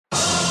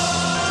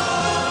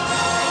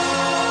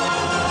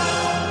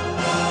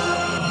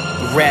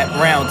Rap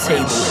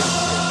Roundtable.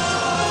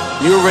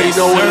 You already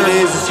know what it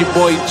is. It's your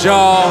boy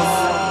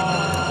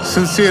Jaw.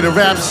 Sincere the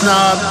Rap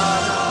Snob.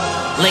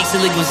 Lacey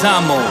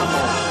Liguizamo.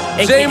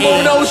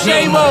 J-Mo, no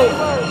shame-o.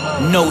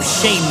 No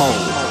shame-o.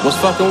 What's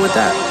fucking with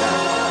that?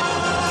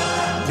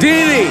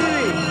 Diddy,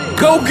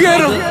 go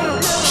get him.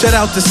 Shout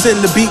out to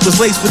Sin, the beat was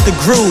laced with the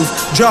groove.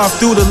 Jarve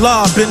through the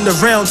law, been the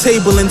round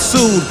table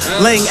ensued.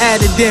 Lang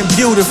added in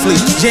beautifully.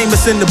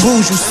 Jameson the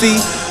booze, you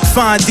see.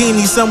 Find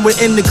Dini somewhere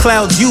in the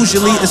clouds,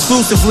 usually.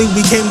 Exclusively,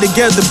 we came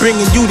together,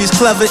 bringing you these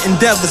clever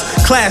endeavors.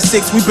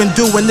 Classics, we've been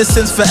doing this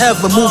since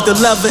forever. Move the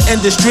lever and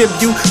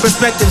distribute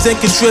perspectives and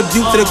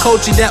contribute to the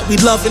culture that we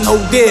love and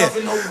hold dear.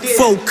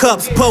 4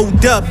 cups,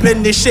 pulled up,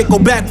 and this shit go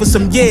back for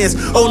some years.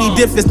 Only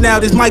difference now,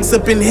 this mic's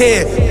up in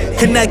here.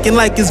 Connecting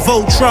like it's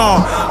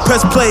Voltron.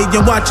 Press play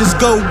and watch us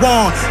go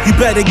on. You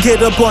better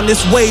get up on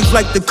this wave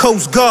like the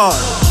Coast Guard.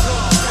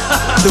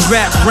 The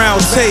Rap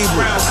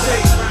Roundtable.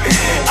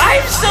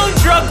 I'm so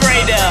drunk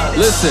right now.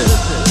 Listen,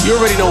 you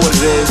already know what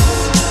it is.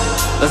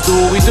 Let's do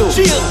what we do.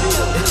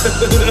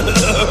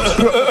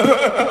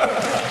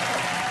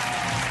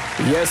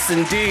 Yes,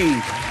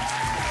 indeed.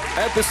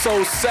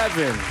 Episode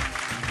 7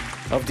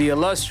 of the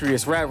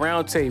illustrious Rap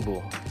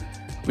Roundtable.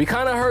 We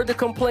kind of heard the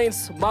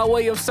complaints by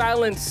way of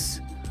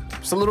silence.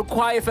 It's a little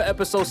quiet for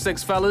episode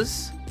 6,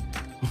 fellas.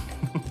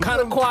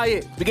 Kind of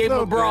quiet. We gave him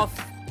a broth.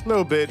 A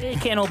little bit.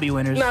 It can't all be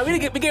winners. Nah, we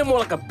gave him more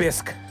like a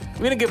bisque.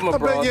 We didn't give him a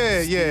broth.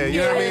 Yeah, you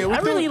know what I mean? I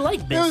really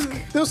like bisque.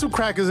 There was some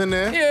crackers in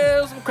there. Yeah,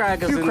 there was some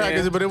crackers A few in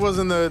crackers, there. but it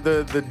wasn't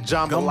the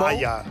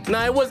jambalaya.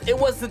 Nah, it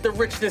wasn't the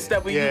richness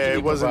that we usually Yeah,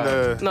 it wasn't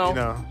provide.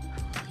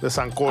 the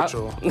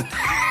sancocho.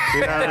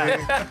 You know what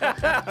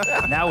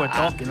I mean? Now we're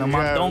talking.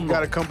 You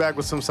gotta come back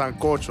with some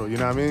sancocho, you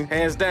know what I mean?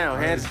 Hands down,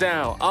 hands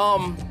down.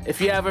 If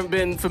you haven't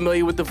been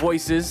familiar with the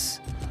voices,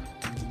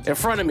 in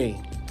front of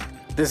me,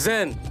 the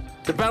Zen,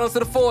 the balance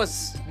of the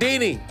force,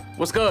 Dini,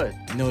 what's good?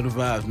 You know the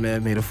vibes,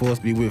 man. May the force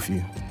be with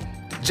you.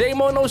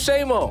 J-Mo, no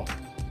shame-o.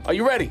 Are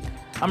you ready?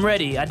 I'm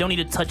ready. I don't need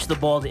to touch the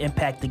ball to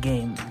impact the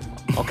game.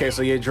 Okay,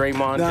 so you're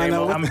Draymond, Nah,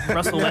 J-Mo. I'm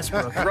Russell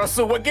Westbrook.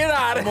 Russell, get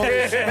out of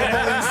here.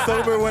 I'm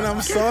sober when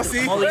I'm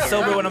saucy. I'm only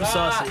sober when I'm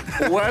saucy.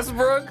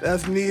 Westbrook,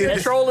 That's me.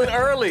 trolling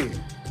early.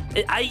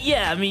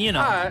 I mean, you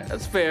know. All right,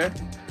 that's fair.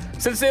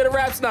 Sincere the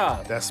Rap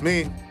Snob. That's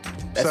me.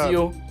 That's What's up?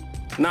 you.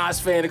 Nas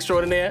fan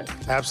extraordinaire.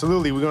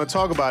 Absolutely, we're gonna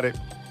talk about it.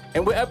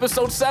 And with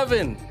episode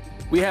 7,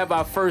 we have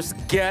our first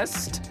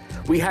guest.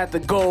 We had to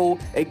go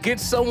and get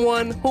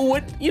someone who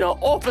would,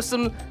 offer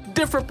some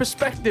different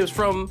perspectives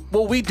from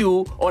what we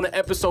do on an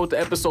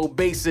episode-to-episode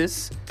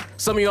basis.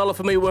 Some of y'all are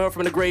familiar with her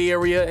from the gray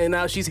area, and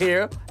now she's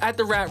here at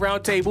the Rap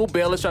Roundtable.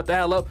 Baylor, shut the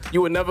hell up.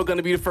 You were never going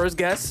to be the first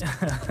guest.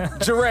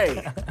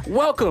 Jeray,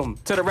 welcome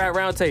to the Rap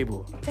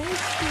Roundtable. Thank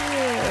you.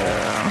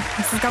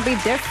 This is gonna be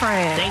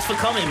different. Thanks for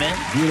coming, man.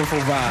 Beautiful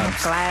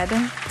vibes. Glad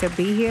to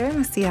be here.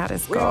 Let's see how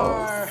this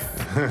goes.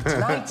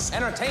 Tonight's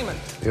entertainment.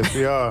 Yes,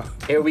 we are.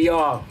 Here we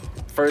are.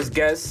 First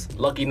guest,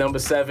 lucky number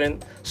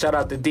 7. Shout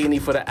out to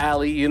Dini for the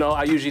alley.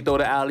 I usually throw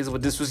the alleys,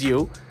 but this was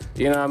you.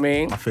 You know what I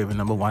mean? My favorite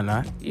number, why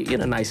not? You're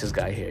the nicest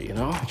guy here,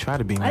 I try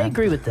to be, man. I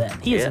agree with that.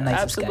 He is the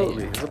nicest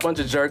absolutely. guy. There's a bunch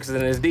of jerks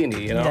and there's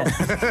Dini, That's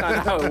kind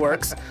of how it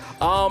works.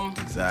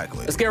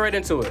 Exactly. Let's get right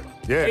into it.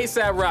 Yeah.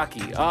 ASAP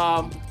Rocky,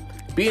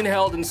 being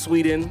held in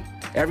Sweden.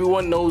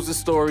 Everyone knows the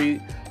story.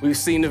 We've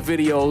seen the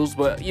videos,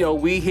 but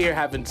we here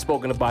haven't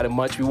spoken about it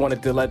much. We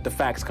wanted to let the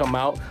facts come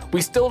out.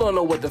 We still don't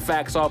know what the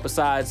facts are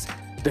besides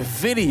the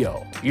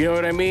video. You know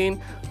what I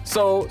mean?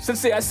 So,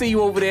 Sincere, I see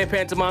you over there,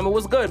 Pantomima.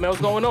 What's good, man?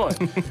 What's going on?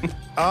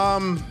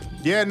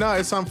 Yeah, no,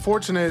 it's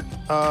unfortunate,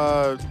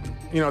 to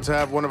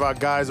have one of our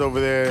guys over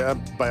there.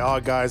 By our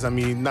guys, I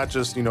mean not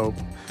just,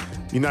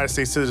 United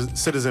States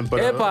citizen,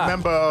 but Hip-hop. a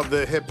member of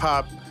the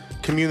hip-hop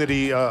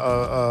community,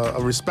 a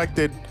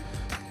respected,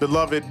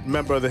 beloved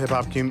member of the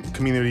hip-hop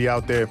community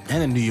out there.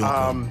 And a New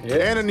Yorker.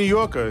 And a New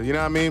Yorker, you know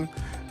what I mean?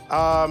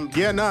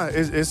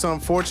 It's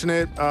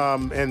unfortunate,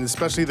 and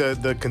especially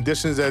the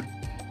conditions that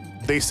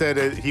they said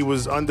that he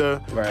was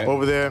under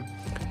over there.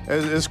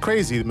 It's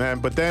crazy, man.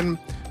 But then,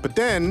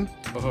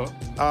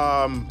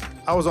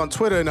 I was on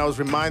Twitter and I was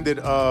reminded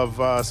of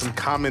some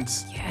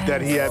comments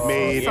that he had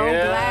made. So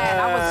glad.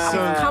 I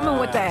was coming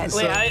with that.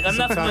 Wait, I'm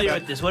not familiar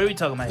with this. What are we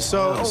talking about?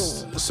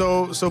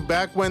 So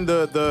back when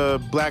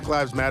the Black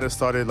Lives Matter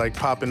started like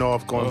popping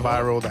off, going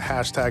viral, the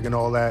hashtag and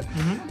all that,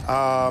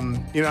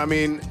 you know what I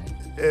mean?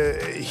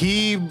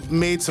 He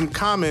made some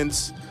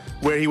comments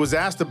where he was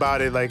asked about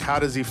it, like how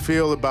does he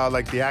feel about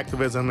like the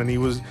activism, and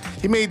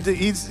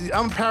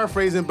I'm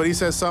paraphrasing, but he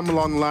said something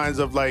along the lines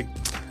of like,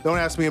 don't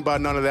ask me about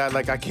none of that,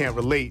 like I can't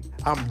relate,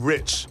 I'm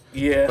rich.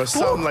 Yeah. Or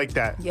something like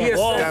that. Yeah. He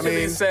Whoa.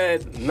 essentially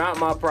said, not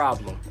my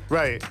problem.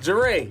 Right.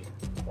 Jeray,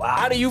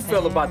 how do you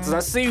feel about this?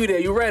 I see you there.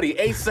 You ready?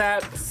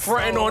 ASAP,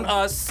 fronting on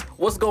us.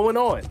 What's going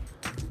on?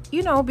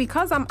 you know,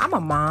 because I'm a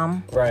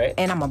mom, Right.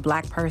 and I'm a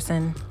black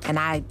person, and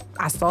I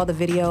saw the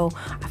video,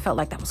 I felt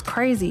like that was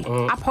crazy.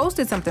 I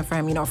posted something for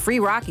him, you know, free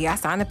Rocky. I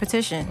signed the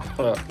petition,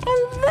 and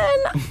then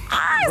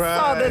I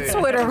saw the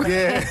Twitter.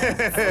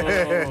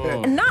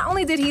 Yeah. And not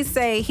only did he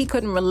say he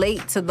couldn't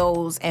relate to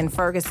those in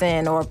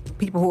Ferguson or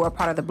people who are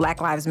part of the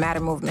Black Lives Matter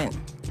movement.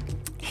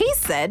 He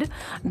said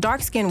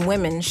dark-skinned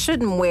women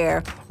shouldn't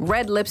wear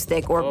red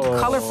lipstick or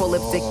colorful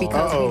lipstick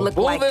because we look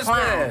Boo like this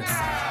clowns.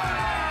 man.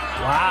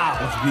 Wow.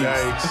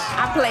 Yikes.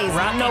 I plays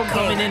Rocky no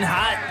coming game. in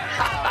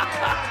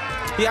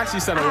hot. He actually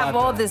said a I lot. have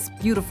all this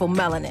beautiful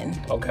melanin.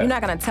 Okay. You're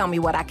not gonna tell me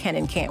what I can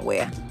and can't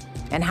wear,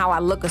 and how I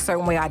look a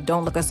certain way, I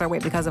don't look a certain way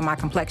because of my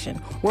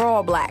complexion. We're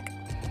all black.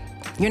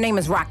 Your name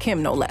is Rakim,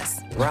 no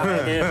less.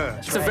 Right. Yeah.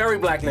 It's a very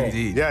black name.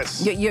 Indeed.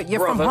 Yes. You're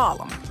from Brother.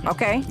 Harlem,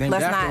 okay? Named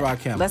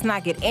after Rakim. Let's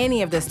not get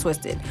any of this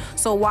twisted.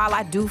 So while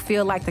I do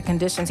feel like the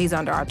conditions he's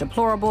under are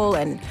deplorable,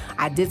 and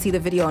I did see the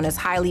video and it's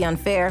highly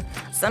unfair,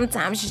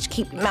 sometimes you just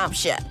keep your mouth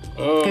shut.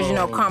 Because you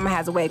know karma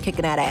has a way of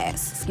kicking that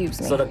ass.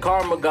 Excuse me. So the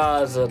karma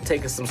gods are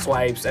taking some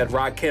swipes at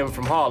Rakim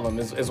from Harlem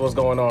is what's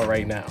going on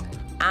right now.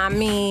 I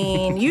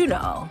mean, you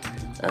know,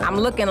 I'm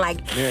looking like,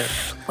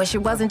 wish it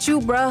wasn't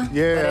you, bruh.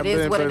 Yeah. But it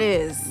is what it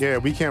is. Yeah,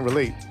 we can't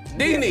relate.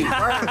 Dini,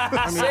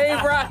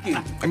 save Rocky.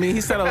 I mean,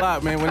 he said a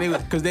lot, man. When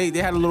because they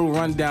had a little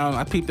rundown.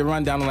 I peeped the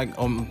rundown on like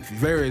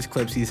various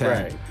clips he's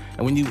had. Right.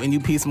 And when you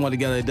piece them all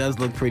together, it does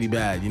look pretty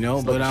bad, you know.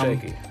 It's But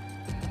looking shaky.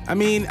 I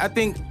mean, I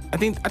think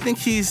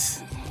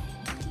he's.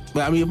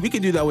 But I mean, we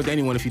could do that with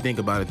anyone if you think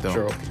about it, though.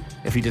 True.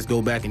 If you just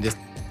go back and just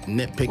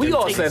nitpick. We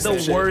all Take said some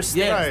the shit. worst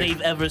things Right.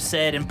 they've ever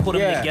said and put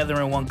them Yeah.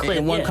 together in one clip.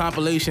 in one Yeah.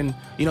 compilation.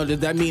 You know, does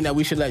that mean that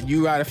we should let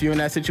you ride if you're in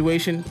that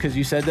situation? Because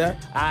you said that.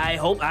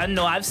 I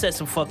know I've said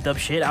some fucked up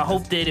shit. I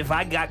hope that if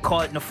I got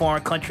caught in a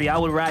foreign country, I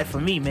would ride for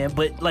me, man.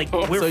 But like,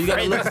 we're So you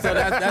gotta friends. look. So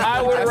that's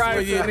I would that's ride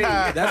where you- for me.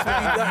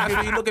 That's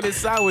when you look at it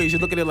sideways. You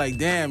look at it like,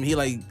 damn, he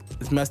like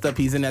it's messed up.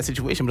 He's in that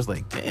situation, but it's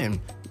like,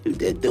 damn, you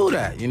did do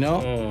that, you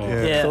know.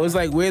 Yeah. So it's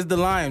like, where's the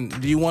line?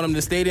 Do you want him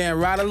to stay there and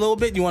ride a little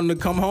bit? Do you want him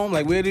to come home?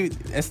 Like, where do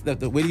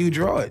you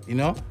draw it? You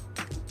know?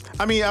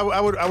 I mean,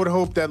 I would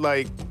hope that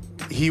like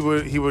he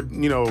would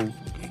you know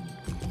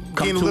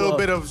Come gain a to little a-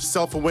 bit of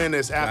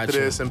self-awareness after Gotcha.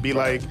 this and be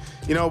like,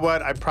 you know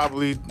what, I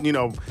probably, you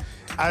know,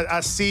 I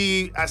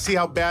see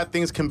how bad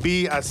things can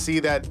be. I see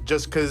that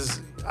just because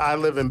I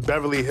live in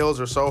Beverly Hills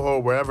or Soho,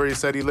 wherever he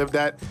said he lived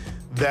at,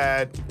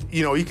 that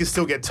you know he can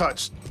still get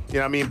touched. You know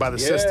what I mean, by the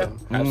system. You know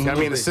what I mean,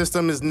 absolutely. the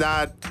system is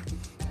not.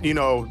 You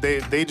know,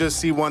 they just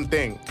see one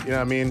thing. You know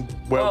what I mean,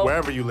 Well,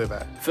 wherever you live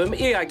at. For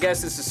me, I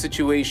guess it's a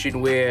situation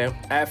where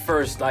at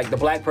first, like the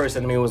black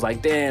person in me was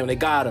like, damn, they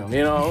got him,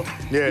 you know?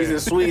 Yeah. He's in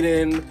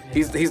Sweden,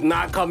 he's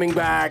not coming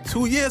back.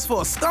 2 years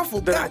for a scuffle.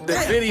 The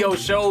goddamn. video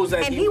shows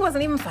that And he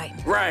wasn't even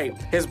fighting. right,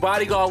 his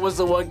bodyguard was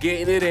the one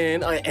getting it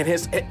in, and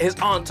his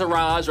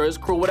entourage or his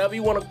crew, whatever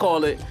you want to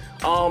call it.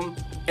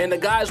 And the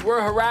guys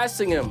were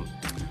harassing him.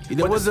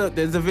 There's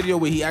a video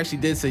where he actually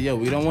did say, "Yo,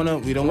 we don't want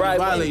to Right,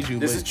 violate you."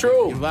 this but is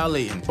true. You're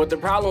violating. But the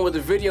problem with the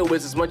video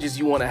is, as much as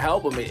you want to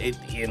help him,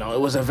 it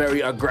was a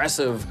very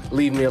aggressive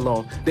leave me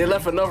alone. They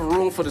left enough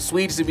room for the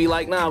Swedes to be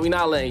like, nah, we're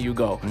not letting you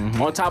go.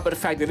 On top of the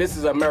fact that this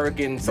is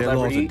American Their laws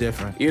celebrity, are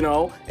different. you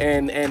know,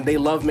 and they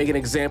love making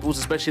examples,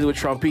 especially with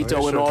Trumpito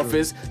that's in so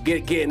office.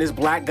 Getting this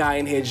black guy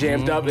in here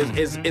jammed up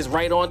is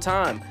right on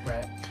time.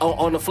 Right.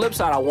 On the flip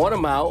side, I want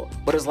him out,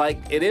 but it's like,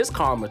 it is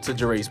karma, to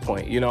Jere's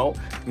point, you know?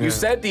 You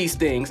said these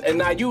things, and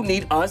now you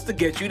need us to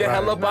get you the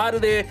hell up out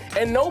of there,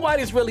 and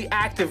nobody's really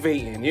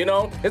activating, you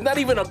know? It's not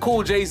even a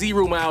cool Jay-Z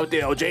rumor out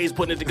there. Oh, Jay's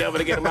putting it together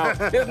to get him out.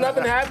 There's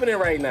nothing happening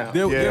right now.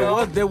 There Yeah.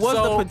 was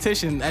So- the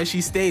petition, as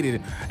she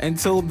stated,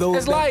 until those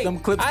It's like, them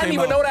clips I didn't came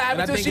even out. know that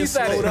happened And I till think she it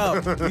said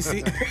slowed it. up. You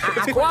see? I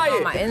put it quiet.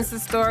 on my Insta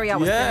story. I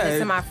was Yeah. sending it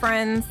to my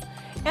friends.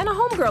 And a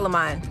homegirl of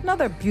mine,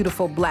 another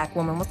beautiful black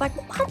woman, was like,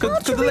 "Why don't you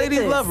Because the read ladies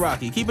this?" love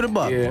Rocky. Keep it a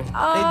buck. Yeah.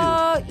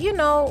 They do. You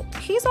know,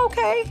 he's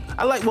okay.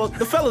 I like, well,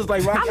 the fellas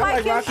like Rocky. I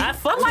like him. Rocky. I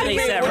fuck I like with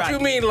him. ASAP What Rocky. you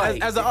mean,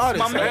 like? As an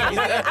artist. My man.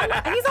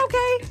 right? He's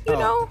okay, you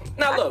know.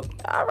 Now look,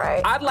 All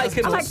right. I'd like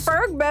him I to like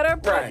Ferg better,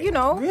 but Right. you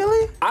know.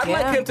 Really? I'd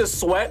Yeah. like him to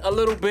sweat a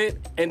little bit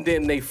and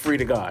then they free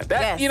the God. That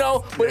Yes. you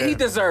know, but he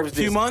deserves this.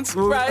 Few months?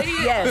 Right?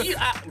 Yes.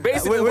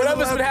 Basically,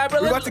 whatever's been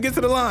happening. We're about to get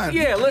to the line.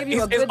 Yeah, look, Give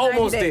you a it's good 90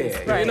 almost days.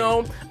 there. Right. You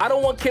know, I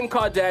don't want Kim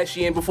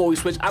Kardashian before we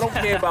switch. I don't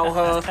care about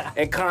her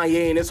and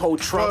Kanye and this whole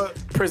Trump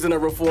prisoner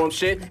reform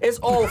shit. It's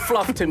all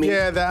fluff to me.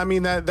 Yeah,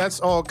 that's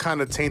all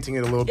kind of tainting it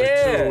a little bit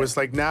Yeah. too. It's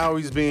like now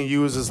he's being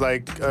used as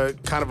like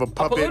kind of a A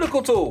puppet,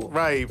 political tool.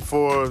 right?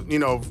 For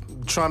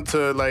Trump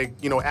to like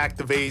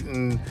activate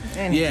and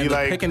Yeah, be the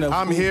like, picking of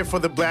I'm who- here for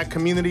the black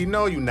community.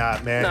 No, you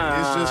not, man. Nah,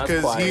 it's just it's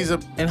because quiet. he's a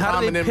And how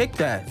do they prominent pick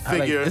that?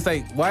 figure. It's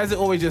like, why is it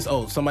always just,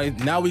 somebody,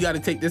 now we got to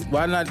take this,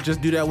 why not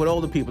just do that with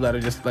all the people that are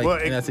just like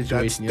in that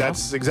situation,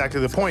 that's exactly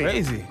the point.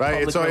 Crazy.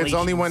 Right? It's Public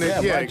only when yeah, it's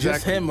why exactly.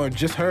 just him or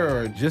just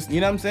her or just,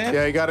 you know what I'm saying?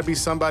 Yeah, you got to be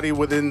somebody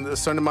within a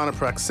certain amount of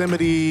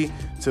proximity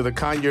to the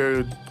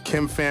Kanye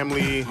Kim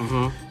family. You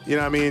know what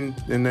I mean?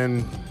 And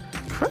then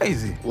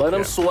Crazy. Let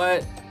him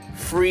sweat.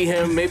 Free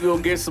him. Maybe we'll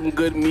get some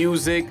good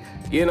music.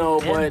 You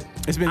know, Yeah. but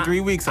It's been 3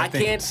 weeks, I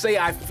think. can't say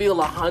I feel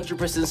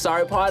 100%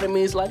 sorry. Part of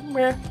me is like,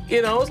 meh.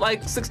 You know, it's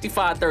like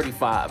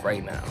 65-35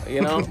 right now.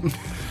 You know.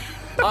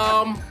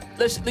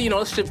 Let's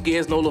shift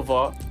gears. No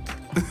LeVar.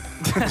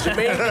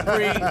 Jermaine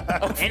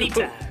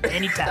Dupri.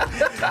 Anytime.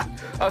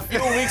 A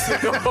few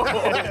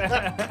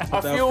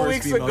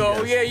weeks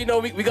ago, yeah, you know,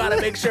 we gotta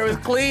make sure it's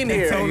clean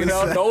here. You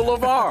know, no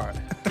LeVar.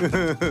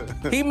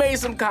 He made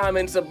some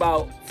comments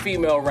about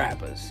female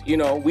rappers. You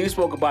know, we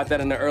spoke about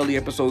that in the early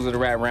episodes of the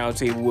Rap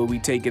Roundtable where we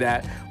take it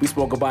at. We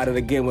spoke about it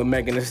again with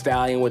Megan Thee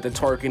Stallion with the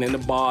twerking and the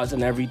bars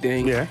and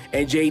everything. Yeah.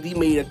 And JD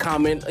made a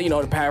comment, you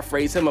know, to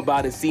paraphrase him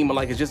about it seeming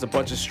like it's just a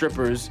bunch of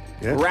strippers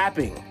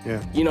rapping.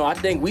 Yeah. You know, I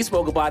think we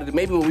spoke about it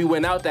maybe when we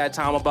went out that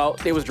time about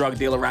they was drug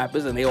dealer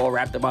rappers and they all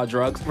rapped about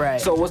drugs.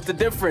 Right. So what's the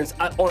difference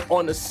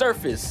on the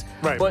surface?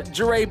 Right. But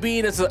Dre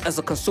Bean as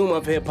a consumer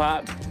of hip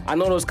hop, I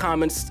know those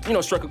comments, you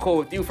know, struck a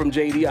chord with you from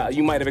JD.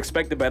 You might have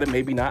expected better,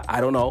 maybe not. I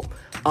don't know.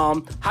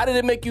 How did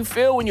it make you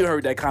feel when you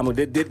heard that comment?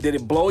 Did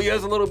it blow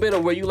yours a little bit,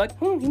 or were you like,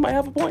 you might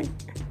have a point?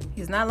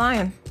 He's not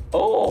lying.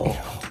 Oh,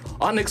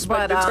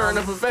 unexpected But, turn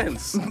of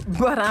events.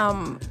 But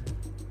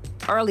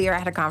earlier I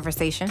had a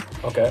conversation.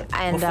 Okay.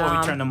 And Before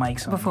we turn the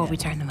mics on. Before we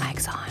turn the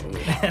mics on.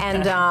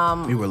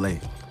 And We were late.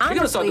 We're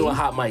gonna start honestly, doing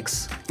hot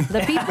mics. the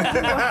people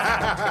who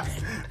are,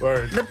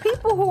 Word. the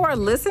people who are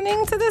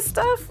listening to this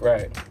stuff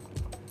Right.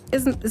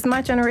 is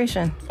my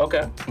generation.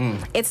 Okay.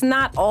 It's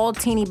not all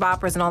teeny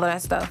boppers and all of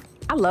that stuff.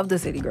 I love the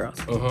City Girls.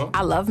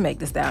 I love Meg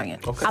Thee Stallion.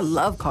 Okay. I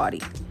love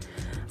Cardi.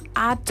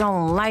 I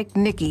don't like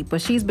Nicki,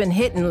 but she's been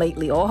hitting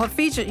lately. All her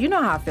features, you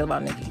know how I feel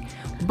about Nicki.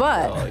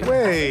 But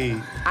Wait.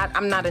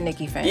 I'm not a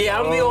Nicki fan. Yeah,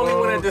 I'm the only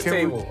one at this Can we-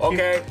 table.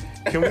 Okay.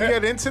 Can we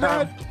get into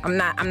that? I'm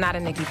not a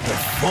Nicki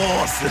fan.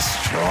 Force is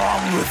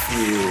strong with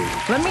you.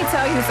 Let me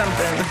tell you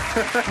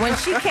something.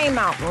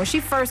 When she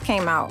first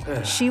came out,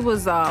 she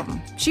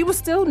was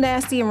still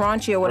nasty and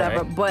raunchy or whatever,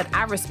 Right. but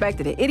I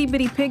respected it. Itty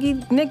Bitty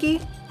Piggy, Nicki,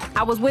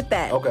 I was with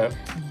that. Okay.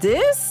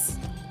 This,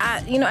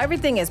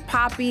 everything is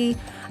poppy.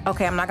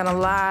 Okay, I'm not gonna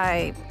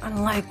lie, I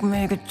like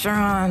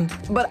Megatron,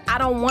 but I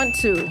don't want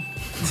to.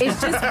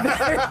 It's just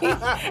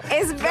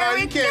it's No,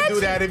 very you can't catchy. do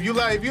that. If you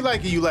like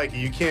it, you like it.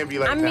 You can't be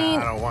like, I mean,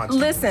 nah, I don't want to.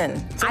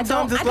 listen, I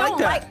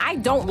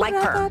don't like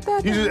her.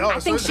 You just- I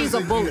think she's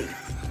a bully.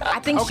 I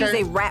think she's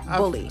a rap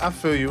bully. I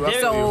feel you. I There-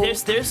 feel you.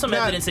 there's some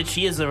Not- evidence that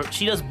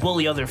she does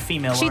bully other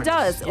female She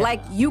artists. does. Yeah.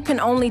 Like, you can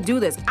only do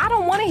this. I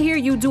don't want to hear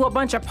you do a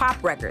bunch of pop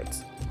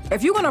records.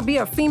 If you're gonna be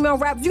a female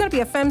rap, if you're gonna be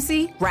a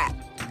femc, rap.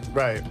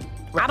 Right.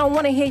 I don't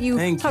want to hear you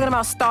Thank talking you.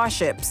 about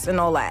starships and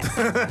all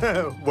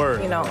that.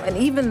 Word. You know, and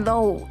even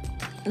though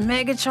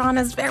Megatron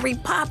is very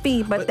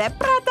poppy, but that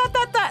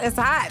it's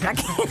hot. I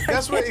can't.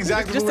 That's what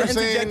exactly Just what to we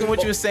were saying interject in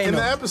what you were saying in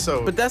the though.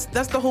 episode. But that's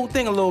the whole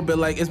thing a little bit.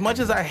 Like, as much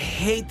as I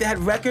hate that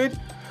record,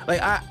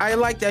 like I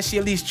like that she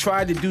at least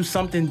tried to do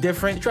something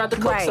different. Tried to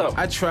cook Right. something.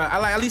 I try. I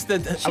like at least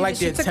I like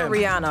the She took a attempt.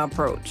 Rihanna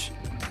approach.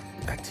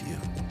 Back to you.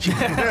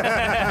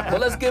 Well,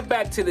 let's get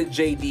back to the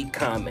JD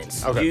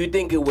comments. Okay. Do you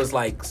think it was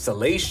like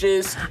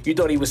salacious? You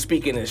thought he was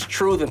speaking his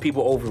truth and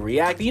people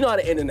overreacted? You know how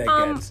the internet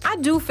gets. I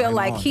do feel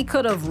like he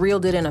could have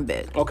reeled it in a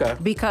bit. Okay.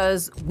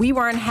 Because we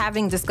weren't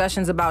having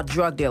discussions about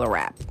drug dealer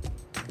rap.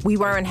 We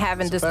weren't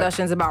having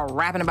discussions about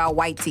rapping about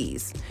white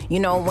tees.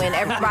 You know, when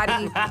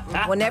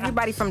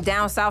everybody from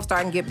down south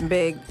started getting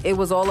big, it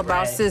was all about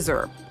Right.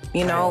 scissor,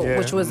 you know, Yeah.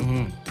 which was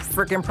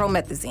freaking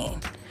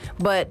promethazine.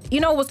 But, you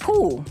know, it was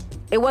cool.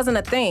 It wasn't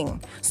a thing.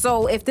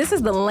 So if this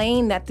is the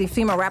lane that the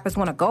female rappers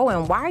want to go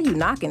in, why are you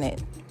knocking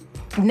it?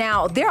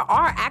 Now, there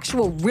are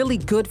actual really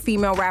good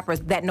female rappers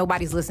that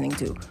nobody's listening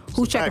to.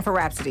 Who's checking fact. for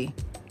Rhapsody?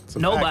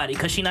 Nobody,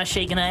 because she not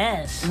shaking her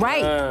ass.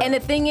 Right. And the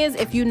thing is,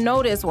 if you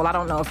notice, well, I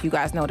don't know if you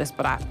guys noticed,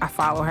 but I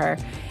follow her.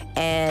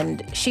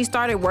 And she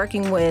started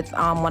working with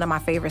one of my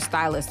favorite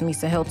stylists,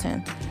 Misa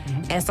Hilton.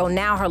 And so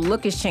now her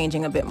look is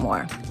changing a bit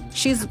more.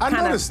 I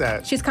noticed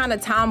that. She's kind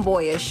of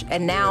tomboyish,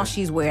 and now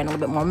she's wearing a little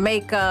bit more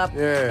makeup,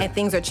 Yeah. and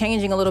things are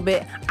changing a little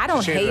bit. I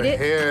don't Changed hate her it.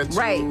 hair, too.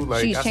 Right.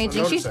 Like, She's I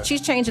changing. noticed that.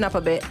 She's changing up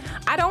a bit.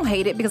 I don't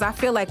hate it because I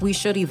feel like we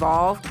should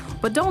evolve,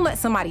 but don't let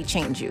somebody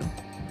change you.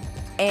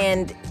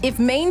 And if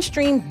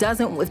mainstream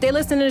doesn't, if they're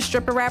listening to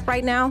stripper rap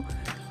right now,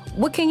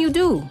 what can you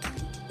do?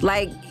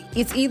 Like,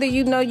 it's either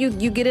you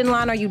get in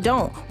line or you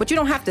don't. But you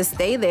don't have to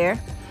stay there.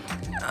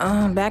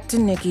 Back to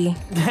Nicki.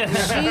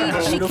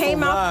 She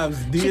came out.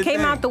 vibes. Do She your came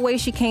thing. out the way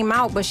she came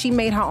out, but she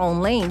made her own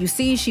lane. You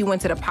see, she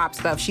went to the pop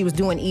stuff. She was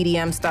doing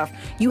EDM stuff.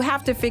 You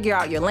have to figure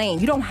out your lane.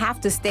 You don't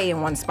have to stay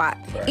in one spot.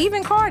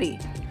 Even Cardi.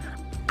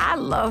 I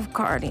love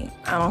Cardi.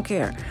 I don't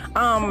care.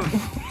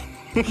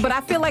 But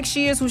I feel like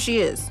she is who she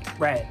is.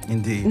 Right.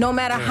 Indeed. No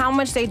matter how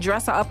much they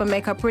dress her up and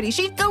make her pretty,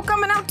 she's still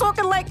coming out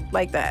talking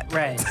like that.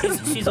 Right.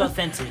 She's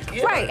authentic.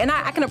 Right, and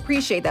I can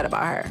appreciate that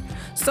about her.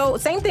 So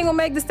same thing with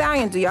Meg Thee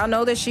Stallion. Do y'all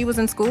know that she was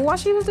in school while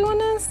she was doing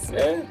this?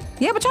 Yeah.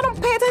 Yeah, but y'all don't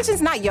pay attention.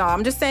 It's not y'all.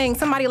 I'm just saying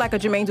somebody like a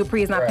Jermaine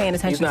Dupri is not paying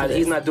attention to this.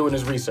 He's not doing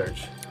his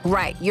research.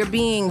 Right, you're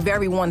being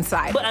very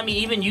one-sided. But I mean,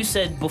 even you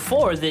said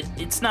before that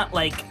it's not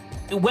like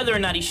whether or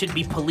not he should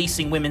be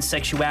policing women's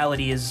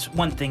sexuality is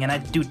one thing, and I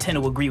do tend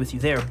to agree with you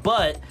there.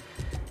 But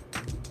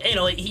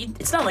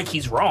it's not like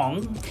he's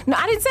wrong. No,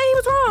 I didn't say he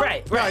was wrong.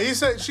 Right.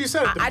 No, she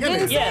said at the I beginning.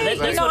 didn't say. Yeah,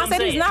 that's I what I'm said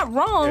saying. he's not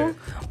wrong,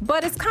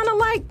 but it's kind of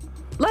like,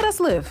 let us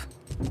live.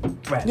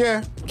 Right.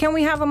 Yeah. Can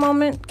we have a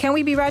moment? Can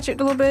we be ratchet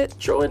a little bit?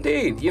 True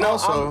indeed.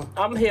 Also-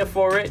 I'm here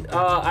for it.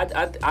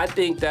 I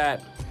think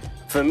that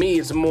for me,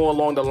 it's more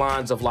along the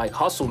lines of like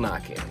hustle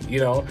knocking.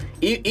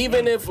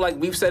 Even if like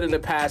we've said in the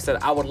past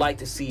that I would like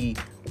to see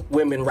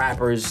women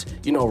rappers,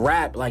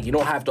 rap. Like you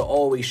don't have to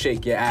always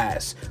shake your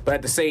ass, but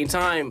at the same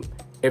time,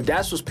 if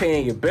that's what's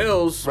paying your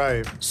bills,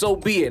 Right. so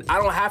be it. I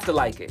don't have to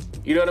like it.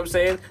 You know what I'm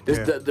saying?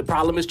 The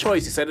problem is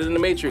choice. He said it in the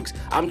Matrix.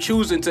 I'm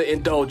choosing to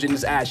indulge in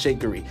this ass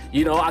shakery.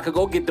 I could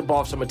go get the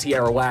boss from a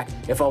Tierra Whack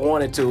if I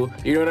wanted to.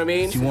 You know what I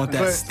mean? You want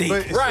that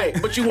steak. Right,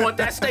 but you want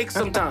that steak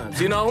sometimes,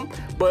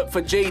 But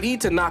for JD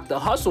to knock the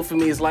hustle for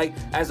me is like,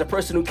 as a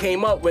person who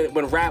came up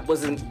when rap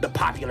wasn't the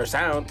popular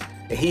sound,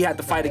 and he had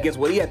to fight against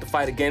what he had to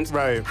fight against.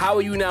 Right. How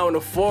are you now in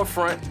the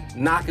forefront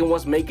knocking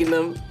what's making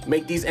them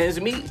make these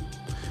ends meet?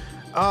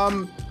 I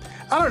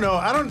don't know.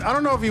 I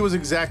don't know if he was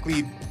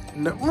exactly.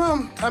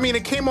 Well, I mean,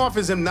 it came off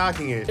as him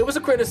knocking it. It was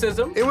a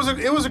criticism. It was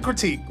a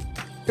critique.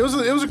 It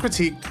was a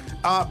critique.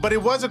 But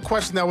it was a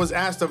question that was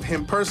asked of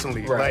him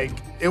personally. Right.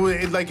 It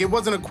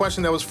wasn't a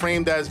question that was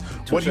framed as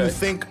what do you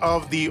think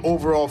of the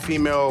overall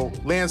female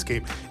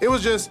landscape. It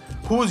was just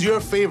who was your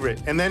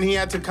favorite, and then he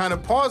had to kind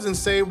of pause and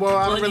say, well,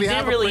 I don't really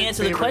have a He didn't really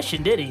answer favorite. the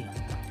question, did he?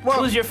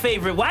 Well- Who's your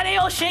favorite? Why they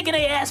all shaking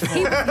their ass for?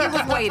 He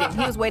was waiting.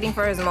 He was waiting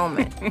for his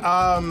moment.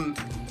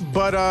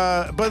 But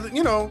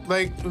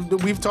like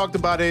we've talked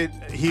about it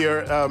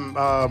here.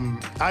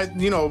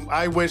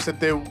 I wish that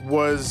there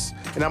was,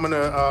 and I'm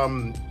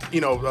gonna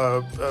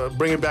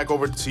bring it back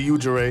over to you,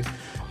 Jure.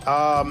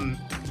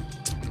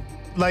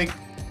 Like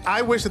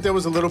I wish that there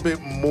was a little bit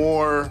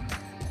more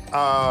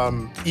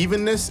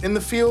evenness in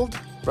the field,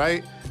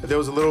 right? That there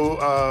was a little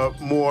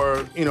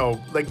more,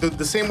 like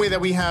the same way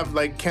that we have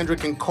like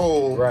Kendrick and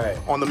Cole Right.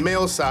 on the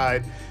male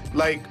side.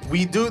 Like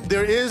we do,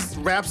 there is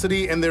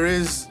Rhapsody and there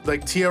is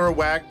like Tierra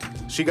Whack.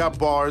 She got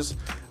bars,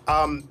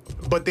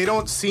 but they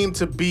don't seem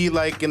to be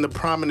like in the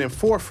prominent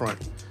forefront.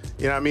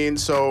 You know what I mean?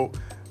 So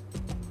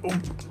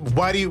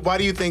why do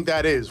you think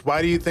that is?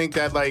 Why do you think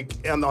that like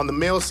on the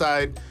male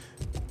side,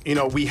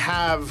 we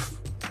have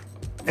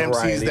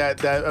Variety. MCs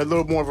that a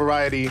little more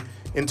variety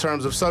in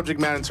terms of subject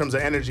matter, in terms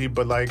of energy,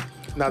 but like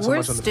not so We're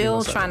much on the still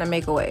female side. trying to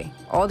make a way.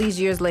 All these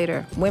years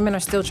later, women are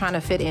still trying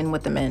to fit in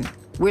with the men.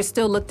 We're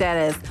still looked at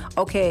as,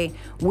 okay,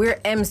 we're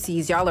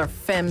MCs, y'all are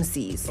femcs.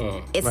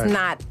 It's Right.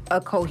 not a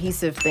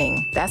cohesive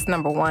thing. That's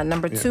number one.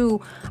 Number two,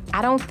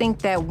 I don't think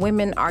that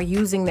women are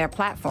using their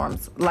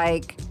platforms.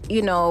 Like,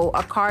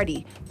 a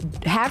Cardi.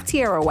 Have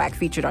Tierra Whack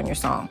featured on your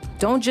song.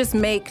 Don't just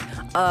make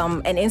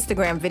an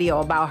Instagram video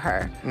about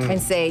her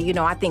and say,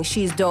 I think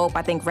she's dope.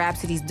 I think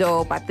Rhapsody's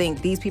dope. I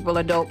think these people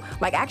are dope.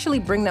 Like, actually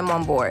bring them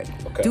on board.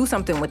 Okay. Do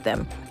something with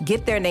them.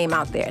 Get their name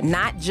out there.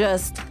 Not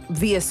just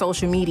via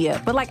social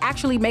media, but like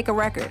actually make a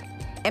record.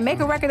 And make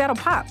a record that'll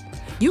pop.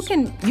 You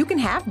can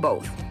have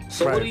both.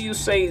 So what Right. do you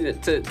say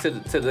to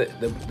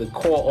the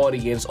core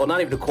audience, or not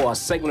even the core, a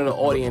segment of the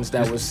audience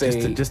that would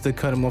say, Just to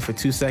cut him off for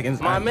 2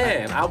 seconds. my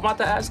man, I'm about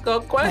to ask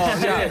a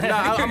question.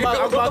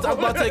 I'm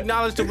about to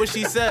acknowledge to what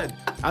she said.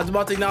 I was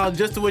about to acknowledge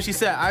just to what she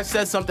said. I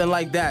said something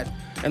like that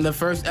in the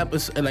first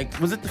episode. Like,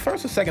 was it the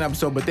first or second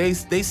episode? But they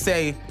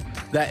say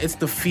that it's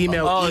the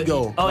female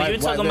ego. Oh, Like, you're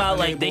talking why about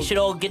they're like they unable- should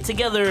all get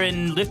together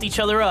and lift each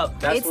other up.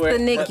 It's the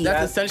Nicki.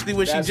 That's essentially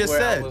what she that's just where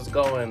said. I was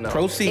going.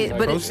 Proceed.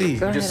 But Proceed.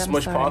 go ahead, Just I'm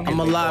smush sorry. pocket. I'm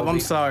alive. I'm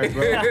sorry,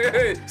 bro.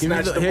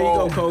 Snatch the here you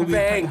ball. go, Kobe.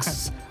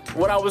 Thanks.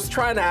 What I was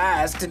trying to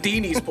ask, to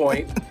Deanie's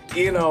point,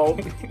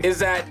 is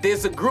that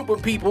there's a group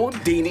of people,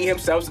 Deanie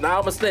himself, so now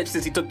I'm a snitch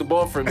since he took the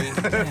ball from me,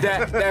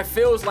 that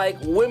feels like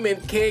women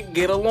can't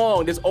get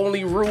along. There's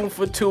only room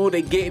for two.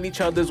 They get in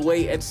each other's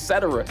way,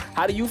 etc.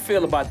 How do you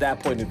feel about that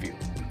point of view?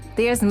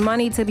 There's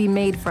money to be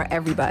made for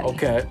everybody.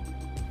 Okay.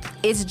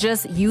 It's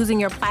just using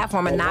your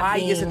platform and not Why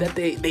being. is it that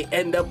they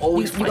end up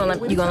always You gonna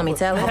let me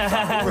tell it?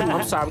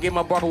 I'm sorry, I'm getting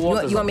my Barbara You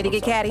Walters. want me to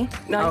get catty?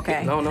 No,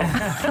 Okay. No.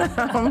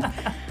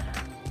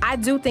 I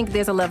do think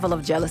there's a level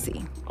of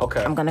jealousy.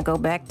 Okay. I'm gonna go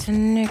back to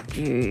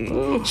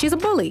Nicki. She's a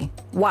bully.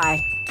 Why?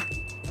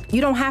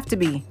 You don't have to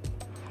be.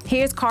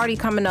 Here's Cardi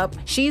coming up.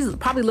 She's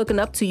probably looking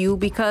up to you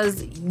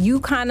because you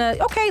kind of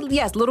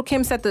yes. Lil'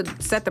 Kim set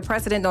the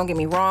precedent. Don't get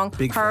me wrong.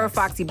 Big Her, facts.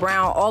 Foxy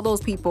Brown, all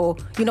those people.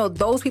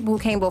 Those people who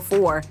came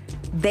before.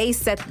 They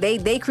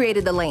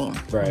created the lane.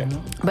 Right.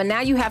 But now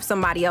you have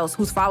somebody else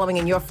who's following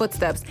in your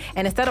footsteps,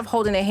 and instead of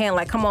holding their hand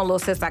like, come on, little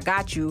sis, I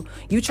got you,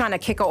 you trying to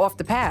kick her off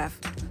the path.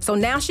 So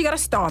now she gotta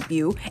stomp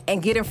you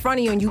and get in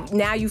front of you, and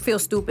now you feel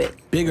stupid.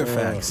 Bigger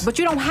facts. But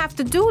you don't have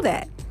to do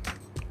that.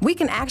 We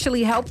can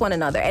actually help one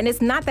another. And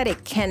it's not that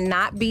it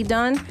cannot be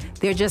done,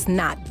 they're just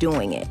not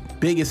doing it.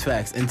 Biggest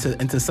facts. And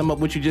to sum up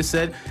what you just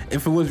said,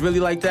 if it was really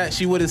like that,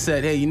 she would have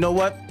said, hey, you know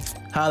what?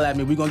 holla at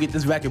me. We're gonna get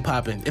this record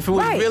popping. If it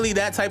was Right. really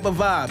that type of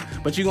vibe,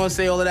 but you're gonna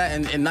say all of that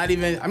and not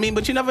even. I mean,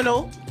 but you never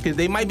know because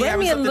they might be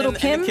having Remy and something Lil'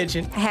 Kim in the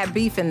kitchen. had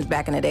beef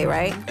back in the day,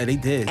 right? And they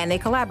did. And they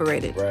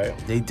collaborated. Right.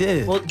 They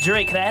did. Well,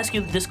 Dre, can I ask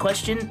you this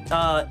question?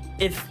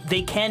 If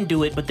they can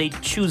do it, but they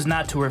choose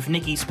not to, or if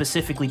Nicki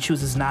specifically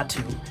chooses not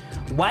to,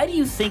 why do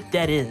you think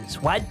that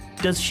is? Why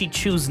does she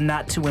choose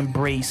not to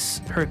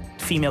embrace her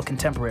female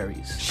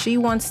contemporaries? She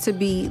wants to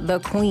be the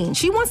queen.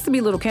 She wants to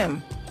be Lil'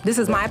 Kim. This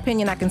is my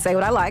opinion. I can say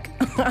what I like.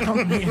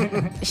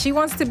 She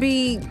wants to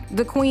be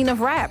the queen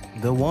of rap.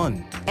 The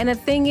one. And the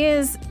thing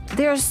is,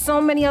 there's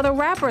so many other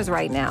rappers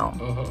right now.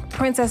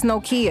 Princess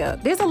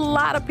Nokia. There's a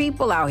lot of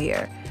people out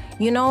here,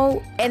 you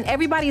know, and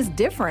everybody's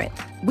different.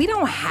 We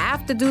don't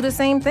have to do the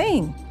same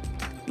thing.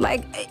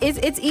 Like,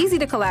 it's easy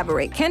to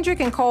collaborate.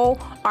 Kendrick and Cole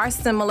are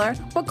similar,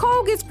 but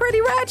Cole gets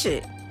pretty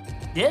ratchet.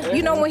 Yeah.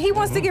 You know, when he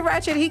wants to get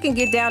ratchet, he can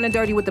get down and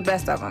dirty with the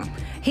best of them.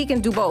 He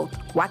can do both.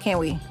 Why can't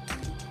we?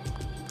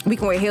 We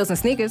can wear heels and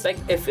sneakers. Like,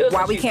 it feels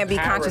Why like we she's can't be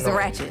conscious and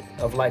paranoid ratchet?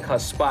 of like her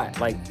spot.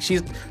 Like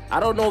I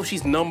don't know if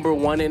she's number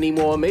one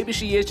anymore. Maybe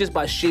she is just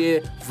by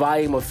sheer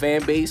volume of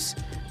fan base.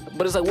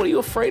 But it's like, what are you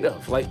afraid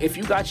of? Like, if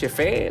you got your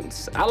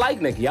fans, I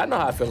like Nicki. I know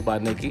how I feel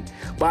about Nicki.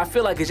 But I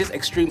feel like it's just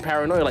extreme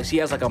paranoia. Like, she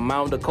has like a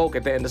mound of coke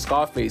at the end of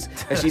Scarface,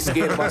 and she's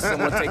scared about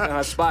someone taking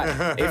her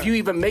spot. If you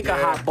even make a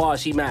hot bar,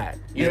 she mad.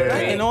 You know what I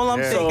mean? And all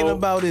I'm thinking So-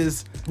 about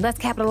is Let's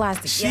capitalize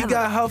together. she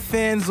got her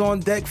fans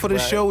on deck for the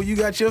show. You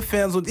got your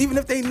fans on. Even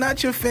if they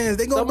not your fans,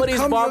 they gonna Some of these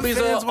become your Barbies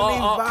fans when they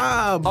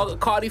vibe. are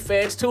Cardi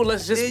fans too.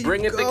 Let's just There you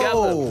bring it go.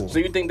 together. So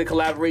you think the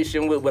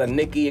collaboration with a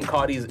Nicki and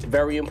Cardi is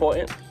very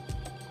important?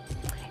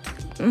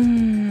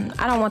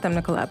 I don't want them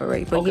to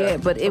collaborate, but Okay. yeah,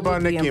 but it What about would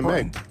be Nicki and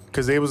important. Meg?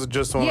 Because they was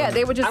just on. Yeah,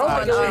 they were just I don't on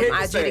think it would hit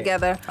the IG same.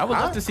 together. I would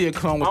love to see a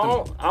clone with I them.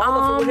 don't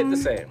know if it would hit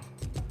the same.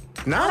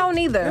 Nah? I don't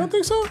either. You don't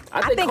think so?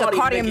 I think a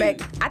Cardi and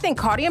Nicki- Meg. I think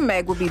Cardi and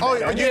Meg would be Oh,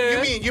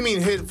 better. you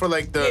mean hit for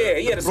like the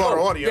the broader scope.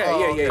 audience? Yeah, Oh,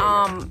 yeah, okay.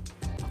 yeah.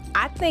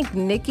 I think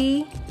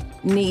Nicki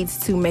needs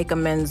to make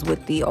amends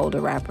with the older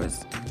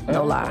rappers.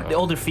 No lie. The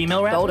older female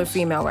The rappers? older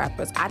female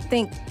rappers. I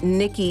think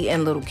Nicki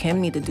and Lil' Kim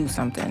need to do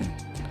something.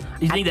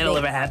 You think that'll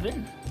think- ever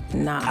happen?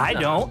 Nah. I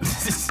don't.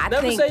 I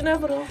Never think, say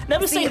never though.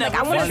 Never See, say never.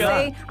 like, for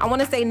sure. I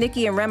want to say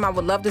Nicki and Rem. I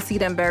would love to see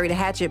them bury the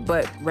hatchet,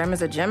 but Rem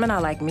is a Gemini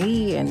like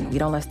me, and we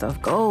don't let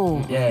stuff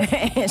go. Yeah.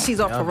 And she's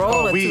on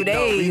parole in 2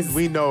 days.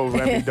 We know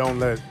Remy don't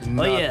let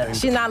nothing. yeah.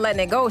 She's not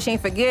letting it go. She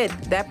ain't forget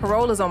that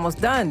parole is almost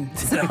done.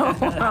 So,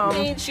 I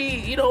mean,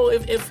 you know,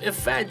 if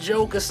Fat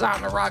Joe could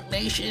sign the Rock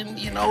Nation,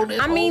 you know,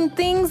 I mean,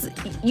 things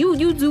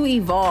you do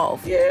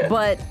evolve. Yeah.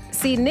 But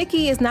see,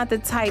 Nicki is not the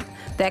type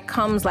that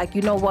comes like,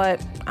 you know what?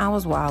 I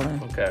was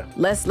wilding. Okay.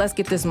 Let's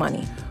get this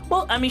money.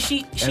 Well, I mean, she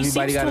Everybody seems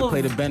got to to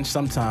play the have, bench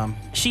sometime.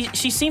 she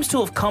seems to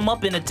have come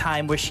up in a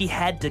time where she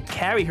had to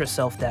carry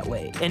herself that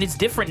way, and it's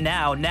different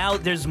now. Now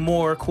there's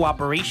more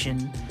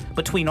cooperation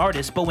between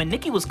artists, but when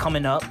Nicki was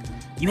coming up,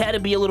 you had to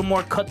be a little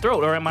more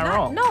cutthroat. Or am I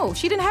wrong? No,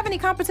 she didn't have any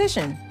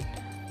competition.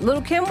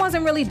 Lil' Kim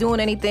wasn't really doing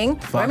anything.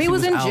 Remy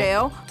was was in out.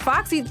 jail.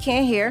 Foxy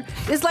can't hear.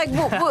 It's like,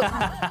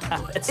 I'm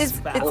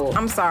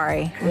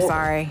sorry. I'm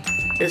sorry.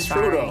 it's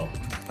Sorry. true though.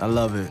 I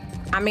love it.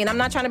 I mean, I'm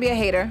not trying to be a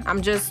hater.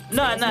 I'm just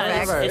No, saying no,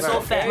 facts. it's all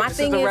facts. My This is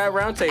thing the is, Rap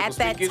Roundtable. at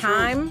that Speak your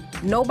time,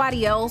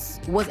 nobody else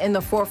was in the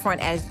forefront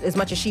as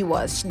much as she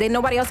was.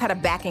 Nobody else had a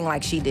backing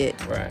like she did.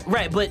 Right.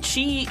 Right, but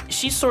she's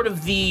sort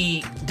of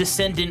the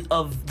descendant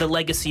of the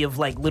legacy of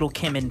like Lil'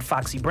 Kim and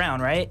Foxy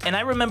Brown, right? And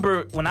I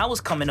remember when I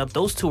was coming up,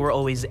 those two were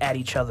always at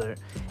each other.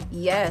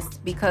 Yes,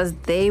 because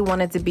they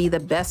wanted to be the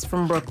best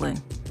from Brooklyn.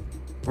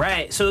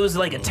 Right, so it was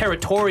like a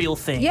territorial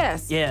thing.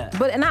 Yes. Yeah.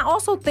 And I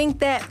also think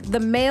that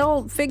the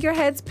male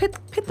figureheads pit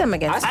them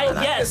against I- each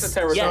other. yes, It's a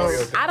territorial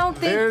yes. thing. I don't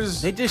think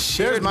They just there's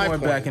shared my more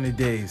point. back in the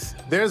days.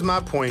 There's my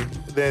point.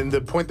 Then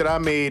the point that I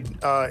made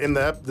in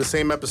the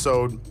same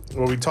episode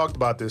where we talked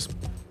about this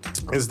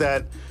is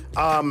that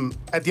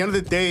at the end of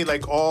the day,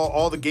 like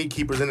all the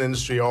gatekeepers in the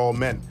industry are all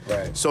men.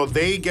 Right. So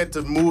they get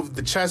to move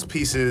the chess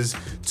pieces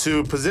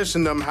to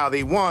position them how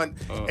they want,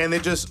 and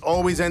it just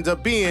always ends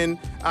up being,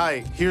 all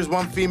right, here's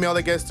one female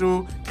that gets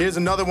through, here's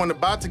another one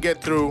about to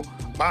get through.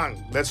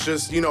 Bang! Let's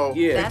just pit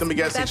them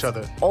against each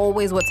other.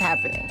 Always what's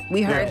happening.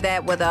 We heard Yeah.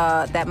 that with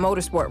that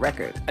motorsport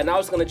record. And I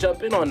was gonna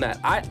jump in on that.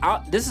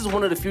 This is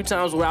one of the few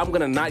times where I'm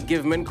gonna not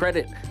give men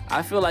credit.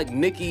 I feel like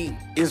Nicki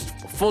is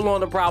full on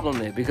the problem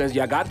there because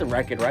y'all got the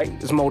record right.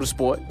 It's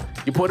motorsport.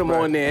 You put him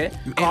on there.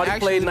 Cardi actually,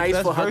 played the nice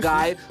best for her verses-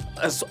 guy,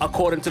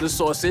 according to the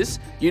sources.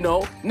 You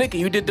know, Nicki,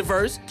 you did the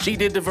verse. She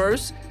did the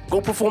verse. Go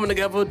perform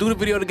together. Do the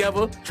video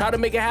together. Try to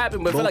make it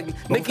happen. But I feel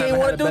like Nicki ain't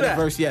want to do that.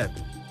 Verse yet.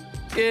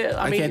 Yeah,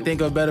 I I mean, can't think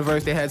of a better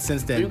verse they had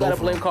since then. you gotta Both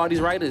of blame them. Cardi's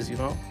writers. You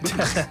know.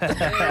 Come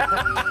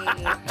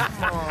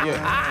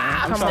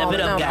Step on,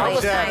 it up, no, guys.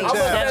 play nice.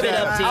 Step it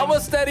up, team. I'm a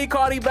steady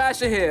Cardi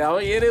basher here.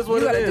 It is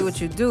what You it gotta is. do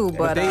what you do,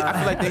 But but I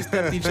feel like they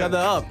stepped each other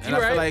up. And You I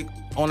feel right. like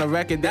on a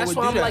record, they That's would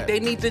why do I'm that. like, they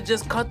need to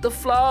just cut the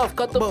fluff,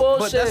 cut the But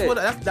bullshit.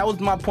 that was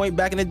my point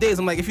back in the days.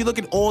 I'm like, if you look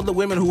at all the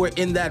women who were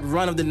in that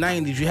run of the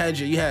 '90s, you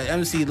had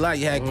MC Lyte,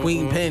 you had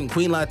Queen Pen,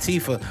 Queen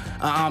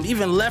Latifah,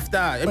 even Left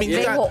Eye. I mean,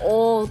 They were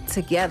all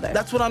together.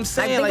 that's what I'm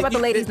saying. Think about the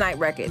you- Ladies' Night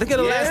record. Look at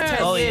the last 10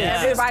 Oh, years.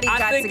 yeah. Everybody I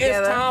got think together.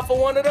 it's time for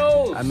one of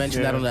those. I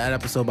mentioned that on that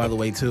episode, by the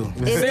way, too.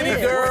 It City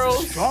is. Girls.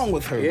 What's wrong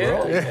with her, Yeah.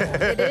 bro?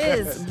 It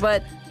is,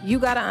 but you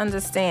gotta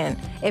understand,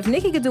 if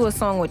Nicki could do a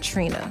song with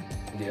Trina,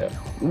 Yeah.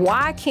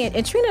 why can't,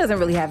 and Trina doesn't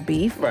really have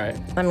beef. Right.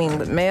 I mean,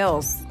 with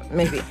males,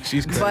 maybe.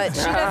 She's crazy. But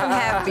she doesn't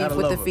have beef Gotta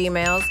with love the her.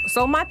 females.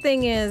 So my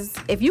thing is,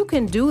 if you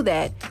can do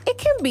that, it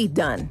can be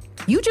done.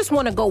 You just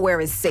want to go where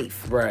it's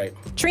safe. Right.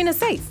 Trina's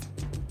safe.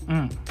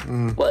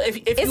 Well, if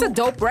It's you, a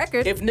dope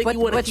record. If Nicki but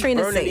want to keep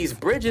Trina's burning safe. these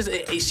bridges,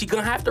 is she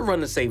gonna have to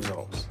run the safe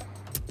zones?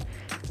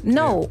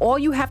 No, all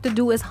you have to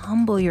do is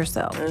humble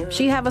yourself.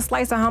 She have a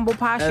slice of humble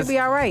pie, she'll be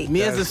all right.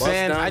 Me as a Bust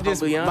fan, down, I just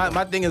humble young.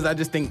 my thing is I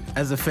just think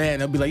as a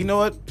fan, I'll be like, you know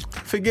what?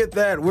 Forget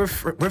that. We're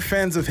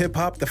fans of hip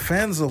hop. The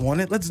fans will want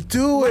it. Let's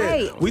do it.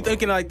 Right. We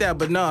thinking like that,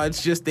 but no,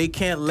 it's just they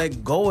can't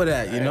let go of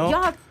that. You know?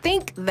 Y'all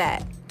think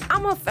that.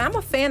 I'm a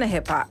fan of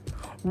hip hop.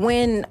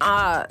 When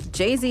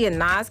Jay-Z and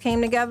Nas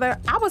came together,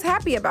 I was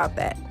happy about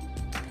that.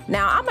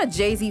 Now, I'm a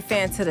Jay-Z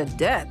fan to the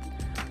death,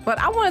 but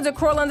I wanted to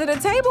crawl under the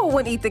table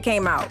when Ether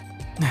came out.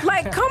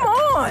 Like, come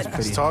on.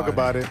 Let's talk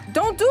about it.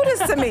 Don't do this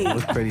to me.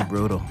 Pretty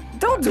brutal.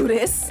 Don't do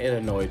this. It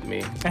annoyed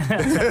me.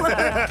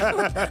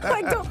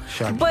 Like,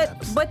 don't.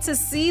 But to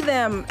see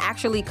them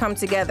actually come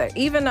together,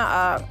 even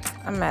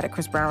I'm mad at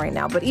Chris Brown right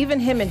now, but even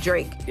him and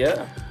Drake,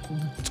 Yeah.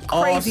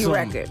 crazy Awesome.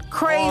 record.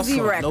 Crazy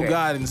Awesome. record. No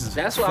guidance. Is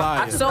That's why I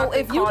fire. just- So I think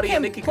if you Cardi and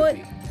can Nicki put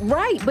could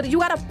right, but you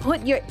gotta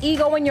put your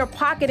ego in your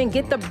pocket and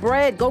get the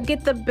bread. Go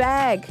get the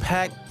bag.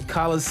 Pack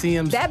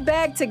Coliseums. That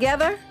bag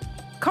together.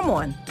 Come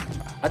on.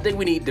 I think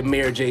we need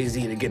Demir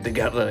Jay-Z to get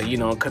together,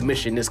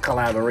 commission this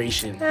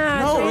collaboration.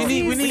 No, we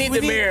need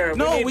Demir.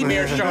 No, we need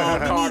Demir Sean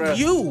Carter. We need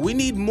you. We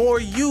need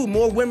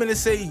more women to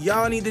say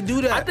y'all need to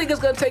do that. I think it's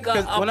gonna take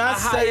a 'Cause when I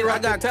say higher I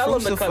up to got tell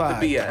them to cut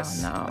crucified. the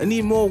BS. No. I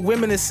need more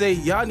women to say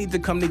y'all need to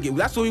come together.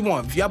 That's what we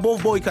want. If y'all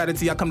both boycott it,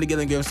 y'all come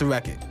together and give us a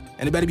record,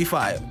 and it better be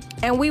fire.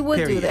 And we would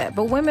do Period. that.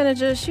 But women are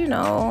just, they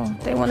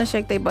want to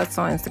shake their butts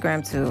on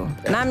Instagram too.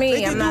 Not me.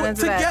 They I'm can not do it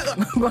into that.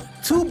 together.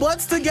 Two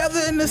butts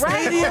together in the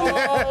Right. stadium.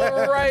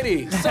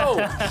 Alrighty. So,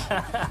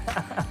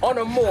 on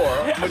a more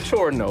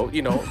mature note,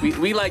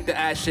 we like the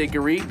ass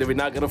shakery that we're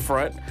not gonna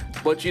front,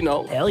 but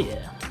Hell yeah.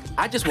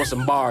 I just want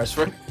some bars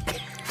for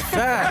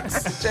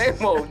Facts.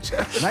 J-Mo.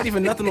 Not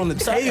even nothing on the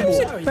table.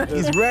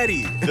 He's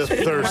ready. The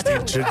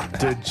thirsty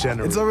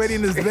degenerate. It's already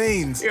in his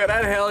veins. Yeah,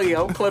 that hell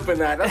yeah, I'm clipping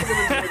that. That's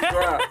gonna be a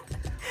drop.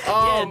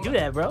 Yeah, do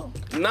that, bro.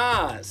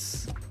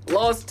 Nas,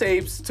 Lost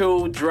Tapes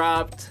 2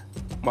 dropped.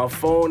 My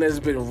phone has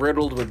been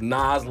riddled with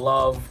Nas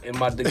love in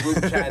my group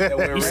chat that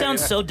we're You sound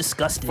in so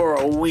disgusted. for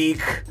a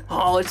week.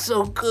 Oh, it's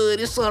so good.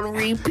 It's on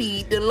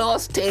repeat. The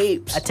Lost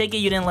Tapes. I take it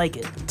you didn't like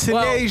it.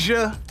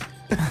 Tenasia.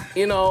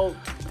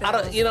 I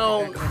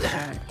don't.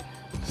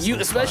 You,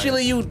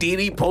 especially you,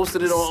 Didi,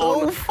 posted it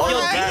on the fire.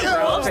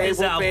 Loves this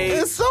table album. page.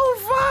 It's so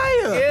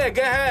fire. Yeah,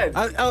 go ahead.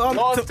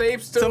 Lost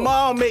Tapes 2.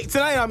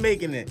 Tonight I'm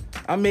making it.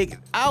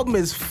 Album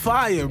is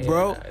fire,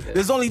 bro.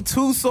 There's only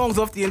 2 songs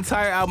off the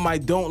entire album I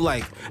don't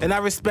like, and I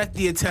respect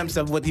the attempts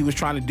of what he was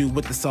trying to do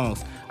with the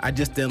songs. I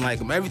just didn't like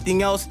them.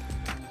 Everything else,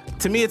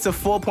 to me, it's a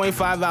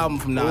 4.5 album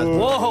from Nas.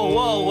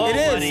 Whoa, It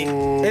is.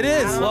 buddy. It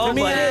is. Whoa, To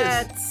me, buddy.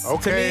 it is.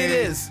 Okay. To me, it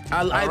is.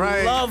 I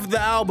right. love the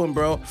album,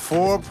 bro.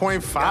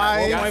 4.5.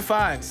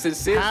 4.5.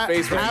 Sincere's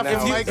face right Half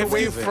now. a mic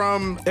away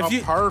from a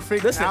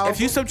perfect listen, album. if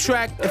you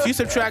subtract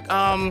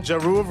Ja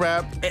Rule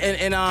rap.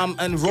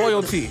 and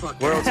royalty.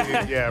 Royalty.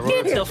 Yeah, Get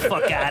royalty. the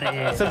fuck out of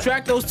here.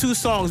 Subtract those 2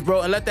 songs,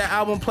 bro, and let that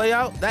album play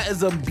out. That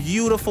is a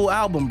beautiful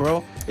album,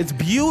 bro. It's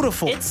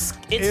beautiful. It's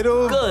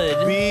It'll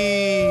good.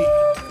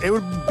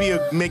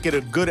 make it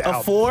a good a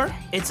album. 4,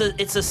 It's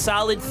a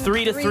solid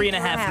 3 to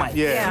 3.5 mic.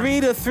 Yeah. 3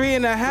 to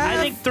 3.5. I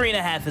think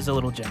 3.5 is a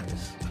little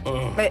generous.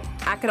 But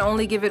I could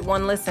only give it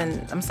one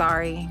listen. I'm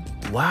sorry.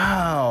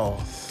 Wow.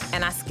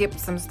 And I skipped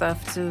some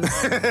stuff too.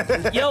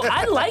 Yo,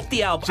 I like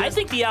the album. I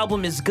think the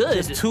album is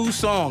good. 2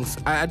 songs.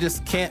 I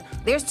just can't.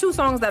 There's 2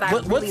 songs that I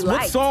really What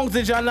like. songs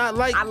did y'all not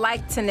like? I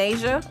like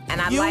Tenasia,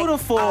 and I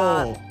Beautiful.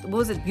 like what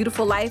was it?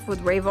 Beautiful Life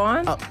with Ray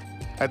Vaughn.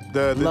 At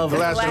the Love it.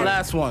 last The one.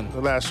 last one.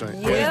 The last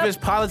one. Yeah.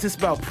 Queensbridge Politics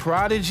about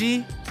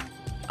Prodigy.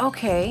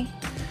 Okay.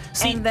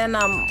 See- and then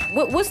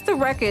what's the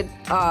record?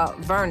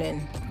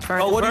 Vernon.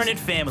 Oh, what is- Vernon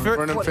Family.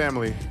 Vernon What-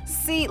 Family.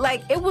 See,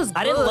 like it was.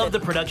 I didn't good. love the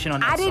production on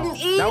that I song. didn't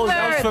either. That was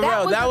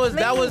Pharrell.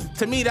 That the was thing.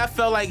 to me. That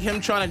felt like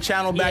him trying to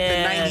channel back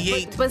Yeah. to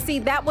 '98. But see,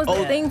 that was the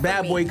Oh, thing for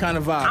bad me. boy kind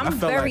of vibe. I I'm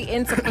felt very like-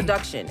 into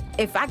production.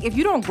 If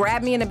you don't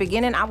grab me in the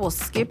beginning, I will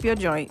skip your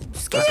joint.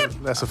 Skip.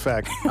 That's a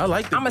fact. I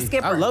like the I'm a beat.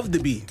 skipper. I love the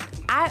beat.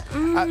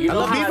 You know He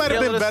how I might have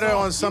feel been the better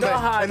song? on some. You know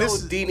how I and know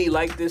this, Dini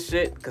like this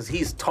shit? Because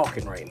he's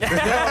talking right now.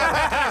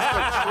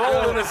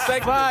 Controlling the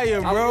segment.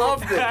 Fire, bro. I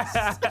love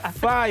this.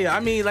 Fire. I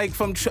mean, like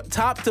from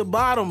top to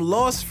bottom,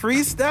 Lost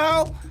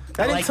Freestyle.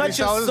 That didn't like touch Freestyle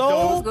your is soul.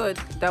 That was good.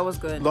 That was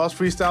good. Lost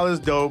Freestyle is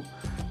dope.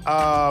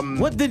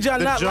 What did y'all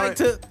not like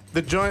to?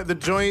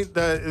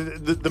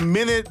 The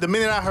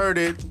minute I heard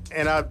it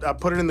and I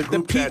put it in the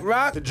group Pete chat,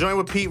 Rock? the joint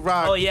with Pete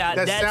Rock. Oh, yeah,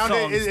 that sounded.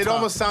 song's It tough.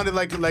 almost sounded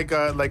like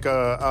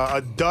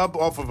a dub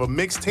off of a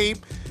mixtape.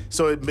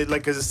 So it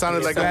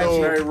sounded like a sounds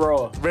little very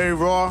raw. very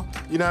raw.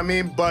 You know what I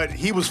mean? But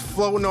he was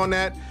floating on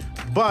that.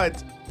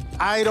 But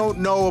I don't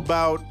know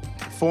about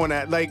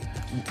Fournette. Like,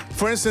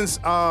 for instance,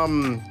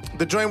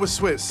 the joint with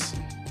Swiss.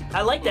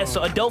 I like that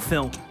song. Adult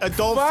film.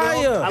 Adult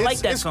Fire. film. I like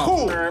that it's song.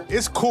 Cool.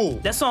 It's cool.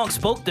 That song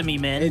spoke to me,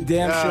 man. It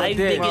damn sure Life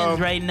did. begins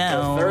right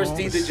now.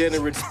 Thirsty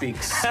degenerate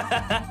speaks.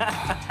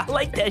 I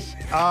like that.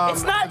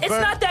 It's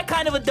not that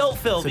kind of adult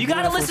film. It's a You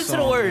gotta beautiful listen to the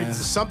song, words. man.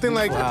 Something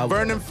like Wow.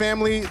 Vernon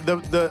Family.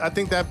 I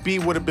think that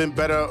beat would have been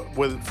better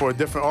for a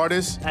different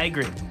artist. I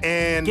agree.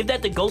 And Give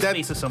that to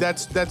Ghostface or something.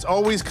 That's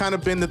always kind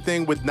of been the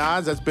thing with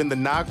Nas. That's been the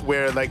knock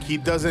where like he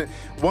doesn't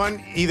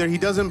either he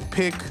doesn't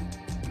pick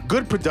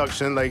good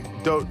production like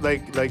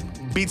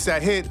beats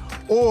that hit,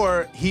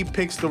 or he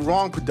picks the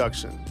wrong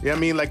production. You know what I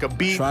mean? Like a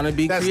beat Trying to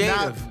be that's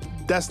creative.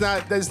 That's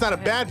not a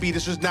bad beat.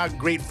 It's just not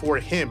great for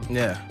him.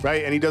 Yeah.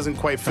 Right. And he doesn't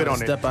quite fit Trying on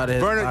to it. step out of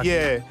his Vernon, pocket.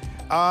 yeah.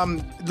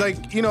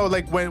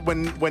 Like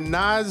when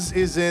Nas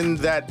is in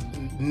that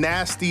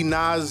nasty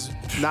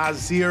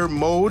Nasir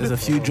mode. There's a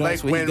few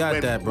joints like where he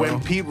got that, bro. When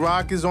Pete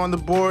Rock is on the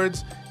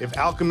boards, if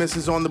Alchemist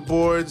is on the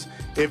boards,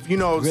 if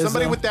RZA.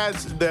 somebody with that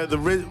the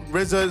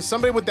RZA,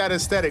 somebody with that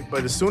aesthetic,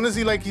 but as soon as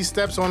he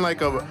steps on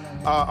like a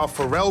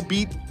Pharrell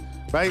beat,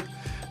 right?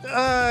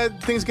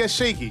 Things get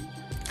shaky.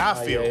 I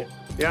feel. yeah.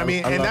 You know what I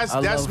mean? And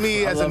that's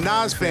me as a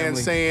Nas fan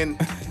saying,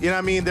 you know what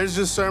I mean? There's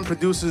just certain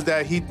producers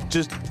that he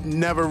just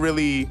never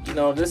really. You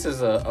know, this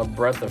is a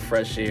breath of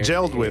fresh air.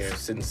 Gelled to with. hear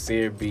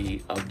Sincere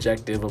be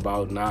objective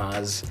about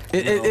Nas.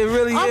 It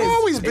really is. I've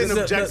always been It's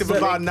objective the-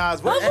 about Nas.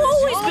 I've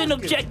always been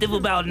objective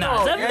about Nas.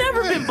 I've yeah.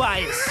 never been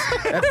biased.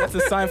 That's a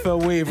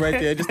Seinfeld wave right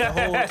there, just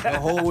the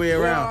whole way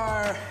around.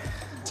 Are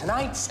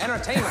tonight's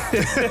entertainment.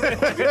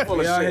 You're full of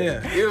We are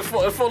shit. here. You're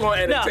full on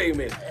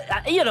entertainment.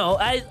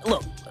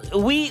 Look.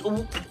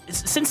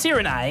 Sincere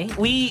and I,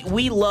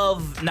 we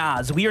love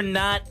Nas. We are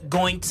not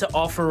going to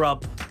offer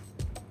up,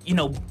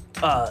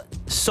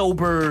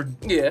 sober,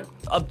 Yeah.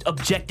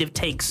 objective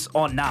takes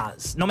on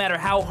Nas. No matter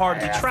how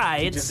hard we try,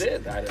 You it's. just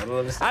did. I don't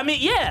understand. I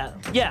mean,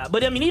 yeah,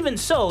 but I mean, even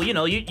so,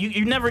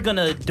 you're never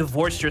gonna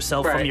divorce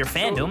yourself from Right. your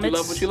fandom. True. You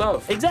love what you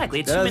love. Exactly,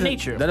 it's human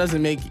nature. That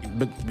doesn't make,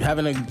 but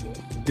having a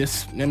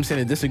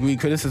disagreed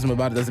criticism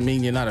about it doesn't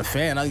mean you're not a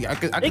fan. I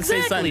could say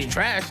Exactly. something's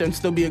trash and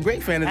still be a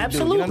great fan of the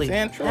Absolutely. dude. You know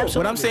what I'm saying? Absolutely.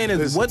 What I'm saying is,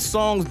 Listen, what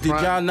songs did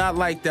y'all not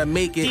like that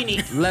make it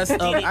Dini, less of?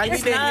 Dini, I need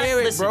it's to not- hear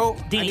it, listen, bro.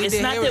 Dini, it's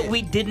not that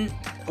we didn't.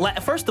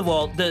 First of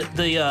all,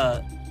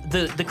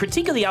 the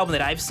critique of the album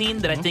that I've seen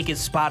that I think is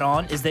spot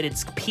on is that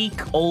it's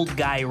peak old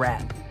guy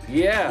rap.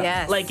 Yeah.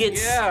 Yes. Like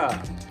it's.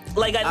 Yeah.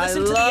 Like I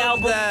listened to the love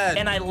album that.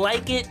 and I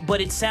like it, but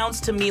it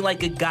sounds to me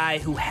like a guy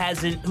who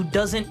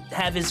doesn't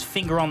have his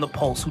finger on the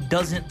pulse, who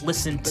doesn't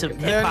listen to hip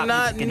They're hop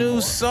not music new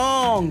anymore.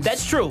 songs.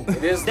 That's true.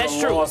 is That's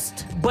the true.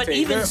 lost But tape.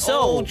 even They're so,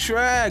 old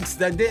tracks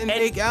that didn't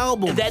make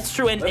albums. that's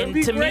true. And, Let 'em and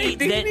be to great,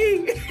 me,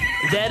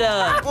 Dini. that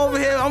I'm over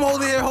here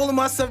holding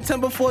my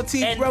September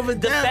 14th and brother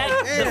the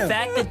down.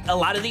 fact that a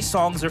lot of these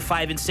songs are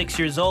 5 and 6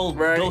 years old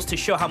Right. goes to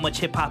show how much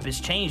hip hop has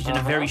changed in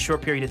a very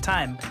short period of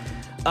time.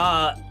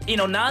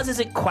 Nas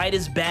isn't quite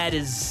as bad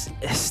as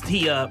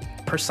the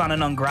persona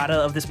non grata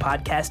of this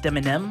podcast,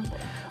 Eminem,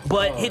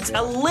 but it's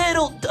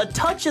a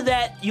touch of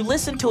that. You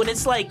listen to it,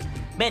 it's like,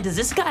 man, does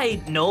this guy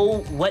know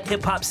what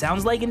hip hop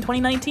sounds like in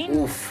 2019?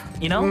 Oof.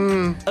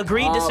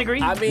 Agree,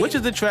 disagree? I mean, Which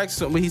is the track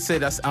when he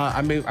said that's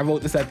I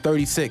wrote this at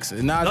 36.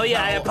 And Nas, Oh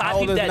yeah, how I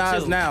old peeped is that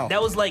Nas too. now?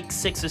 That was like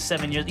 6 or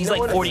 7 years. He's know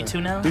like what? 42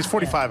 now. He's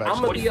 45 I'm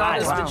actually. gonna be 45,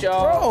 honest wow. with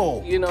y'all.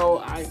 Bro. You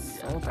know,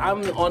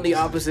 I'm on the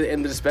opposite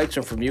end of the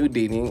spectrum from you,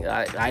 Dini.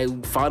 I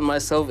found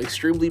myself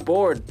extremely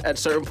bored at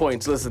certain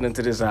points listening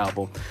to this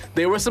album.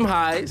 There were some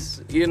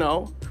highs,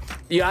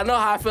 Yeah, I know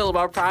how I feel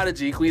about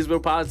Prodigy, Queensborough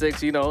Politics.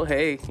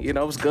 Hey, it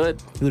was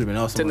good. He would have been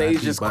awesome.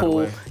 Tenacious,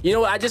 cool.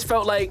 I just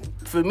felt like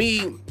for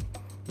me,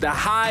 the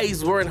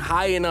highs weren't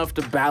high enough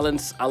to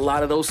balance a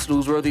lot of those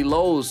snooze-worthy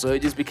lows, so it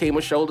just became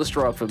a shoulder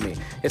shrug for me.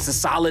 It's a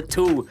solid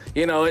 2.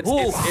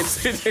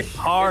 It's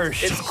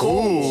Harsh. It's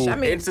cool. I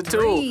mean, It's a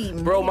 2,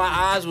 3. bro. My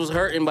eyes was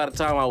hurting by the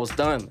time I was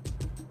done.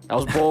 I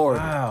was bored.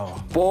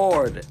 Wow.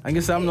 Bored. I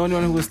guess I'm the only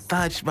one who was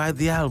touched by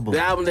the album. The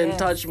album didn't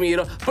touch me at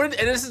all. And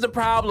this is the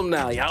problem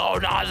now.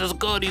 Nas is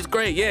good. He's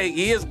great. Yeah,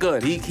 he is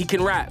good. He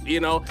can rap.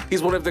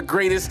 He's one of the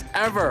greatest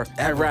ever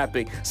at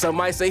rapping. Some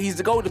might say he's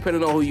the GOAT,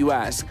 depending on who you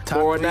ask.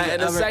 More on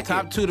that in a second.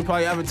 Top 2 to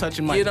probably ever touch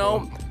a mic.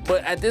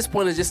 But at this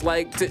point, it's just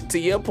like to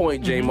your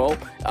point, J-Mo.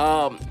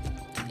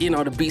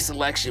 The beat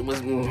selection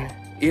was.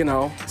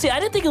 See, I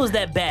didn't think it was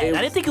that bad. It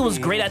I didn't think it was was-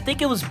 great. I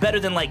think it was better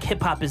than like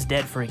Hip Hop Is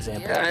Dead, for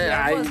example.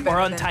 That was I, better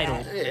Or than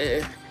Untitled.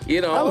 that.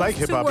 I like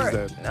hip hop Two is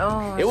word- dead.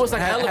 Oh, it was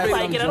like Had- had I elevator.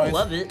 like it. I don't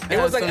love it. It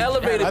was like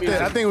elevator I music.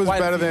 think it was Quite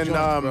a better few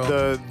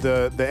than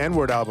joints, the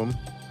N-word album.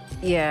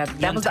 yeah,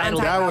 that was the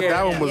Untitled. Untitled.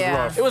 That one was Yeah.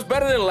 rough. It was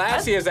better than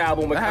last year's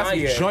album with That had some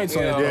Kanye. joints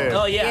on it, though.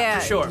 Yeah. Oh yeah,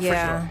 for sure,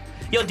 yeah. for sure.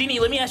 Yo, Dini,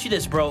 let me ask you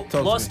this, bro.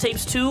 to Lost me.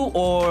 Tapes 2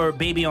 or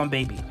Baby on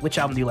Baby? Which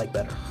album do you like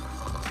better?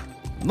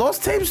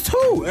 Lost Tapes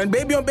 2, and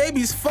Baby on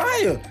Baby's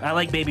fire. I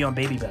like Baby on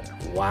Baby better.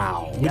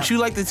 Wow. But you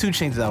like the 2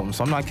 Chainz album,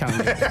 so I'm not counting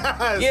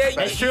that. Yeah,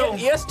 That's true.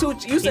 Yes, you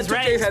said He's 2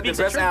 right. Chainz had the Speaks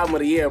the best truth. album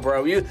of the year,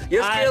 bro. Your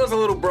scale is a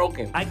little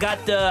broken. I got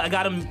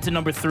him to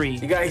number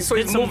 3. So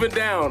he's moving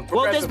down.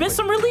 Well, there's been progressively.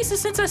 some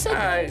releases since I said All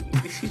that.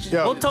 right.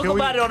 Yo, We'll talk can we-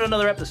 about it on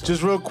another episode.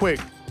 Just real quick,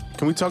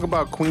 can we talk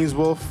about Queen's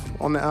Wolf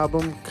on the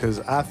album? Because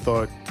I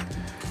thought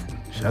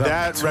out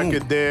that to Toon.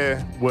 record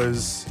there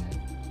was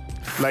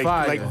like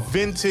Fire.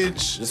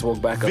 vintage, Just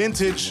woke back up.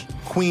 vintage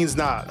Queen's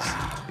Nas.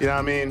 You know what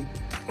I mean?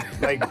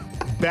 Like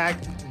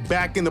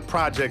back in the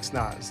projects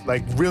Nas.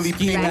 Like really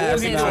Ski painting mask What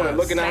was he Nas. doing?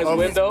 Looking out his Back in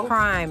window?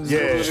 prime.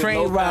 Yeah.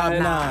 Train Rob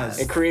Nas.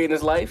 And creating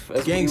his life?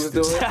 That's what he was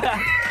Gangsters. doing?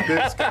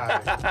 This guy.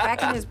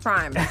 Back in his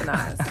prime,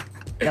 Nas.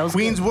 That was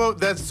Queen's good. Wolf.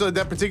 That's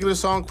that particular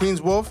song,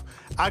 Queen's Wolf.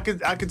 I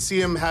could see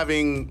him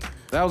having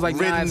That was like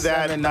written 9,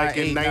 that 7, like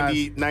 9, in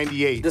 8,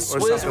 98 The or Swizz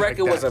something like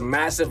record was that. a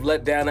massive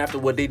letdown after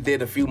what they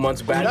did a few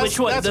months back. That's- Which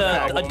one? that's a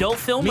fact. The adult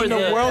film or Mean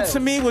the the... World to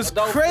me was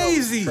Adult film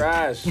crazy.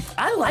 Trash.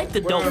 I like the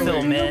adult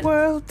film, man.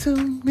 World to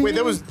me. Wait,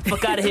 that was,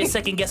 Fuck out of here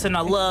second guessing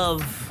our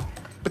love.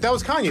 but that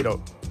was Kanye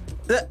though.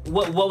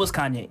 What was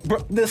Kanye?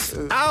 Bro, this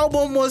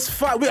album was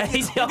fire. We're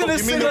Yo, gonna you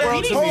sit mean the here.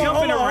 world to me? Hold on,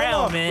 Jumping hold on, around,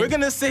 hold on. man. We're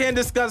gonna sit here and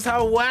discuss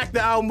how whack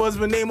the album was,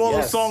 but name all the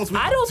Yes. songs we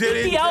I don't think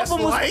didn't the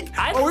album was- dislike.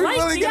 I Are we liked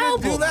really the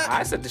gonna do album. that?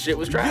 I said the shit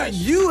was trash.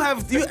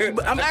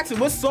 I'm asking,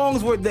 what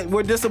songs were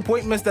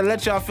disappointments that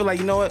let y'all feel like,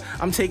 you know what,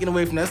 I'm taking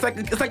away from that? It's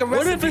like a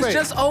What recipe. if it's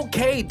just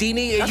okay,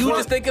 Dini, and That's you what-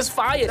 just think it's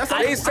fire? That's They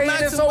I'm saying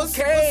it's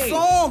asking, okay.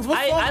 What songs? What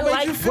I songs made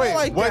like- you feel Wait,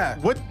 like that?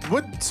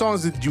 what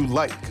songs did you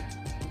like?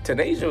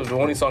 Tenacia was the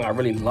only song I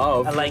really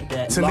loved. I like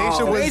that.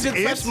 Tenacia was Tenacia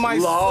it? touched my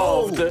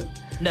Loved. soul.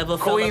 Never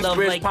fell in love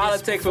Queensbridge like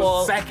Politics this before.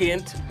 was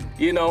second.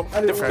 You know, the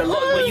When you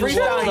freestyle he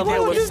walk did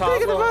up, was just tough.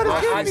 thinking about it,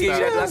 I give you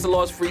that. That's a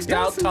lost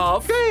freestyle,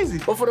 tough. Crazy.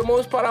 But for the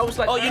most part, I was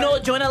like, Oh, you know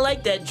what joint I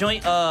like? That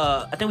joint,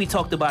 I think we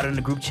talked about it in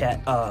the group chat.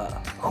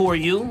 Who Are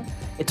You?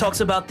 It talks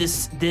about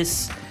this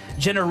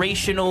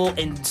generational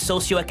and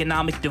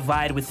socioeconomic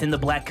divide within the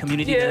black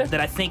community Yeah.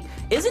 that I think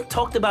isn't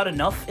talked about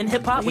enough in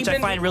hip hop, which I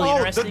Even- find really Oh,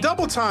 interesting. the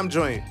double time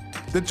joint.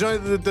 The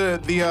joint, the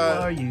Who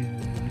are you?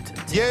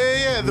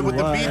 yeah, with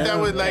the beat that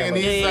was like, and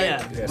he's Yeah,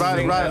 like yeah.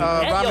 rhyming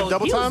Yo,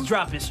 double he time. was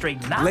dropping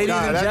straight knowledge. Ladies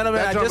Nah, and that-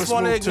 gentlemen, that I joint just was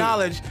want to smooth, too.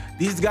 acknowledge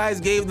these guys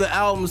gave the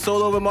album so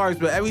low remarks,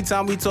 but every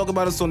time we talk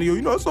about a song, yo,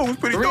 you know that song was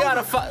pretty Three dope. out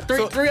of five.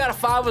 So- Three out of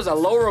five is a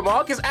low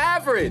remark. It's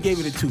average. Gave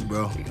it a 2,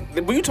 bro.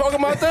 Were you talking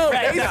about them?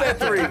 Right, They nah. said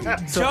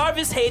 3.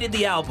 Jarvis hated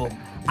the album.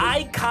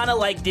 I kind of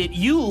liked it.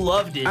 You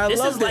loved it. I This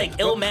is loved it. like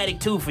Illmatic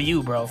 2 for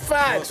you, bro.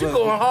 Facts. You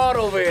going hard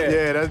over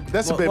here. Yeah,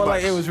 that's a bit Well,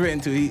 much. like it was written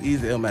to.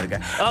 He's the Illmatic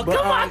guy. Oh, But,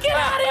 come on, get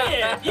out of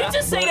here. You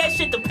just say that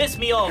shit to piss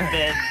me off,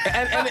 man.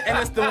 And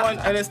it's the one.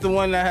 And it's the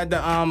one that had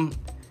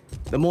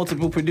the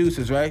multiple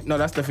producers, right? No,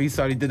 that's he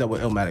already did that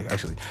with Illmatic,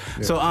 actually.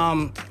 So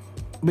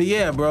but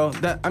yeah, bro.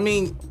 That I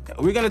mean,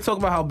 we're gonna talk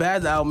about how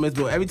bad the album is,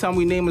 but every time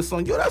we name a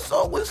song, yo, that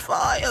song was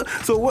fire.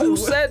 So what? Who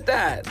said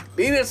that?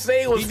 He didn't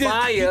say it was He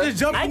fire. just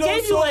jumped I in on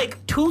gave you song.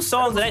 like 2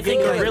 songs that I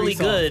think good. are really Every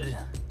song. good.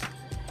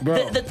 Bro.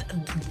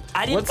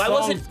 I didn't. What I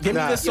wasn't. songs? Give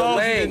me Nah. the Yo, songs you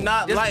Lane, did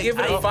not just like. give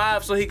it bro. a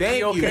 5 so he can be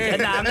Thank you. okay.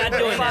 Nah, I'm not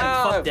doing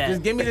that. Fuck that.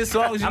 Just give me the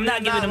songs you I'm not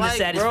did giving him the like,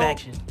 bro.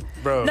 satisfaction.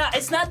 Bro. No,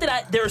 it's not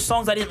that there are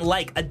songs I didn't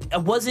like. I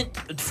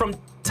wasn't from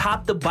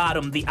top to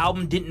bottom. The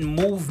album didn't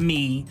move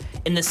me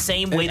in the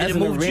same way that As it an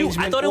moved you. I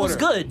arrangement thought it was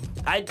order.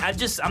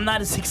 good. I'm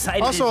not as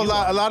excited. Also, as you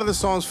are. a lot of the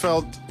songs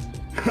felt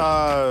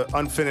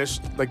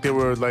unfinished. Like they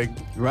were like,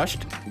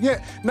 Rushed.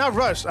 yeah, not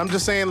rushed. I'm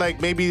just saying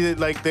like maybe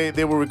like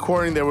they were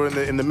recording, they were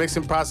in the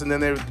mixing process, and then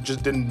they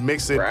just didn't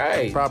mix it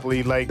Right.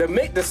 properly. Like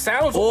The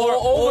sounds all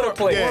over the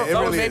place. Yeah, it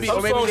Or really maybe, is.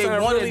 or maybe songs they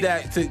sound wanted really-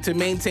 that to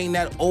maintain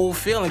that old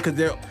feeling because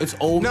it's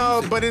old.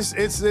 no, music. but it's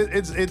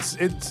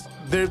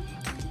there.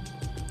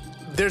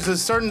 There's a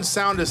certain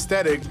sound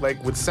aesthetic,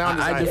 like with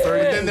sound I design. defer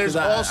to but you then there's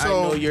 'cause I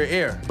also know your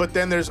ear. But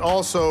then there's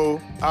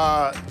also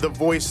the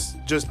voice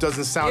just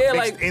doesn't sound Yeah,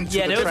 mixed like- into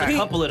Yeah, the there was a track.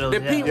 couple of those.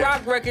 The yeah. Pete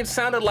Rock record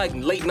sounded like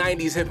late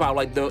 90s hip hop,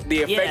 like the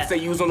effects Yeah. they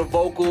use on the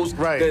vocals,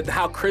 Right.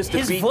 how Chris the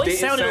His beat voice didn't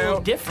sounded a little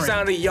sound, different.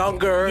 sounded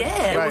younger. Yeah.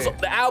 It was, Right.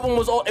 the album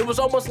was it was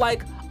almost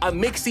like a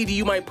mix CD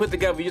you might put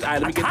together. All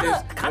right, let me get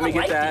this, let me get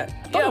liked that. it.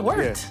 I thought it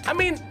worked. I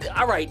mean,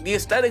 all right, the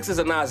aesthetics is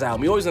a Nas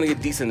album. You're always gonna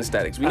get decent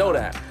aesthetics. We know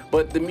that,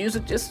 but the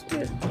music just,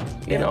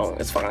 you know,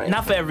 it's fine.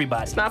 Not for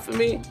everybody. It's not for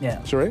me. Yeah.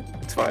 Sure.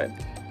 It's fine.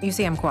 You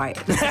see, I'm quiet.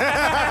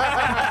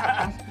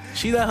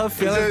 She let her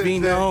feelings be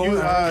known.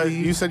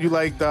 You said you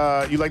liked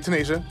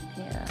Tenacia.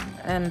 Yeah.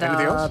 And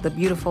Anything else? the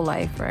Beautiful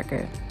Life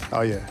record.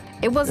 Oh yeah.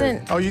 It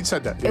wasn't. Oh, you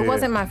said that. It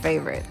wasn't my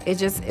favorite.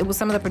 It was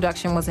some of the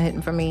production wasn't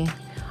hitting for me.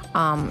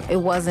 It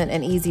wasn't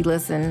an easy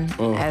listen.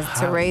 As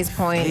to Ray's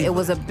point, it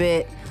was a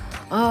bit,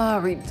 are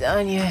we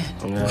done yet?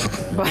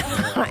 But,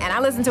 and I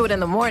listened to it in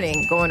the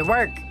morning going to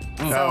work.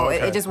 So Oh,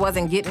 okay. it just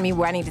wasn't getting me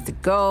where I needed to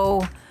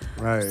go.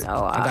 Right. So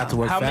I got to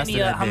work How faster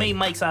many? that How day. many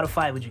mics out of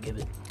 5 would you give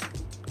it?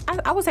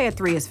 I would say a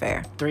 3 is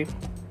fair. 3.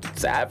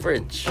 It's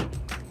average.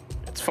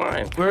 It's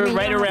fine. We're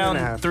right and a around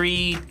half.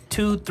 3,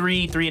 2,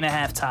 3,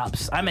 3.5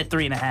 tops. I'm at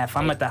 3.5.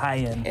 I'm at the high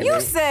end.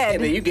 You said,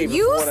 and then you gave it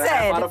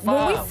 4.5 out of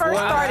when we 5. first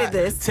started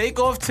this, Take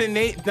off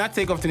Tanae, not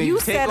take off Tanae. you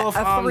take said off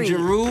a 3.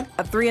 Giroux,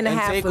 A 3.5 and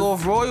take was-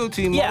 off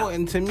Royalty, Mo. Yeah.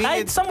 And to me,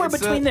 it's somewhere it's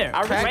between there.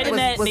 Right in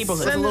that was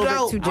neighborhood. a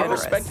little Send it bit too out. I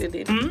generous. respect it.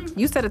 Didi.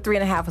 You said a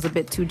 3.5 was a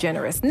bit too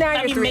generous. Now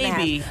I you're mean, 3.5.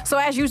 maybe. So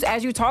as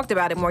you talked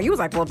about it more, you was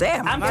like, well,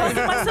 damn. I'm talking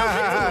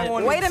myself into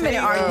it. Wait a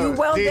minute, are you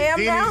well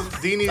damn now?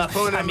 Deanie's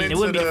pulling I him mean, into it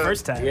wouldn't be the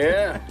first time.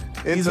 Yeah.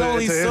 He's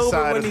only into his sober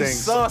side when of he's things.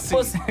 saucy.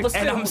 But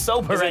And I'm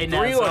sober is it right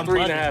now, 3 so or I'm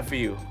 3.5 for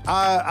you?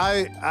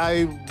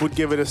 I would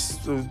give it a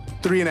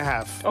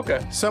 3.5. Okay.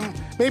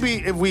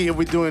 Maybe if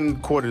we're doing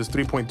quarters,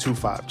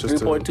 3.25.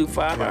 Just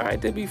 3.25. All right,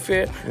 to be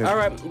fair. All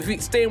right,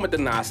 staying with the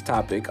Nas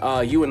topic.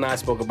 You and I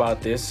spoke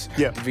about this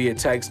via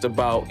text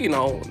about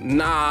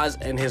Nas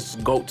and his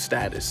GOAT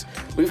status.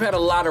 We've had a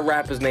lot of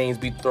rappers' names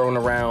be thrown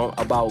around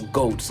about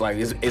GOATs. Like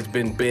it's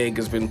been Big,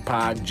 it's been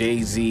Pac,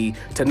 Jay-Z,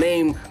 to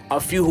name a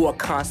few who are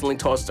constantly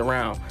tossed around.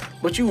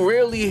 But you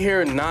rarely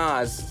hear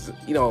Nas.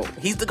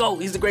 He's the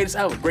GOAT. He's the greatest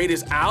ever,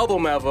 greatest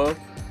album ever.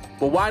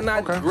 But why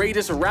not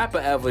greatest rapper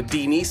ever,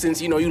 Deanie?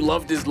 Since you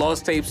loved his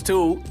Lost Tapes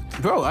too.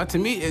 Bro, to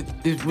me,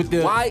 it's with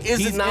the. Why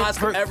isn't Nas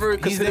ever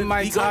He's considered in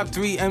my the top GOAT?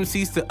 3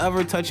 MCs to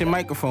ever touch a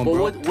microphone,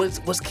 But bro.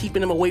 what's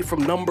keeping him away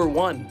from number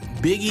one?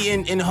 Biggie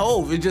and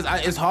Hove.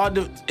 It's hard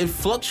to. It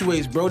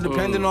fluctuates, bro,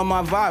 depending on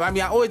my vibe. I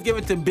mean, I always give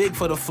it to Big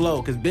for the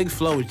flow, because Big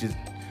flow is just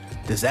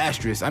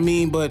disastrous. I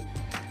mean, but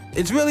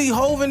it's really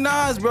Hove and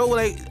Nas, bro.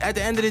 Like at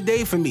the end of the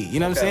day, for me,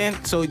 you know what I'm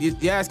saying. So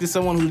you're asking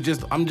someone who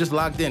I'm just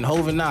locked in.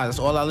 Hove and Nas. That's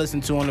all I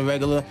listen to on the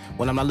regular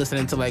when I'm not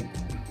listening to like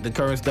the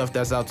current stuff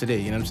that's out today.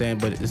 You know what I'm saying.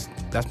 But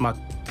that's my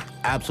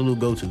absolute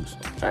go-tos.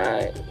 All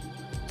right,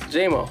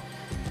 J-Mo.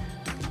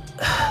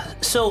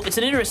 So it's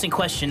an interesting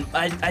question.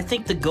 I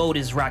think the GOAT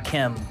is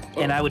Rakim,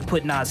 and I would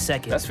put Nas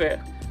second. That's fair.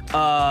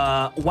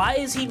 Why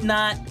is he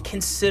not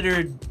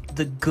considered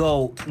the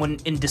GOAT when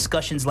in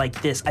discussions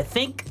like this? I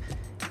think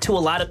to a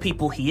lot of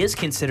people he is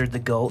considered the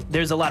GOAT.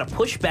 There's a lot of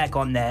pushback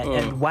on that.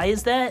 And why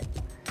is that?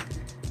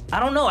 I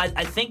don't know.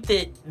 I think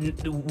that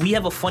we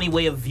have a funny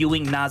way of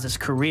viewing Nas's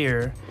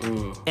career.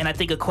 And I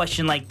think a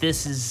question like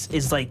this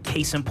is like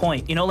case in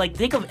point. Like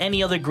think of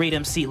any other great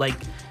MC.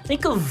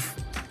 Think of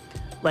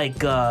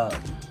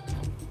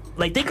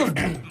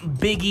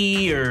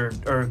Biggie or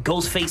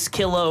Ghostface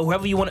Killah, or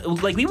whoever you want to,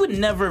 like, we would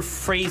never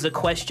phrase a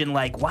question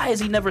like, why is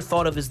he never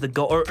thought of as the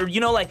GOAT? Or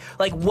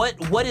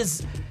what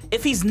is,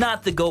 if he's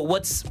not the GOAT,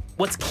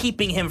 what's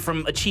keeping him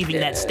from achieving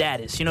that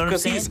status? You know what I'm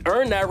saying? Because he's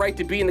earned that right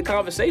to be in the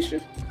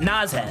conversation.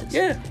 Nas has.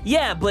 Yeah.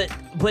 Yeah, but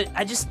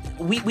I just,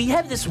 we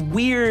have this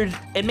weird,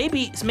 and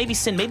maybe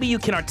Sin, maybe you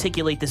can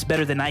articulate this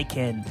better than I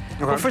can.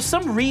 But for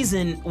some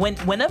reason,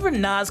 whenever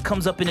Nas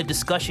comes up in a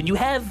discussion, you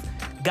have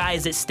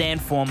guys that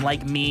stand for him,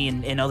 like me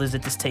and others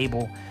at this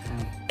table.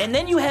 And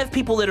then you have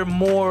people that are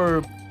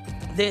more,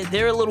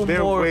 they're a little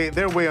more...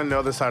 They're way on the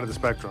other side of the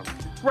spectrum.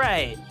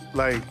 Right.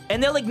 Like,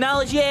 and they'll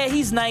acknowledge, yeah,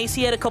 he's nice,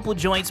 he had a couple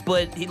joints,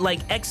 but he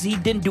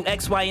didn't do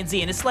X, Y, and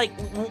Z. And it's like,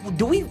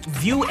 do we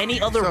view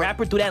any other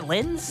rapper through that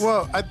lens?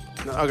 Well,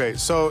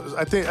 so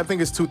I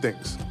think it's two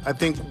things. I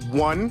think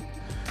one,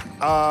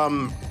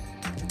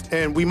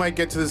 and we might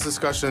get to this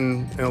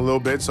discussion in a little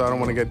bit, so I don't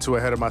want to get too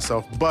ahead of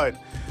myself, but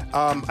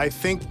I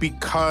think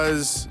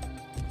because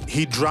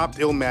he dropped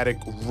Illmatic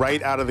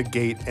right out of the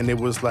gate, and it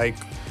was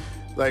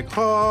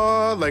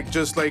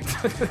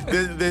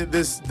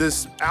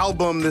this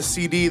album, this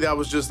CD that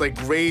was just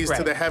like raised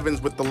to the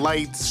heavens with the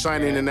lights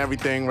shining and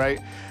everything, right?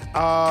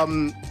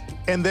 And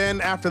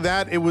then after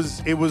that, it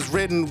was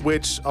written,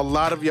 which a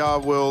lot of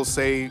y'all will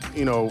say,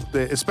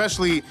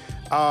 especially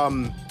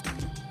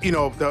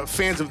the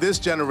fans of this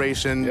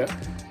generation.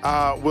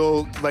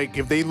 Will, like,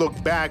 if they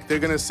look back, they're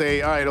gonna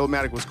say, all right,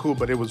 Illmatic was cool,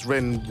 but it was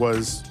written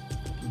was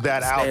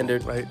that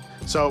Standard. album, right?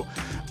 So,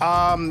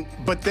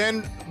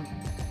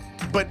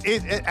 but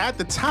it at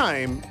the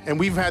time, and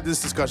we've had this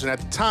discussion, at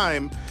the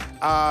time,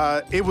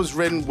 it was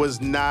written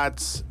was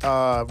not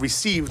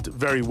received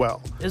very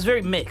well. It was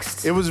very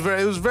mixed. It was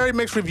very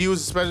mixed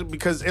reviews, especially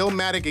because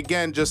Illmatic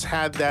again just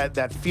had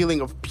that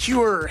feeling of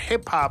pure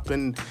hip hop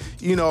and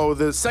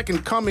the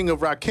second coming of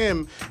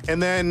Rakim,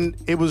 and then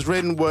it was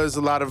written was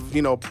a lot of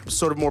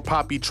sort of more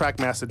poppy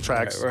Trackmaster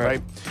tracks,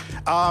 right?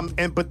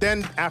 But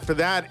then after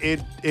that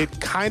it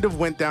kind of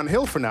went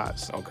downhill for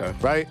Nas. Okay.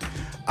 Right?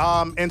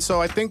 And so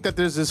I think that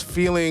there's this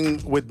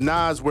feeling with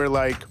Nas where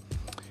like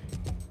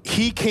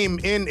he came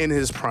in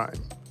his prime,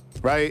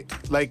 right?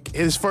 Like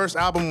his first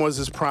album was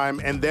his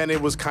prime, and then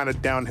it was kind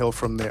of downhill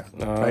from there,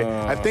 right?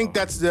 I think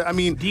that's the. I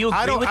mean, do you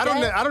agree with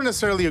that? I don't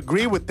necessarily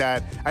agree with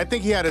that. I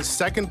think he had a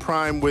second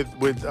prime with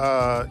like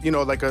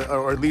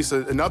or at least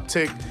an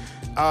uptick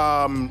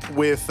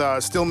with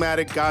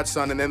Stillmatic,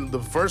 Godson, and then the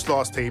first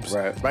Lost Tapes,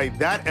 right?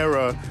 That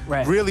era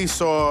really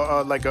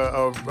saw like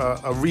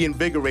a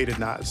reinvigorated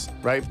Nas,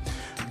 right?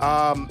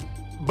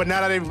 But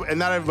not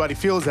everybody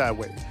feels that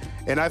way.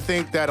 And I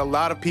think that a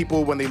lot of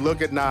people, when they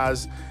look at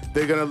Nas,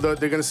 they're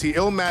gonna see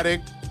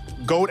Illmatic,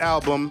 GOAT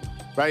album,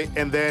 right?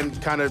 And then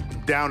kind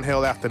of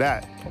downhill after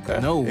that. Okay.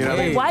 No You know what I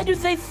way. mean? Why do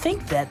they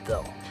think that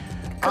though?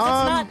 Because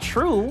it's not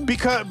true.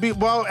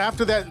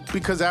 After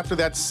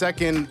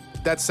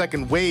that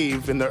second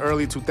wave in the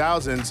early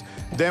 2000s,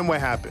 then what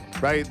happened,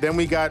 right? Then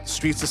we got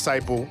Streets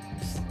Disciple.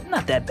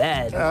 Not that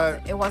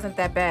bad. It wasn't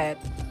that bad.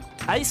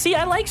 I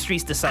like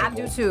Streets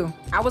Disciple. I do too.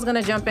 I was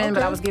gonna jump in,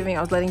 but I was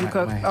letting you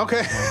cook.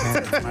 Okay.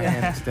 My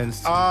hand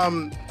extends.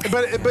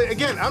 But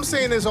again, I'm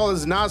saying this all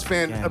as a Nas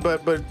fan, Yeah.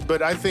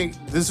 but I think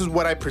this is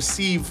what I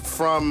perceive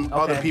from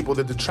other people,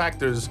 the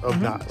detractors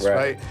of Nas, Right.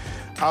 right?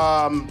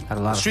 Had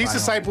a lot of Streets fire.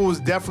 Disciple was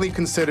definitely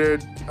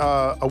considered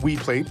a weed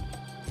plate,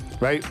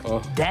 right?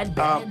 That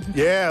bad?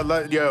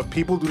 Yeah,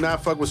 people do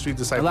not fuck with Street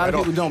Disciple. A lot of at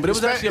all. people don't, but it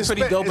was actually a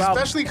pretty dope album.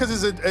 Especially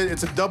because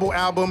it's a double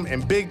album,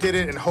 and Big did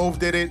it, and Hove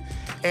did it.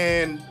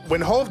 And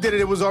when Hove did it,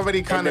 it was already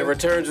And kind the of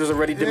returns was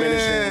already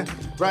diminishing.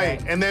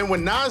 right. And then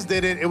when Nas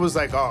did it, it was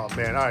like, oh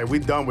man, all right, we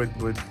done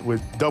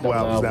with double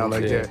albums now.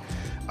 Like,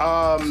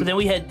 yeah. So then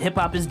we had Hip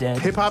Hop is Dead.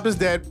 Hip Hop is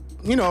Dead.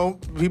 You know,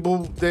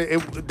 people,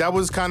 that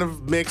was kind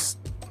of mixed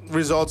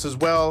results as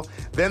well.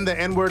 Then the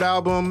N-Word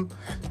album.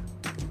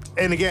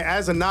 And again,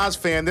 as a Nas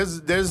fan,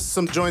 there's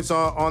some joints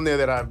on there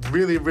that I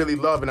really, really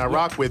love and I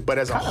rock with. But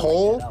as a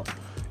whole,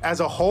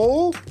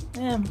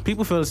 Yeah.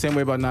 People feel the same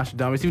way about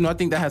Nostradamus, even though I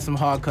think that has some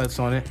hard cuts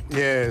on it.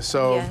 yeah.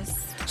 So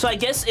Yes. So I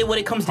guess what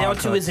it comes down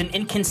to Hard is an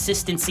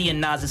inconsistency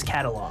in Nas's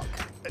catalog.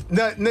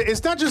 no,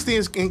 it's not just the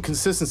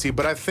inconsistency,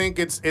 but I think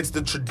it's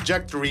the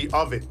trajectory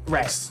of it.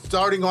 Right. Like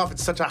starting off at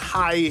such a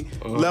high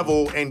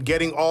level and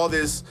getting all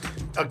this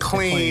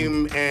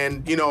acclaim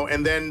and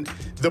and then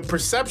the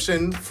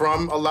perception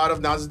from a lot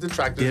of Nas's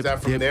detractors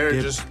that from there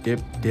it just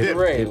dip.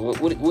 Ray,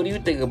 what do you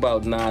think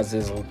about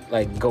Nas's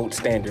like GOAT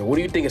standard? What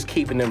do you think is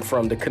keeping him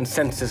from the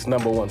consensus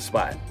 #1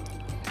 spot?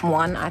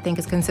 One, I think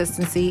is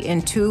consistency,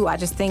 and two, I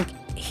just think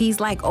he's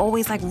like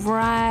always like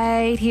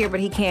right here, but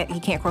he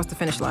can't cross the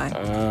finish line.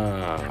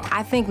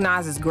 I think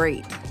Nas is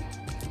great.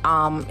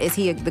 Is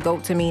he the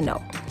GOAT to me?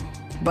 No.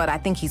 But I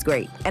think he's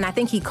great. And I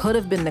think he could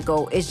have been the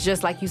GOAT. It's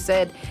just like you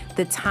said,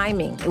 the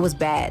timing, it was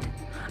bad.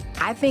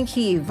 I think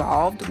he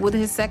evolved with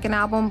his second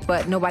album,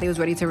 but nobody was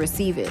ready to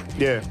receive it.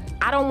 yeah.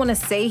 I don't want to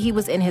say he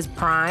was in his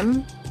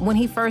prime when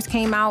he first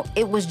came out.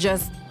 It was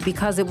just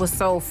because it was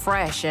so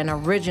fresh and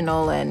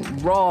original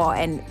and raw,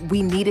 and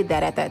we needed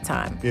that at that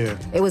time. Yeah.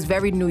 It was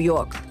very New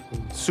York.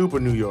 Super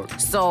New York.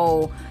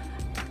 So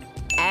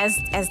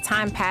as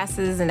time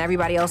passes and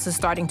everybody else is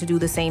starting to do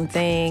the same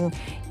thing,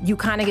 you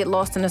kind of get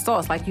lost in the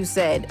sauce. Like you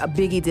said, a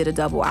Biggie did a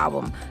double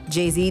album,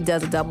 Jay-Z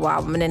does a double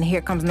album, and then here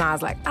comes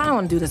Nas like, I don't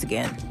want to do this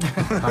again.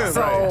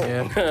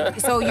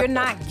 So you're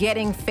not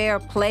getting fair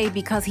play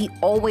because he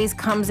always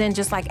comes in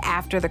just like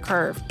after the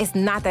curve. It's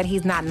not that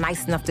he's not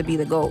nice enough to be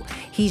the GOAT.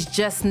 He's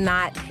just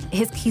not,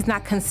 he's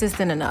not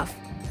consistent enough.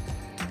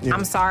 Yeah.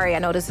 I'm sorry, I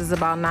know this is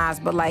about Nas,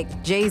 but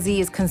like Jay-Z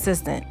is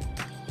consistent.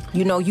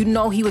 You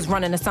know he was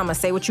running the summer.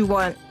 Say what you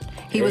want.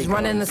 He was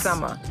running the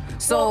summer.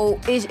 So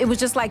it was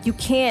just like you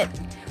can't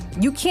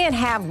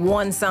have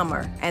one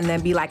summer and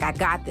then be like, I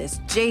got this.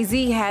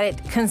 Jay-Z had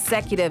it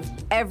consecutive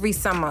every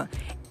summer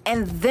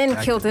and then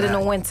killed it in the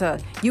winter.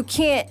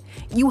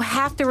 You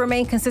have to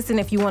remain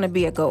consistent if you want to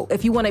be a GOAT,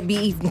 if you want to be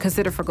even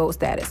considered for GOAT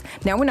status.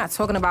 Now, we're not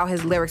talking about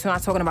his lyrics, we're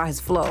not talking about his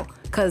flow,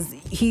 because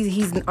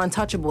he's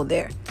untouchable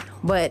there.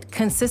 But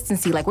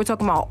consistency, like we're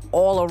talking about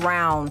all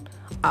around,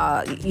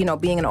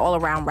 being an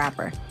all-around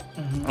rapper.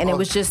 And it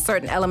was just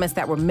certain elements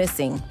that were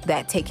missing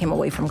that take him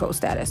away from GOAT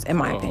status, in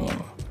my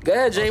opinion. Go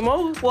ahead,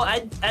 J-Mo. Well,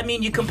 I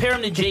mean, you compare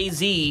him to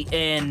Jay-Z,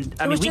 and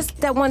I It mean, was just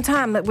that one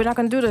time that we're not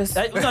going to do this.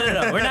 No,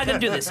 we're not going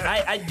to do this.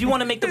 I do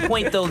want to make the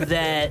point, though,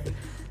 that,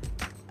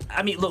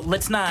 I mean, look,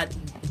 let's not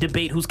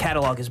debate whose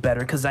catalog is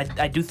better, because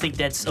I do think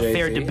that's a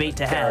fair Jay-Z. debate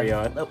to have. Carry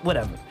on.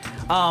 Whatever.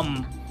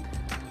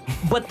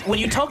 But when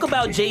you talk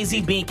about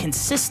Jay-Z being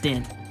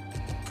consistent,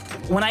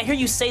 when I hear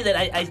you say that,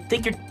 I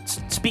think you're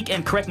speaking,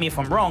 and correct me if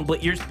I'm wrong,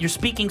 but you're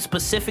speaking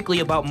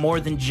specifically about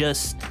more than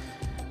just,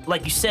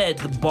 like you said,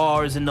 the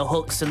bars and the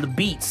hooks and the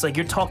beats. Like,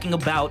 you're talking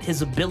about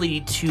his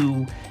ability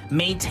to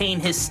maintain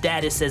his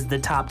status as the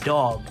top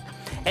dog.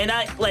 And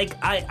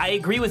I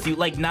agree with you.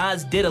 Like,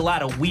 Nas did a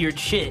lot of weird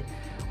shit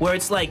where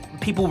it's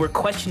like people were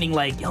questioning,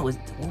 like, yo,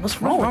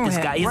 what's wrong with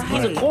this guy? He's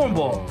a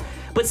cornball.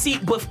 But see,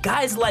 with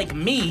guys like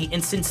me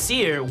and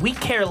Sincere, we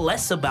care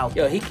less about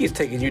Yo, he keeps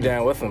taking you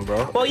down with him,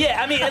 bro. Well,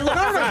 yeah, I mean, and look,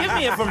 forgive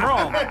me if I'm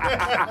wrong.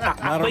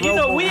 But you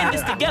know, we in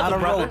this together,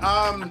 brother.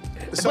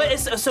 But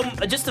it's so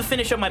just to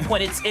finish up my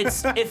point,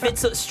 it's if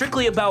it's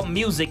strictly about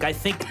music, I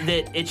think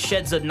that it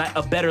sheds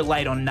a better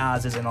light on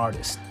Nas as an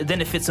artist than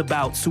if it's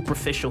about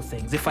superficial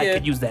things, if I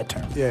could use that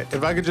term. Yeah,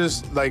 if I could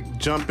just like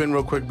jump in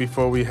real quick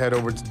before we head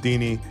over to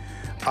Deanie.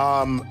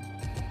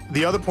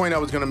 The other point I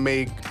was gonna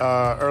make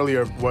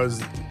earlier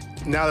was,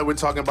 now that we're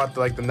talking about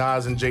the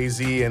Nas and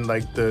Jay-Z and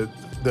like this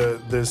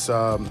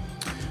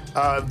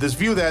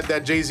view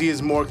that Jay-Z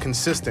is more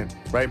consistent,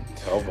 right?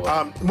 Oh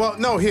boy. Well,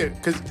 no,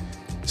 because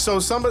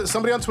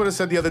somebody on Twitter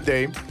said the other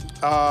day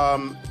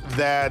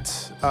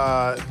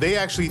that they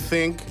actually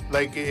think,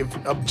 like, if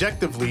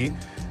objectively,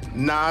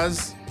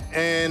 Nas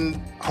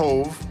and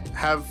Hove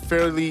have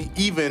fairly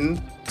even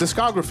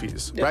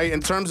discographies, right? In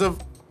terms of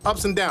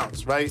ups and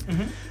downs, right?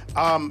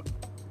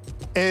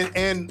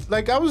 And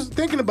like I was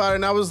thinking about it,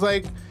 and I was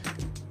like,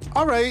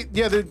 all right,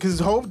 yeah, because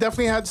Hov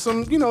definitely had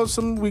some,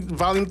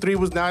 Volume 3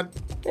 was not.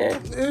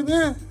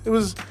 It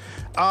was.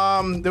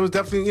 There was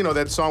definitely,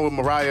 that song with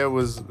Mariah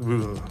was.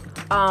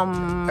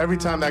 Every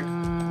time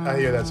I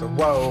hear that song,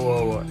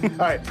 whoa. All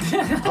right,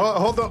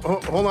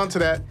 hold on to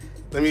that.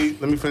 Let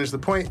me finish the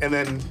point, and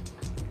then.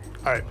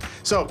 All right,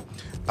 so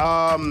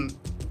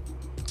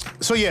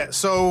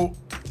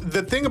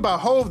the thing about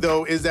Hov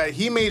though is that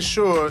he made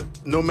sure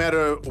no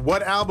matter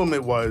what album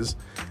it was,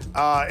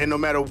 and no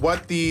matter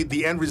what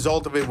the end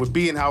result of it would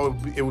be and how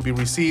it would be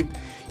received,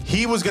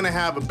 he was gonna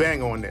have a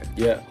bang on there.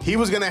 Yeah. He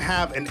was gonna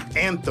have an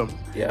anthem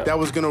that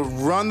was gonna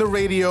run the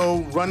radio,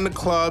 run the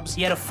clubs.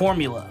 He had a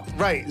formula.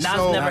 Right. Nas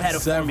never had a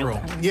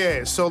formula.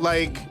 Yeah, so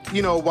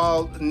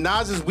while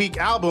Nas's weak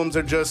albums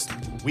are just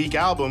weak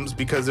albums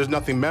because there's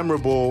nothing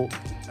memorable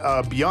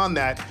beyond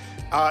that.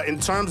 In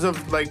terms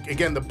of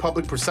again the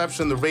public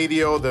perception, the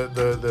radio,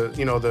 the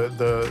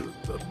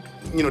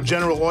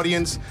general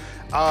audience,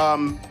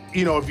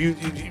 if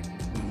you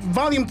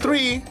Volume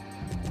 3,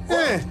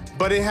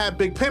 but it had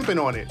Big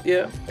Pimpin' on it.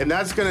 Yeah. And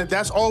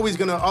that's always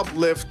gonna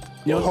uplift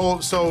the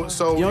whole. So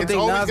You don't it's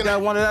think always Nas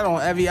got one of that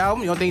on every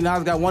album? You don't think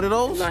Nas got one of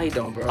those? Nah, he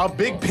don't, bro. a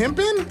Big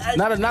Pimpin'?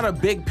 Not a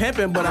big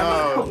pimpin', but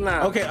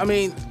Nah. okay. I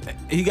mean,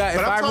 he got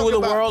But If I'm I Rule the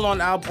talking World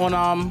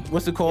on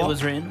what's it called? It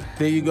Was Written.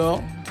 There you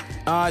go.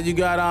 You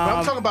got But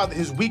I'm talking about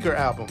his weaker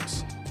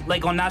albums.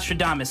 Like on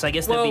Nostradamus, I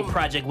guess that'd be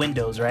Project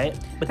Windows, right?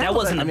 But that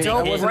wasn't a big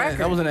that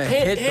hit. wasn't a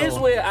hit. Here's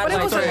though. where I'd But it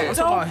like was to. a I'm talking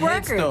dope about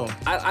hits, record. though.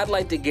 I'd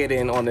like to get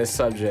in on this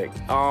subject.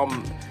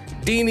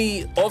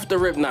 Deanie, off the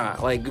rip, nah.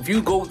 Like, if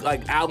you go,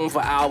 album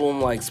for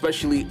album,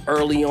 especially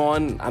early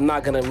on, I'm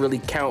not gonna really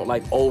count,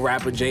 old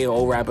rapper Jay or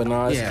old rapper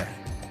Nas. Yeah.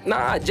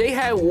 Nah, Jay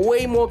had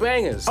way more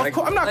bangers. Of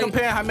course, I'm not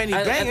comparing how many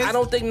bangers. I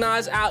don't think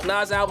Nas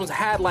albums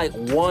had,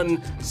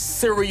 one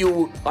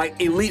serial,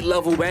 elite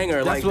level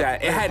banger That's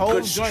that. It what- had Hov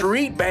good joint-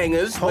 street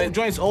bangers. Whole but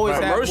joints always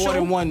have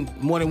commercial?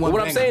 more than one What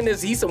banger. I'm saying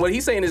is, what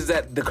he's saying is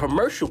that the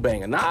commercial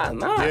banger, it's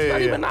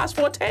not even Nas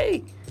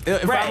forte.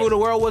 If Right. I Rule the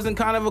World wasn't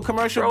kind of a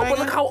commercial Bro, banger.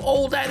 but look how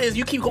old that is.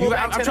 You keep going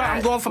back to that.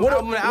 I'm going from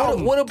album to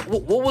album.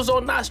 What was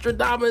on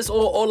Nostradamus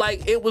or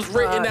It Was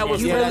Written that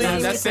was You really...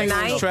 Really that single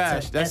Tonight? was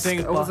trash. That That's-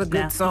 single It was a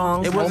good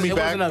song. It wasn't Hold Me a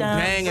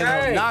banger.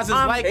 Right. Nas's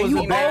Like and was you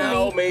a owe banger.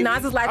 me. Maybe.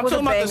 Nas's Like I'm was a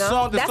talking about banger. the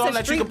song That's a that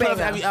you street can put on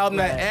banger. every album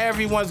that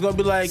everyone's gonna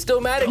be like.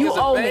 Stillmatic You was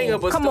a owe me. banger,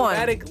 but Come on.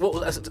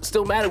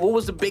 Stillmatic, what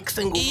was the big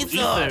single?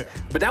 Ether.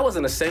 But that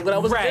wasn't a single,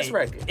 that was a Right. diss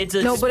record. It's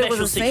a No, but it was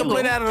special a single. single.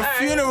 Playing out of the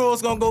funeral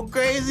is gonna go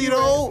crazy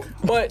though.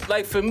 But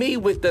for me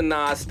with the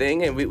Nas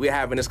thing, and we're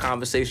having this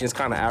conversation, it's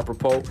kind of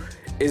apropos,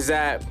 is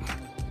that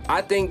I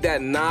think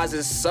that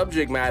Nas's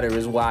subject matter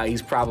is why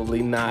he's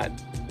probably not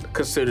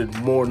considered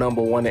more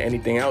number one than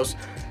anything else.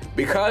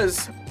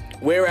 Because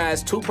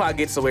whereas Tupac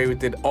gets away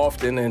with it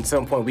often, and at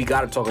some point we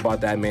gotta talk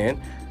about that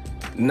man,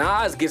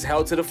 Nas gets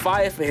held to the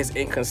fire for his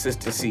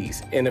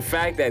inconsistencies and the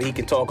fact that he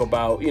can talk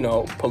about,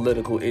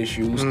 political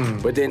issues,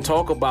 but then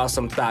talk about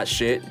some thought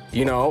shit,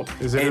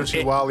 Is it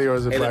Uchi Wally or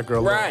is it Black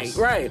Girl Right, Loves?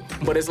 right.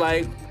 But it's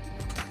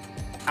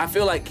I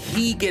feel like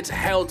he gets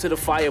held to the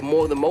fire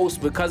more than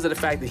most because of the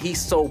fact that he's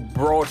so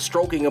broad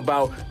stroking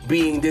about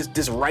being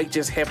this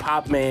righteous hip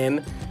hop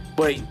man,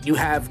 but you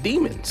have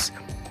demons.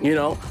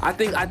 I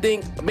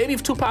think maybe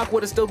if Tupac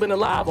would have still been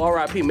alive,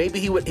 R.I.P. Maybe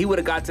he would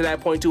have got to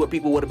that point too, where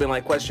people would have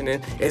been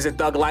questioning: is it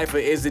thug life or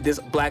is it this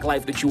black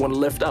life that you want to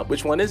lift up?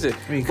 Which one is it?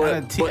 I mean, kind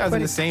of T.I.'s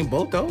in the same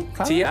boat though.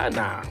 T.I.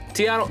 Nah,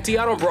 T.I.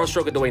 don't broad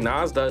stroke it the way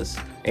Nas does.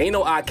 Ain't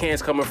no eye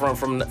cans coming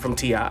from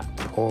T.I.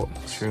 Oh,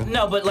 true.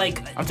 No, but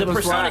the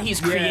persona he's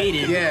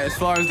created. Yeah, as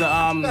far as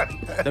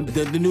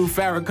the new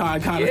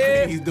Farrakhan kind of Yeah,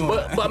 thing he's doing.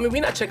 but I mean,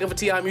 we're not checking for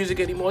T.I. music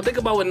anymore. Think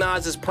about when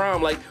Nas's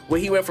prime, where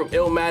he went from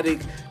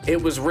Illmatic,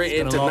 It Was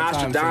Written, It's to been a long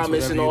time Nostradamus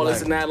since and all whatever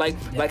this you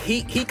and that.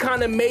 He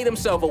kind of made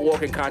himself a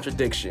walking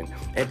contradiction,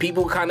 and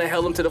people kind of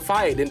held him to the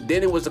fire. Then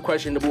it was the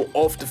questionable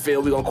off the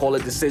field. We're gonna call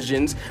it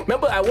decisions.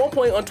 Remember, at one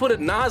point on Twitter,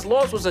 Nas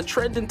loss was a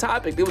trending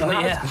topic. There was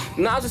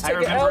Nas was I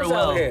taking remember L's it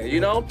well. out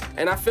here,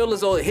 And I feel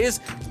as though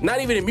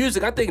not even in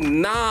music. I think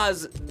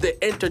Nas, the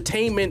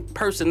entertainment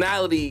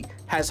personality,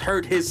 has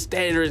hurt his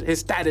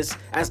status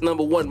as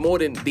number one more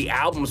than the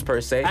albums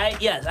per se.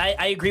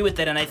 I agree with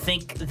that, and I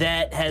think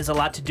that has a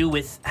lot to do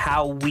with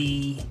how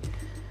we.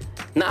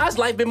 Nas'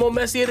 life been more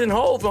messier than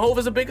Hov, and Hov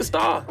is a bigger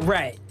star.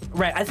 Right.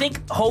 I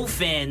think Hov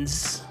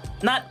fans,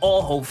 not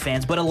all Hov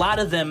fans, but a lot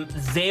of them,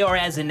 they are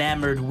as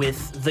enamored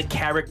with the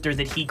character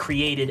that he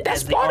created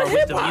That's as they part are of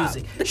with the hip-hop,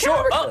 music. the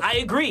Sure, character. I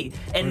agree.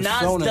 And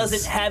Personas. Nas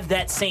doesn't have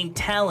that same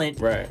talent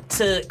Right.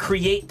 to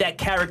create that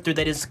character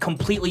that is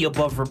completely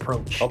above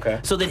reproach. Okay.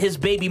 So that his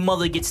baby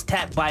mother gets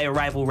tapped by a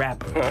rival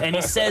rapper. And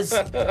he says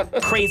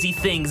crazy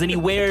things, and he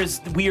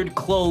wears weird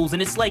clothes,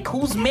 and it's like,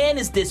 whose man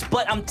is this?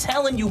 But I'm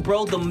telling you,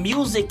 bro, the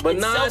music But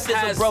itself Nas is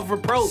has above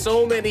reproach.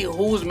 so many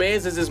whose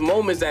mans is his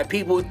moments that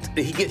people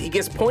he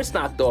gets points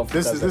knocked off.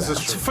 This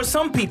is true. For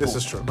some people. This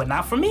is true. But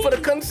not for me. For the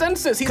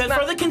consensus, he's not.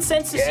 For the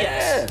consensus,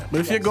 yes.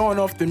 But if you're going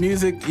off the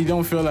music, you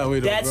don't feel that way,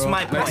 though, That's bro.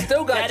 my point. I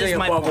still got That is Jay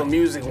my above him point.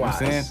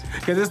 music-wise.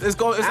 Because it's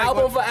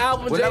Album like, for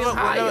album, Jay's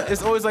higher.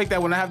 It's always like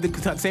that when I have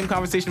the same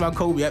conversation about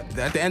Kobe. At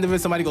the end of it,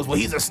 somebody goes, "Well,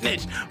 he's a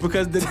snitch,"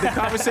 because the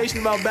conversation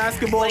about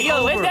basketball. Like, yo,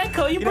 is where'd over. that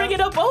go? You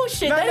bringing up old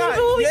shit. Nah, That ain't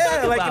even what we yeah,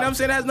 talking like, about. you know what I'm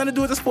saying? It has nothing to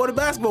do with the sport of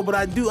basketball, but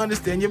I do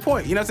understand your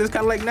point. You know what I'm saying? It's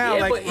kind of like now,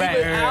 Yeah, like, but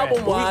even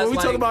album-wise, when we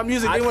talk like, about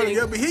music, I they want to,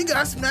 think- yeah, but he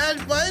got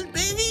smashed by his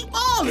baby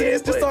balls. Yeah,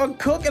 It's just but- all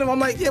cooking him. I'm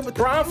like, yeah, but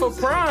the Prime for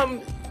music-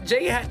 prime,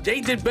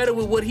 Jay did better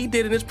with what he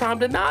did in his prime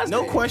than Nas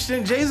No did.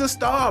 question, Jay's a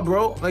star,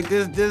 bro. Like,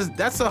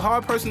 that's a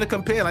hard person to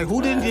compare. Like,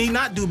 who did he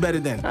not do better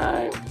than?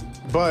 Alright.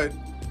 But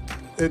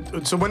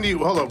so when do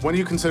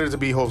you consider it to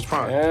be Hove's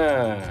prime?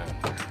 Yeah.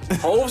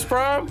 Hove's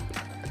prime?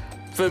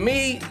 For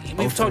me,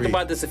 we've talked 03.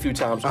 about this a few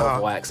times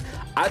off wax.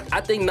 I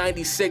think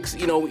 96,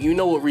 you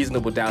know what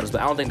Reasonable Doubt is,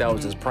 but I don't think that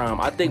was his prime.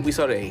 I think we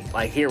started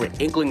like hearing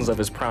inklings of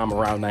his prime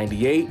around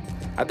 98.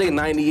 I think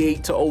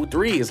 98 to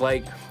 03 is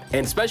like,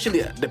 and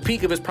especially the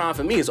peak of his prime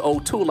for me is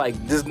 02. Like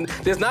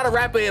there's not a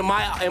rapper in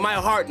my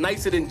heart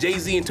nicer than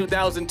Jay-Z in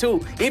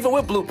 2002. Even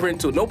with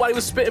Blueprint 2, nobody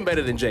was spitting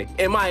better than Jay,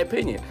 in my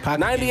opinion. Pocket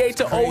 98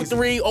 to Game's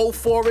 03,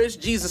 04-ish,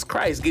 Jesus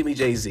Christ, give me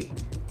Jay-Z.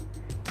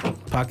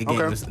 Pocket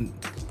game. Okay. is-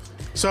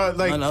 So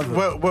like, None of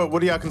it. what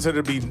do y'all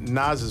consider to be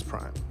Nas's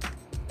prime?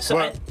 So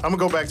Well, I'm gonna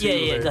go back to you.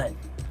 yeah, later. go ahead.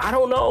 I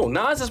don't know.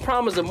 Nas's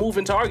prime is a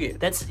moving target.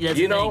 That's you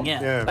the know, thing,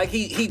 yeah. Yeah. like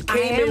he I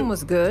came in. Am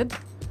was good.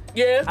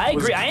 Yeah, I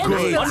agree. I am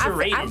good.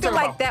 underrated. I feel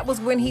like that was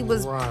when he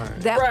was. Right.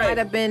 That Right. might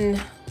have been.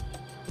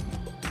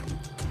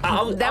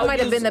 I'll That might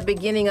have use- been the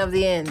beginning of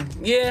the end.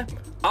 Yeah,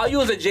 I'll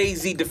use a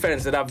Jay-Z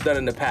defense that I've done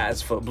in the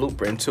past for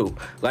Blueprint too.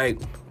 Like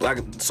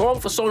song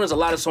for song, there's a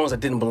lot of songs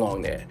that didn't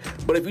belong there.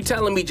 But if you're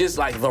telling me just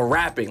like the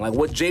rapping, like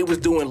what Jay was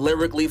doing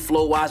lyrically,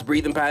 flow-wise,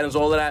 breathing patterns,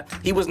 all of that,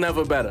 he was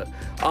never better.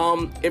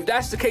 If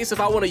that's the case,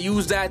 if I want to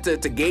use that to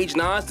gauge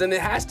Nas, then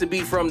it has to be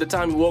from the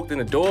time he walked in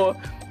the door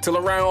till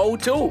around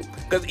 02.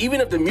 Because even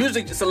if the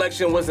music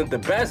selection wasn't the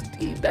best,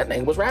 that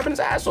nigga was rapping his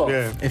ass off.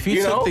 Yeah. If he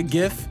You took know? the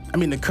GIF,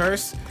 the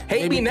curse.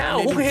 Hate Me Now,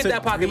 who maybe can hit took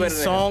that pocket better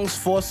than him?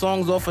 4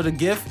 songs off of the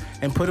GIF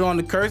and put it on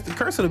the curse would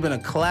have been a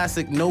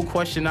classic, no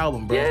question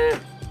album, bro. Yeah.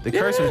 The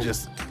curse Yeah. was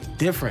just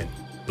different.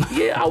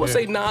 Yeah, I would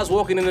say Nas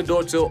walking in the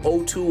door till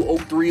 02,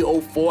 03,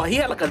 04. He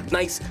had like a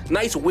nice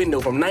window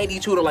from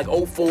 92 to like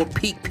 04,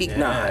 peak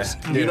Nas.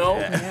 You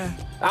know?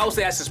 I would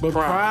say that's his But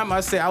prime. prime, I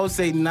would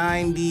say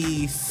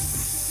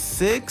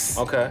 96.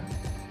 Okay.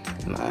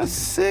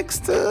 96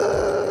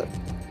 to,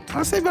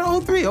 I'd say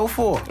about 03,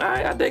 04. All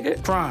right, I dig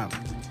it. Prime.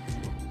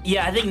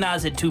 Yeah, I think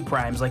Nas had 2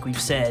 primes, like we've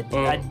said.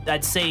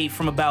 I'd say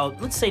from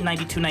about, let's say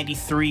 92,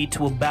 93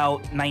 to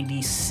about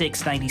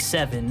 96,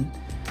 97,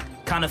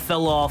 kind of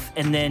fell off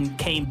and then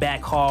came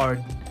back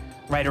hard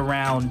right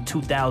around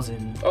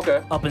 2000.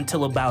 Okay. Up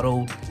until about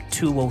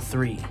 02,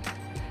 03.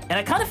 And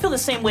I kind of feel the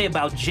same way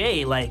about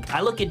Jay. Like,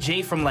 I look at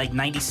Jay from like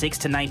 96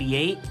 to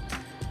 98,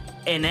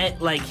 and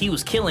that, like, he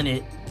was killing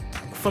it.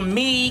 For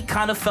me,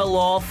 kind of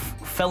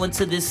fell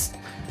into this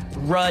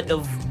rut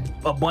of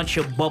a bunch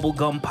of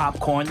bubblegum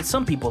popcorn that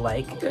some people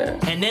like. Yeah.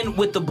 And then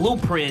with the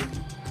Blueprint,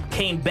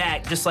 came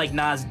back just like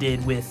Nas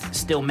did with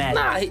Still Mad.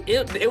 Nah,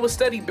 it was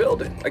steady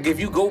building. Like if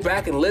you go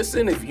back and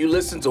listen, if you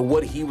listen to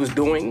what he was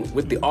doing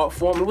with the art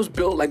form, it was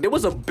built, like there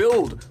was a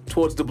build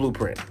towards the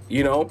Blueprint,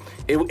 you know?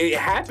 It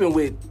happened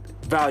with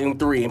Volume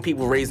 3 and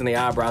people raising their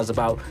eyebrows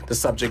about the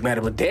subject matter,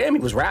 but damn, he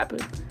was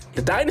rapping.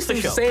 The Dynasty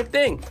was the same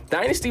thing.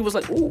 Dynasty was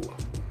like, ooh,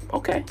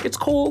 okay, it's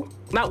cool.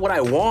 Not what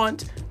I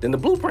want. Then the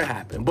Blueprint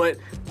happened. But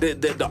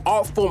the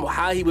art form of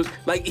how he was,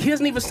 like, he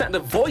doesn't even sound, the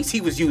voice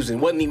he was using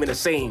wasn't even the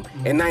same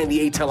in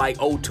 98 to like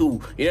 02. You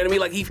know what I mean?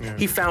 Like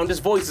he found his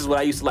voice is what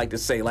I used to like to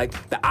say. Like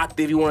the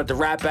octave he wanted to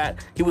rap at,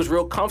 he was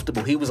real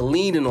comfortable. He was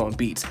leaning on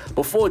beats.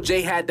 Before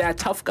Jay had that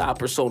tough guy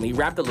persona, he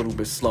rapped a little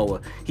bit slower.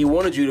 He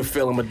wanted you to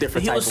feel him a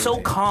different He type was of so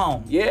way.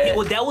 calm. Yeah.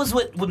 That was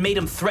what made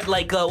him threat.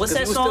 Like, what's 'Cause that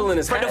he was song? still in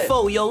his Fred head.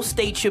 Foe, yo,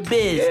 state your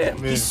biz. Yeah.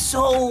 He's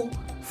so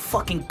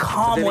fucking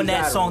calm then on he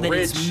that got song that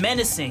it's rich.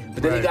 menacing.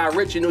 But then he Right. got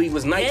rich and knew he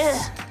was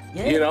nice.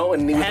 Yeah. You know,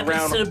 and he was Happens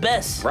around to the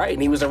best. Right, and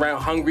he was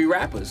around hungry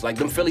rappers. Like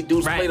them Philly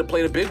dudes Right.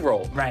 played a big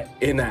role Right.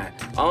 in that.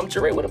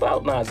 Jeray, what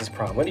about Nas's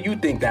prime? What do you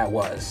think that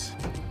was?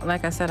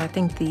 Like I said, I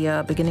think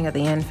the beginning of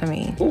the end for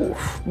me Ooh.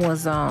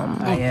 was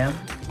I am.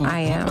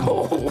 I Am.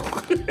 Oh.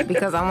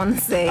 Because I want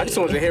to say. I just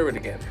wanted to hear it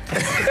again.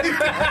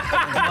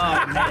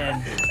 Oh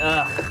man.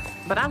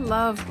 But I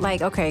love,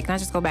 like, okay, can I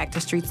just go back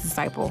to Streets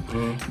Disciple?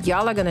 Mm-hmm.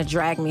 Y'all are gonna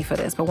drag me for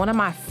this, but one of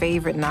my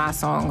favorite Nas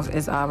songs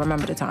is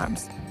Remember the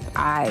Times.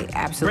 I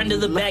absolutely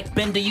Brenda the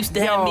Backbender used to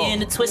have Yo, me in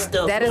the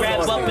twister. that is Grab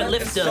awesome. up and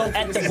lift her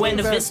at the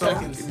Buena Vista.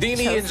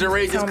 Dini and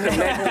Jeray just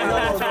connected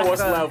on a force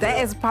level.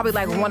 That is probably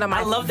like one of my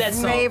I love that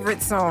song.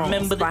 favorite songs.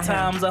 Remember the by him.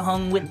 times I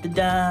hung with the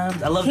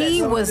dimes. I love that He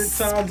song. was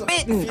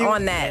spitting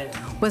on that.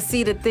 But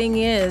see, the thing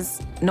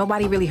is,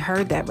 nobody really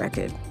heard that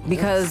record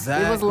because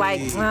it was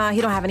like, Exactly.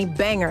 he don't have any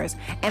bangers.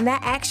 And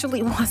that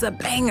actually was a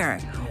banger.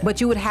 But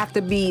you would have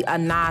to be a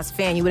Nas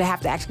fan. You would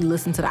have to actually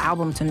listen to the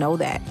album to know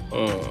that.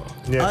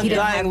 Yeah.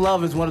 Undying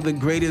Love is one of the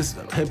greatest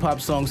hip-hop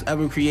songs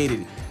ever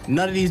created.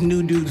 None of these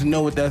new dudes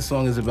know what that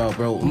song is about,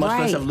 bro. Much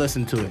less have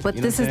listened to it. But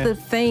You know this what is I'm the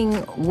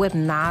thing with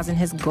Nas and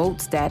his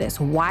GOAT status.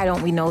 Why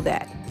don't we know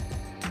that?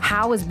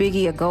 How is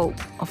Biggie a GOAT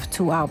of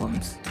 2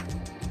 albums?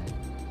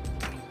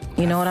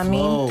 You know what I mean?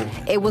 flow.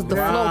 It was the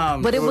flow,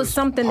 Rhymes. but it It was was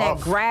something that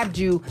Puff. grabbed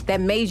you,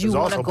 that made you was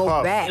want to also go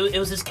Puff. back. It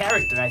was his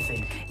character, I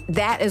think.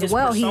 That as his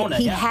well. persona,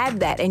 He yeah. had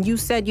that, and you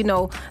said,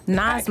 Nas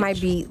Package. might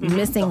be The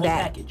missing whole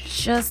that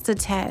package. just a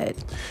tad.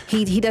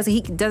 He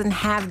doesn't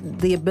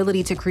have the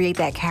ability to create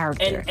that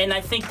character. And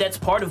I think that's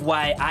part of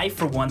why I,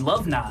 for one,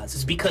 love Nas,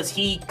 is because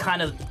he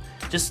kind of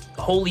just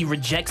wholly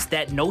rejects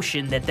that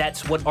notion that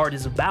that's what art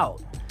is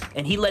about.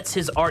 And he lets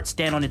his art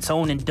stand on its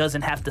own and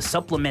doesn't have to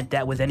supplement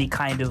that with any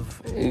kind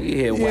of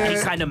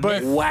wax, kind of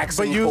but- myth.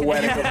 waxing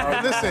poetic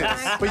about Listen,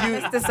 but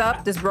you. This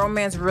up, this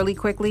bromance really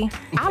quickly.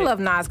 I love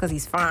Nas because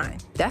he's fine.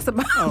 That's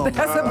about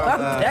about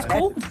That's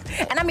cool.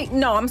 And I mean,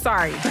 no, I'm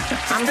sorry.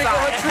 I'm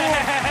sorry.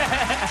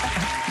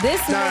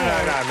 This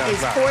man no,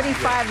 is no.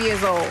 45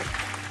 years old,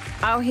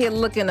 out here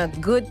looking a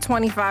good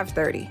 25,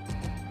 30.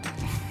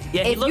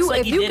 Yeah, he If looks you- like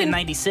if he you did in can-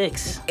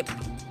 '96.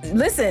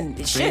 Listen,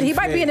 shit, he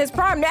might be in his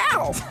prime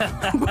now.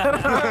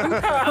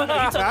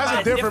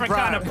 That's a different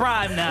kind of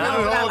prime now.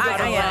 We're all I-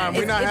 different I- prime.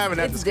 We're not it's- having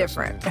that It's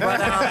discussion. different.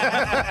 But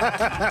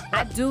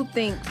I do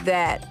think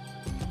that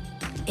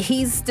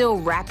he's still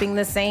rapping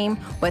the same,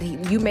 but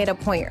you made a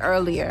point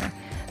earlier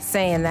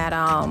saying that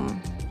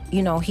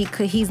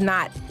he's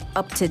not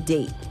up to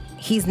date.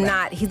 He's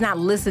not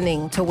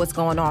listening to what's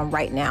going on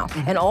right now.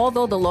 And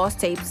although the Lost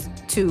Tapes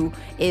 2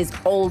 is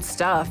old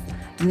stuff,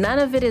 none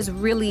of it is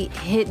really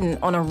hidden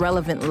on a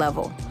relevant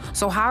level.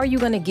 So how are you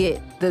going to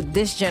get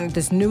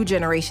this new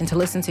generation to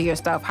listen to your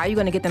stuff? How are you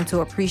going to get them to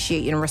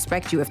appreciate and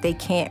respect you if they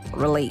can't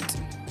relate?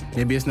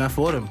 Maybe it's not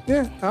for them.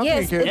 Yeah, I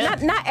Yes, think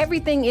it. not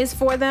everything is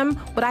for them,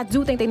 but I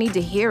do think they need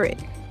to hear it.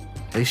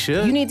 They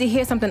should. You need to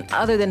hear something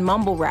other than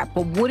mumble rap,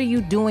 but what are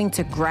you doing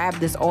to grab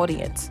this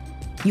audience?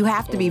 You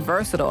have to be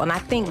versatile, and I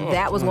think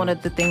that was one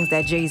of the things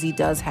that Jay-Z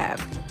does have.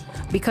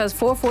 Because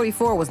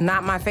 444 was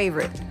not my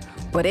favorite,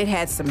 but it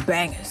had some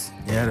bangers.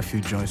 They had a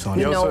few joints on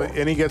You it. know-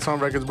 And he gets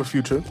on records with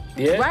Future.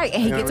 Yeah. Right,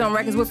 and he gets on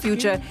records with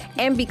Future,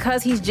 and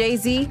because he's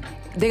Jay-Z,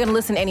 they're gonna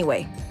listen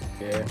anyway.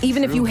 Yeah.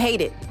 Even if you hate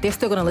it, they're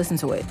still gonna listen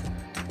to it.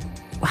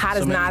 How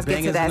does So many Nas get to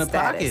bangers in that the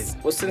status?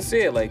 pocket. Well,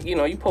 sincere,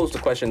 you posed a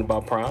question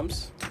about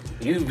proms.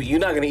 You're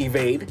not gonna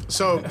evade.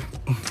 So,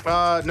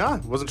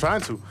 wasn't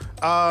trying to.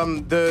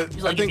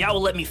 He's like, if y'all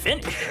will let me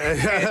finish.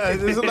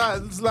 There's a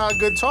lot of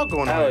good talk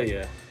going on. Hell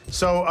yeah.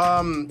 So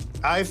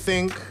I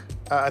think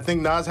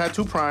Nas had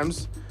 2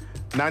 primes,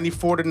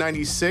 94 to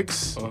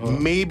 96,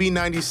 maybe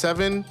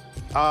 97.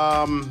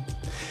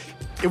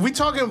 If we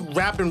talking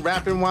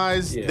rapping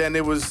wise, Yeah. then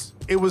it was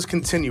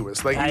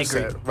continuous, like I you agree.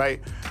 said,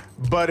 right?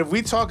 But if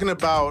we talking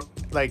about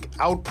like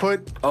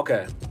output,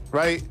 Okay.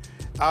 right?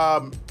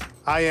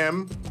 I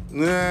Am,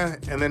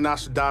 and then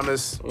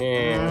Nostradamus.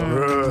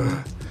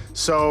 Ugh.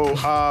 So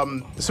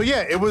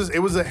yeah, it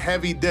was a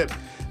heavy dip.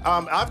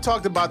 I've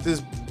talked about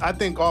this, I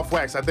think off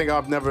wax. I think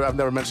I've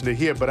never mentioned it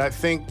here, but I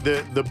think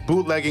the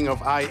bootlegging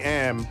of I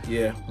Am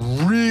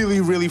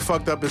really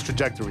fucked up his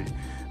trajectory.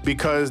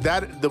 Because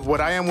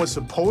what I Am was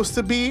supposed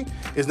to be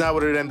is not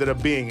what it ended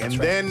up being. And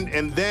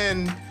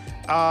then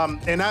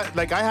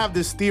I have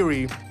this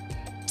theory.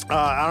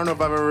 I don't know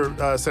if I've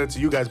ever said it to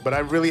you guys, but I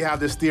really have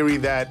this theory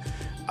that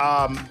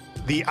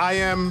the I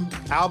Am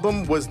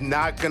album was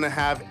not gonna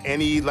have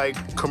any like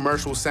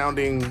commercial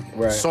sounding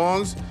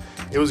songs.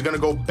 It was gonna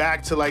go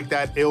back to like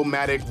that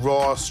Illmatic,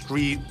 raw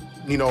street,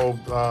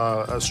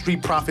 a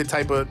street prophet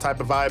type of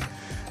vibe.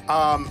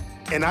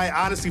 And I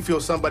honestly feel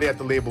somebody at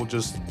the label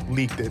just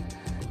leaked it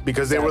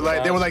because they were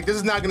like, this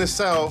is not gonna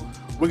sell.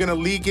 We're gonna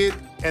leak it,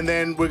 and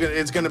then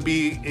it's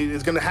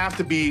gonna have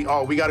to be.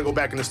 Oh, we got to go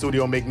back in the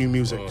studio and make new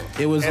music.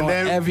 It was and on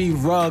every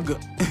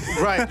rug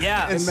right.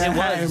 Yeah, in it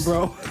Manhattan, was.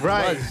 bro.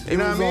 Right. It You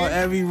know was what I mean? on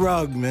every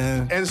rug,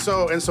 man. And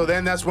so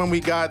then that's when we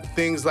got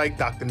things like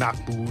Dr.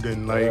 Knockboot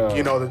and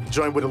the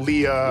joint with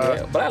Aaliyah.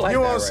 Yeah, but I like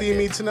You that won't see record.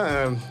 me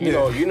tonight.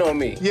 You know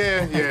me.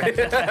 Yeah.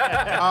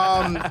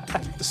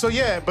 So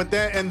yeah, but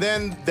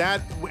then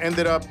that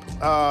ended up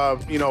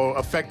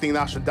affecting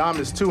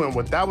Nostradamus too, and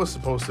what that was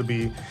supposed to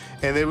be,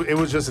 and it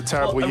was just a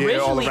terrible Well, year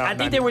all originally, around. I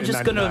think they were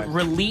just gonna 99.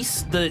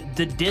 release the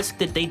disc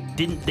that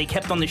they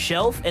kept on the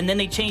shelf, and then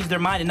they changed their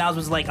mind, and Nas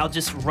was like, "I'll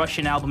just rush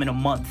an album in a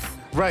month."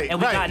 Right, And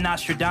we right. got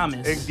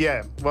Nostradamus.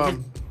 Yeah. Well.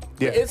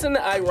 Yeah. Isn't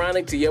it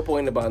ironic to your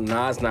point about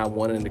Nas not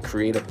wanting to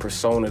create a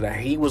persona that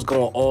he was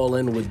going all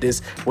in with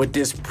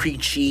this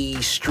preachy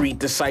street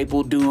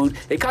disciple dude?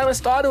 It kind of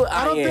started with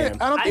I don't Am.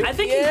 think- I don't think- I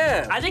think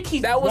yeah. I think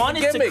he That was the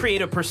wanted to gimmick.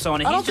 create a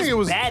persona. I don't He's think just it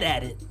was- bad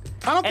at it.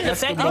 I don't think And the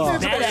fact I don't that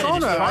think he's it's a bad at it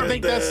persona.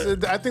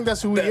 is I think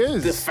that's who he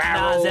The is.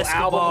 Pharaoh Nas,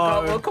 album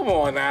Escobar. cover. Come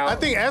on now. I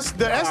think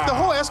the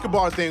whole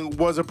Escobar thing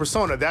was a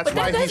persona. That's But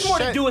why that he has more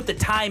to shed. do with the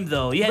time,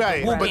 though. You had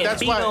Right, the but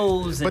that's why.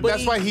 Gambinos But and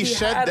that's why he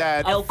shed had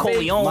that. El a fake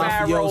Coleon.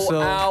 Pharaoh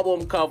Mafioso.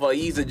 album cover.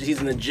 He's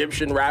an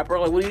Egyptian rapper.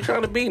 Like, what are you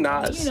trying to be,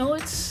 Nas?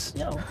 it's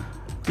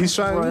He's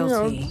trying.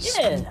 Royalty.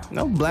 yeah,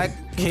 No black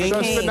king.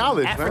 Trying to spit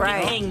knowledge, man. African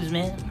Right. kings,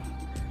 man.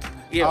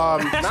 Yeah,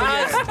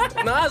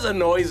 Nas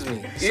annoys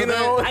me. You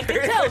know, I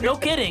can tell, no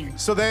kidding.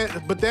 So then,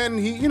 but then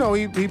he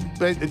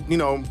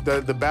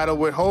the battle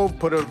with Hov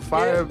put a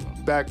fire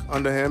back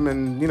under him,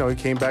 and he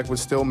came back with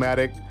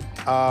Stillmatic.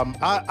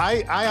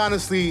 I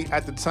honestly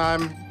at the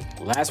time.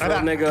 Last real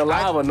nigga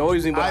alive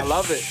annoys me, but I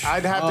love it.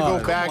 I'd have to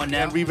go back on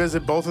now. and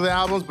revisit both of the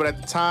albums, but at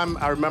the time,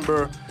 I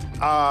remember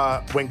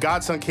when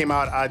Godson came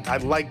out, I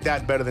liked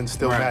that better than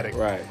Stillmatic.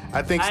 Right.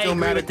 I think I agree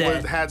with Stillmatic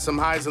that. had some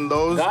highs and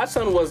lows.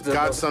 Godson was the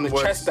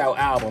chest out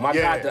album. I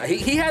got that.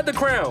 He had the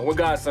crown when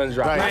Godson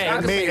dropped. Right. I And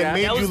can made- say and that.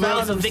 made That you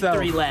was a look-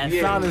 victory lap.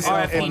 Yeah. Found himself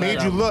RIP. on It made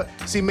that you look.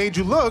 See, Made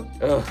You Look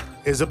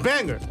is a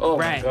banger. Oh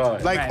Right. my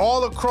God. Like Right.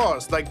 all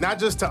across, like not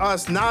just to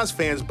us Nas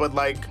fans, but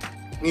like,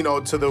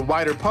 to the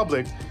wider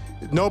public,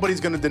 nobody's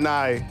gonna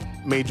deny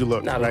Made You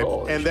Look, Not at right?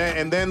 all. And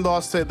then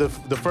Lost the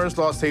first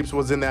Lost Tapes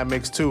was in that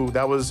mix too.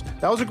 That was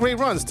a great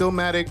run.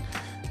 Stillmatic,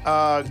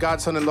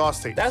 Godson, and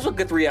Lost Tapes. That's a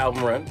good 3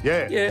 album run.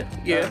 Yeah.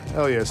 Yeah.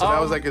 Hell yeah. So that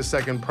was like his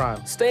second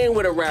prime. Staying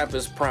with a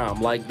rapper's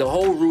prime, like the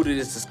whole root of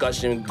this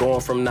discussion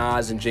going from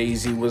Nas and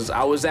Jay-Z was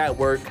I was at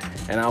work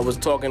and I was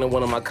talking to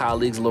one of my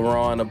colleagues,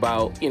 LaRon,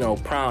 about,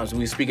 primes.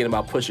 We were speaking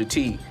about Pusha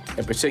T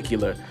in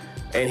particular.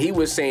 And he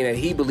was saying that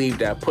he believed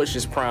that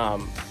Pusha's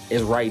prime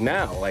is right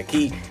now. Like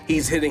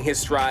he's hitting his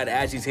stride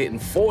as he's hitting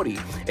 40.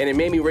 And it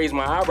made me raise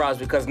my eyebrows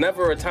because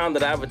never a time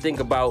did I ever think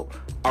about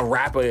a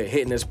rapper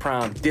hitting his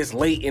prime this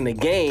late in the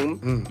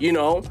game,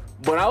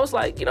 But I was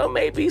like,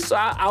 maybe. So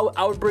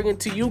I would bring it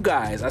to you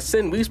guys.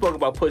 We spoke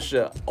about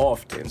Pusha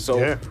often.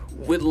 So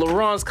with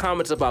LaRon's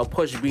comments about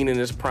Pusha being in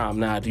his prime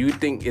now, do you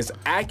think it's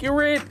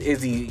accurate?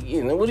 Is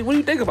he, what do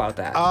you think about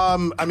that?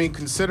 I mean,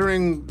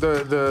 considering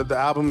the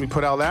album we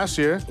put out last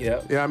year,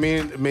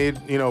 it made,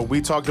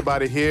 we talked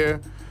about it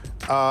here.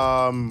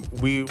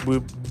 We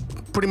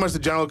pretty much the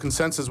general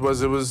consensus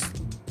was it was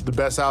the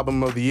best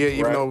album of the year,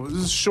 even though it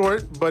was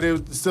short, but it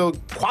was still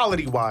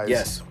quality-wise.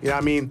 Yes.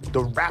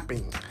 The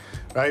rapping,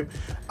 right?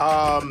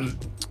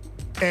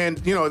 And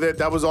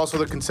that was also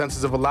the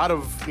consensus of a lot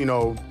of the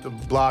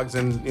blogs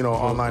and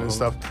online and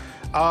stuff.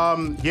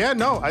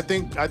 I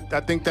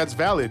think that's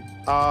valid.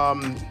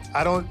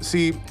 I don't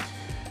see.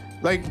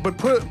 But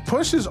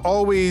Push is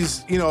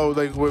always,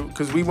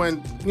 because we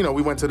went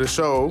to the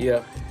show.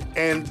 Yeah.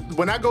 And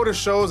when I go to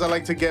shows, I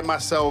like to get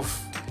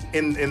myself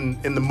in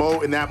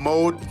that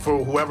mode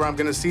for whoever I'm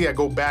gonna see. I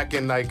go back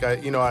and I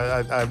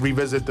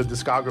revisit the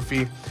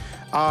discography.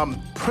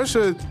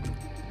 Pusha,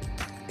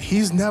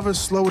 he's never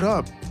slowed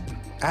up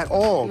at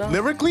all. No.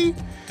 Lyrically,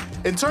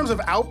 in terms of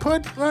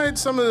output, right?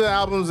 Some of the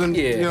albums and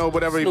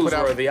whatever he put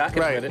out, I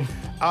can admit it.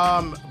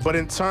 But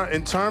in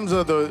terms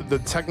of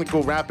the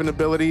technical rapping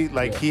ability,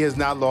 he has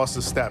not lost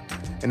a step,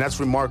 and that's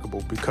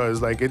remarkable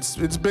because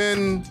it's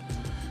been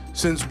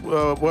since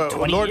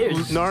 20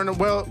 years.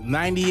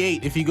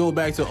 98. If you go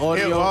back to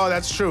audio. Yeah,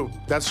 that's true.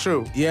 That's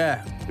true.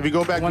 Yeah. If you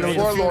go back One of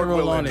before the Lord funeral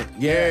Willin. on it.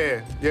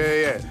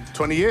 Yeah.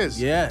 20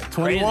 years. Yeah.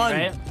 21.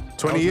 Crazy, right?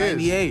 20 years.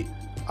 98.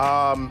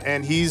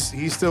 And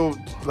he's still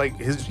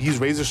he's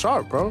razor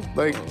sharp, bro.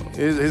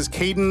 His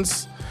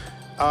cadence,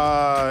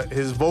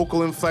 his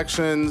vocal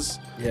inflections.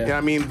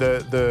 Yeah.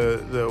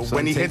 The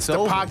when he hits the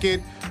over.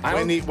 pocket,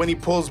 when he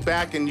pulls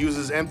back and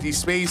uses empty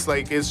space,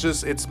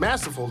 it's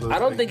masterful. I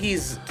don't think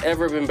he's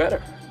ever been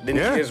better than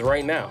he is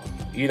right now.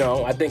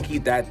 I think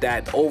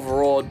that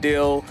overall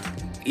deal,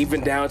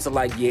 even down to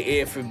your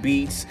ear for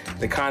beats,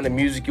 the kind of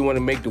music you want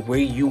to make, the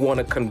way you want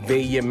to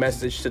convey your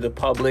message to the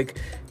public.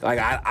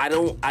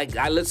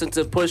 I listened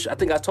to Push, I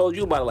think I told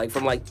you about it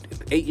from 8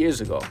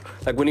 years ago.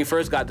 When he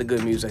first got the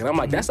good music. And I'm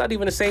like, that's not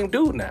even the same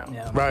dude now.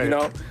 Yeah.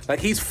 Right.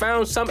 He's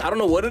found something, I don't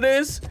know what it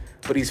is,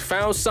 but he's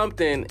found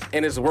something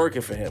and it's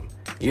working for him.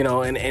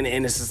 And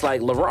it's just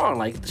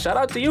LaRon, shout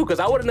out to you, because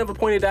I would have never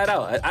pointed that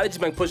out. I just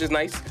think Push is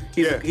nice.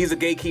 He's a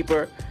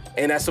gatekeeper.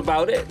 And that's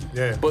about it.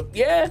 Yeah. But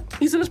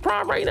he's in his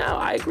prime right now.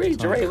 I agree.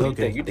 Jeray, what do you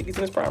think? You think he's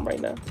in his prime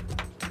right now?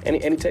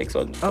 Any takes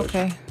on Push?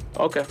 Okay.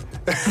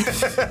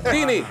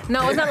 Dini.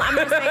 No, it's not, I'm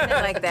not saying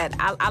it like that.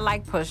 I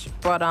like Push,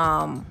 but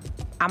I'm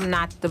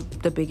not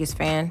the biggest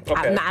fan. Okay.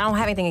 I don't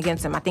have anything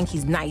against him. I think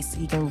he's nice.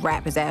 He can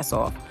rap his ass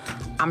off.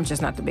 I'm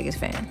just not the biggest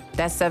fan.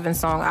 That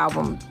 7-song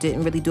album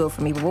didn't really do it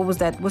for me. But what was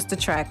that? What's the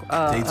track?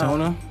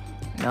 Daytona?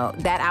 No,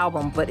 that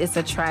album, but it's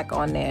a track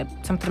on there.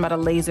 Something about a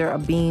laser, a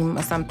beam,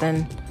 or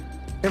something.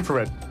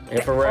 Infrared.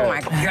 Infrared. Oh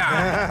my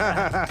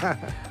God.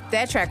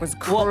 That track was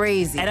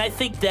crazy. And I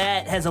think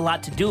that has a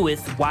lot to do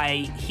with why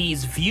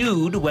he's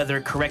viewed,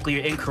 whether correctly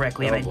or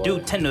incorrectly, and I do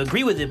tend to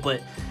agree with it,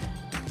 but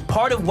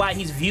part of why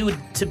he's viewed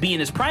to be in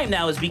his prime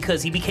now is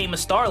because he became a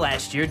star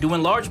last year, due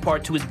in large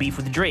part to his beef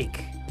with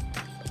Drake.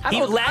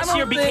 Last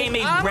year became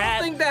a I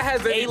don't think that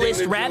has anything A-list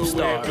to do rap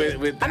star.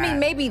 With that. I mean,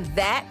 maybe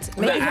that.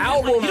 Maybe The him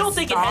album- being You a don't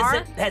think star,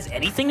 it has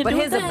anything to but do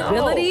his with that?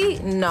 ability,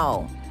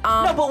 no.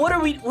 No, but what are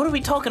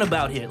we talking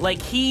about here?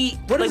 Like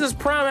What does his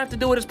prime have to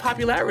do with his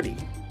popularity?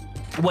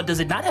 What does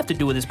it not have to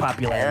do with his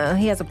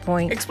popularity? He has a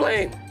point.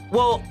 Explain.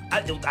 Well,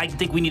 I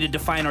think we need to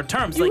define our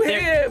terms. We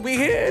they're-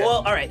 here. Well,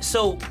 all right.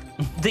 So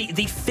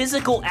the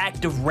physical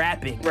act of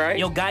rapping,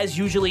 Right. guys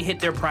usually hit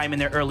their prime in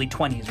their early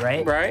 20s,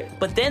 right? Right.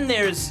 But then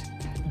there's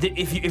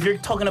if you're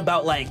talking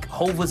about like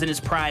Hov was in his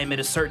prime at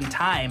a certain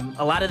time,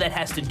 a lot of that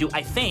has to do,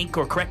 I think,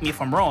 or correct me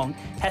if I'm wrong,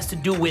 has to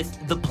do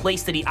with the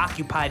place that he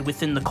occupied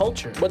within the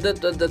culture. But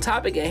the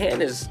topic at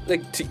hand is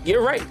like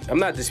you're right. I'm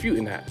not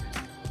disputing that.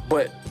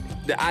 But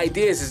the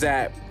idea is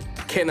that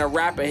can a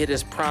rapper hit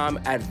his prime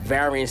at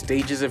varying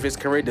stages of his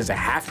career? Does it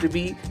have to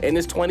be in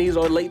his 20s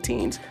or late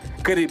teens?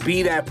 Could it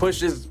be that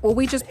Push is Well,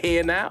 we just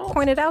here now?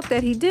 pointed out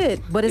that he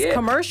did, but it's Yeah,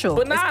 commercial.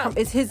 but not-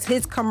 it's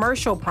his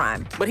commercial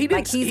prime. But he didn't-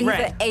 like he's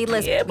right. an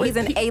A-list. Yeah, but he's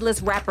an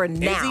A-list rapper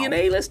now. Is he an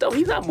A-list though?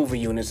 He's not moving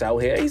units out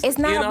here. It's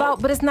not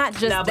about, but it's not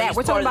just Nah, but that. he's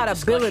We're talking part about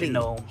of the ability.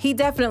 discussion, though. He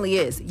definitely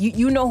is.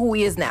 You know who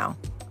he is now.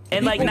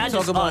 And like People not talk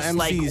just about us,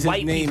 like MCs, his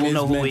white name people is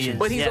know who he mentioned. is.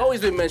 But he's Yeah.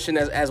 always been mentioned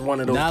as one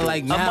of those. Not dudes.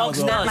 like now,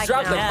 Amongst though. us. He like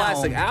dropped a now.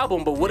 classic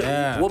album, but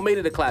Yeah. what made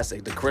it a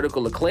classic? The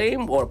critical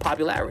acclaim or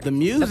popularity? The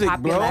music,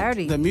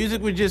 popularity. bro. The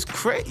music was just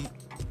crazy.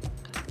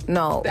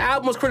 No. The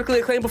album was critically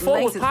acclaimed before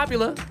it was Lazy.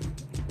 popular.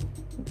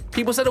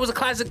 People said it was a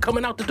classic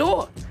coming out the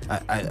door.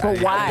 But why? I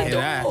didn't hear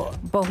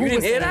that. But who You didn't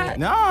was hear saying that? it?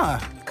 Nah.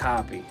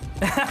 Copy.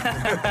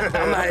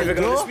 I'm not even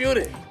gonna dispute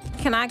it.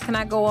 Can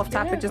I go off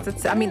topic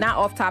I mean, not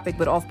off topic,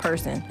 but off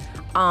person.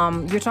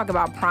 You're talking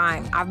about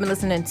Prime. I've been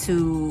listening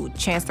to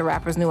Chance the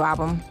Rapper's new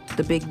album,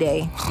 The Big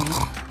Day.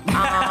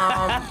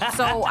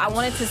 So I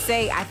wanted to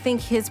say, I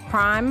think his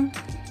prime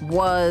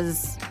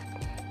was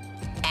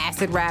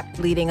acid rap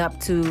leading up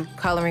to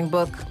Coloring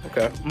Book.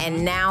 Okay.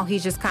 And now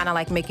he's just kind of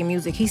like making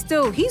music. He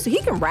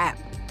can rap.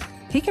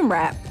 He can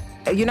rap.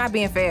 You're not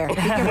being fair. He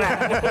can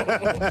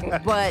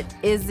rap. But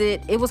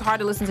it was hard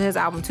to listen to his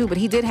album too, but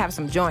he did have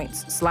some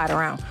joints slide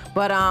around.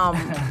 But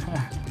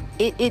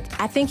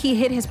I think he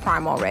hit his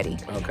prime already.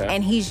 Okay.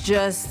 And he's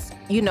just,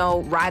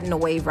 riding the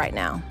wave right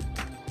now.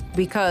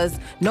 Because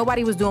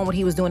nobody was doing what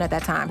he was doing at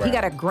that time. He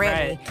got a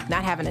Grammy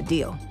not having a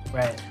deal.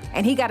 Right.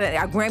 And he got a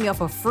Grammy off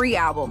a free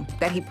album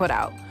that he put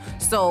out.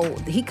 So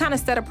he kind of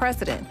set a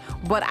precedent.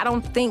 But I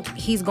don't think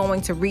he's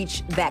going to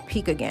reach that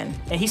peak again.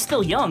 And he's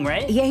still young,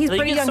 right? Yeah, he's So you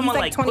pretty get young. He's someone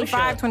like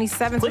 25,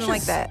 27, something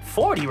like Pusha's that.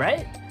 40,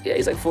 right? Yeah,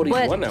 he's like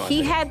 41 But now. I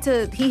he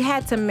think.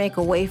 had to make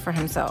a way for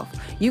himself.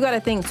 You got to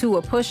think too.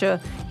 With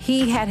Pusha,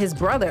 he had his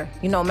brother.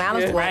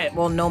 Malice. Yeah. Right.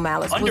 Well, no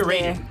Malice.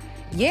 Underrated. Was there.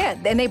 Yeah,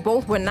 and they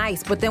both were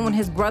nice. But then when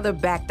his brother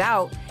backed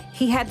out,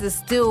 he had to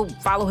still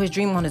follow his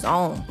dream on his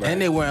own.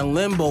 And they were in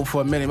limbo for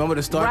a minute. Remember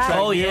the Star Right. Trek?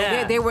 Oh,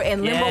 yeah. They were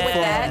in limbo with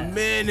Yeah. that.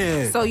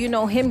 Minute. So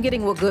him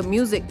getting with good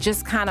music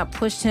just kind of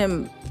pushed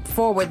him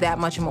forward that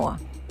much more.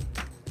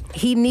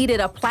 He needed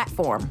a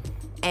platform,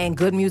 and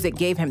good music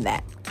gave him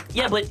that.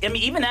 Yeah, but I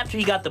mean, even after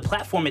he got the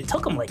platform, it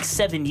took him like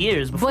 7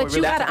 years before. But it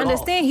you really got to took off.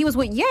 understand, he was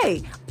with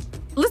Ye.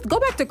 Let's go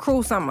back to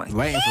Cruel Summer.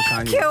 Waiting for He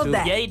Kanye, killed too.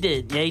 that. Yeah, he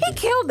did. Yeah, he He did.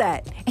 killed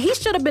that. He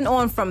should have been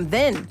on from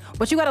then.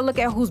 But you got to look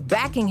at who's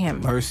backing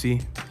him.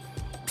 Mercy.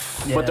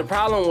 Yeah. But the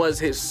problem was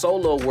his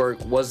solo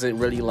work wasn't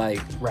really like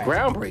Right.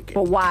 groundbreaking.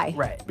 But why?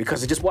 Right.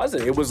 Because it just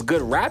wasn't. It was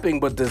good rapping,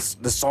 but the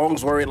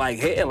songs weren't like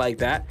hitting like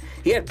that.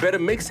 He had better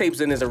mixtapes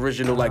than his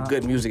original like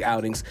good music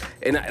outings,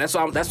 and that's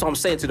what I'm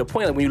saying. To the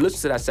point, like when you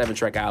listen to that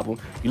 7-track album,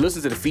 you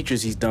listen to the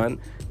features he's done.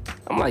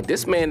 I'm like,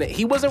 this man,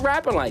 he wasn't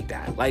rapping like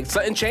that. Like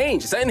something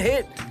changed, something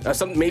hit, or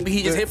something. Maybe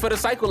he just hit for the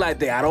cycle that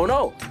day. I don't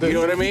know. You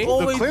know what I mean?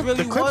 always Clip-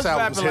 really the Clips was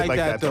albums rapping hit like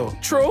that, though.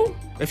 True,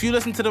 If you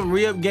listen to the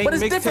Re-Up Gang but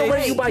it's different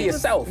when you by mixtapes,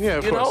 yourself. Yeah,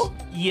 of you course. know.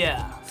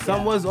 Yeah.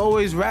 Some was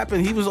always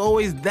rapping. He was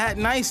always that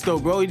nice, though,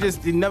 bro.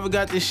 He never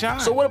got the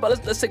shine. So what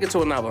about let's take it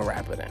to another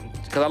rapper then,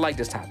 because I like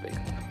this topic.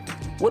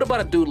 What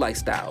about a dude like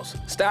Styles?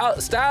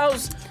 Styles,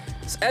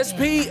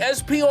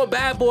 SP on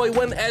Bad Boy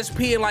wasn't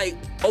SP in like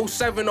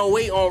 07,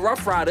 08 on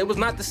Rough Rider. It was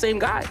not the same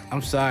guy.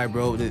 I'm sorry,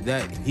 bro.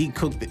 That he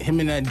cooked him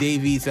and that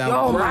Dave East Oh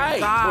album. my Right.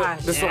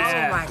 gosh. That's what I'm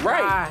saying. Oh my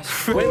Right.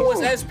 gosh. When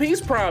was SP's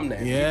prime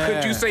then? Yeah.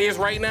 Could you say it's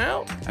right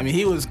now? I mean,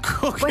 he was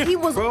cooking. But he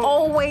was bro.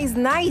 always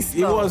nice,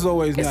 He though. was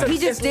always nice. He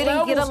just It's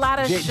didn't get a levels. lot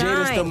of Jada's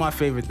still shine. my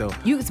favorite, though.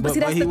 But see,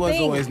 that's he the was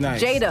thing. always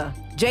nice. Jada.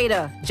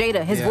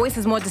 His Yeah. voice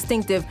is more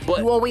distinctive. But-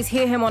 You always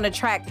hear him on the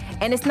track.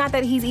 And it's not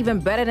that he's even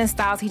better than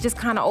Styles. He just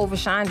kind of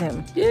overshined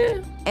him. Yeah.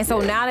 And so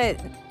now that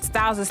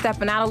Styles is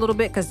stepping out a little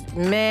bit, because,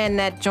 man,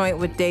 that joint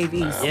with Dave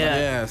East.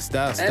 Yeah.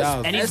 Styles.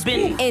 And he's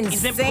been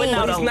Insane. putting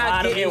out He's a not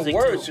lot of getting music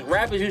worse. too.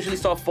 Rappers usually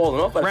start falling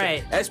off.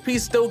 Right.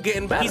 SP's still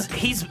getting better.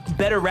 He's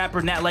better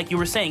rapper now, like you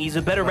were saying. He's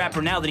a better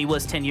rapper now than he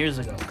was 10 years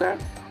ago. okay.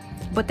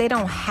 but they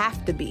don't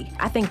have to be.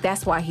 I think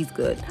that's why he's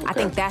good. Okay. I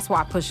think that's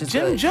why Push is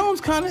Jim good.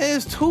 Jones kind of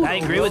is too. I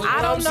agree with you.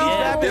 I don't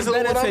know. He's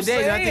rapping better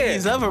today than I think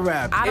he's ever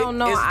rapped. I don't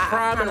know. Is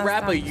Prime and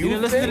rapper you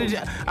didn't listen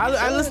to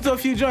I listened to a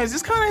few joints.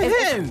 It's kind of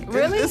hitting.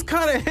 Really? It's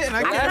kind of hitting.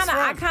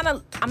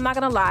 I'm not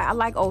gonna lie. I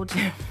like old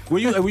Jim. Were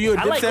you a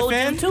I like Dipset old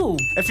fan Jim too.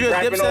 If you're a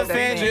Rapping Dipset all day,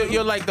 fan, man.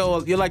 you'll like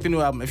the new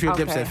album. If you're a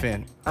Okay. Dipset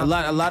fan, a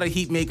lot of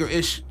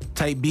Heatmaker-ish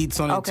type beats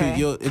on it Okay.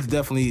 too. It's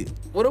definitely.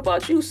 What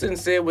about you,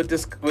 Sincere, with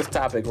this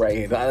topic right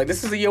here? Like,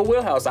 this is in your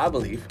wheelhouse, I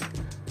believe.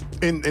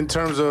 In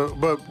terms of,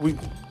 but we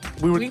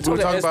were talking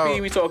talking SP,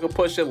 about. we talking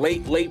Pusha,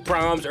 late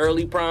proms,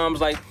 early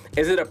proms. Like,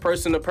 is it a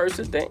person to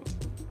person thing?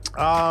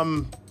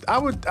 I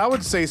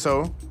would say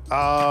so.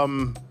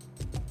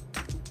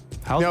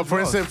 For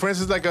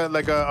instance, like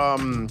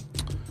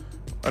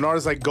an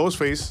artist like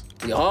Ghostface.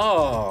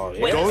 Oh,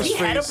 yeah. Wait, he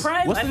had a Ghostface.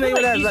 prime? What's I the feel name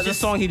of like that- he's the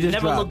song he just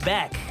never dropped? looked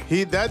back.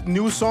 That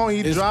new song he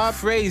It's dropped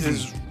crazy.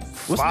 is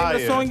What's the name of the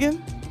fire. song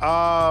again?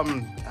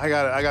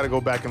 I gotta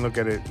go back and look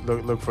at it.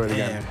 Look for it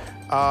again.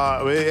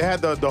 It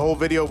had the whole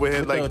video with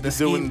him like the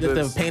doing scheme,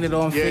 the painted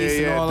on face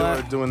and all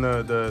that. doing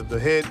the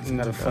hit. And,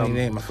 Got a funny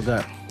name. I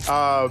forgot.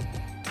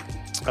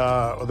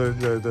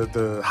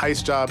 the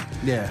heist job.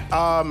 Yeah.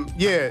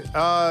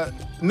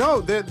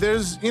 No,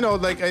 there's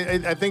like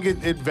I think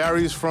it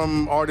varies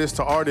from artist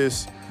to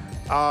artist.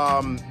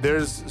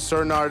 There's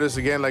certain artists,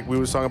 again, like we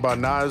were talking about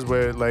Nas,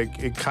 where like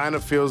it kind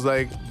of feels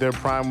like their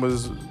prime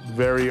was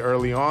very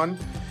early on.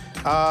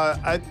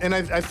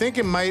 I think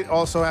it might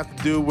also have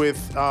to do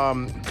with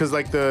because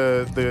like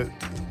the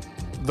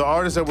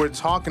artists that we're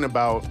talking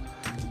about,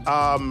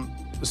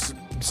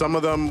 some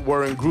of them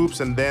were in groups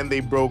and then they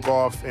broke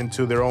off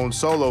into their own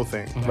solo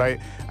thing, right?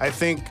 I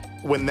think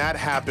when that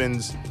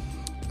happens,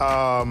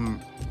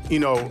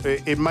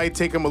 it might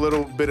take them a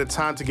little bit of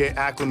time to get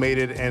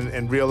acclimated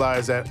and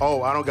realize that,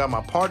 oh, I don't got my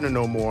partner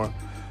no more.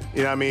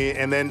 You know what I mean?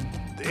 And then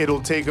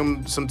it'll take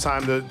them some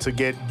time to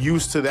get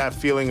used to that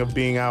feeling of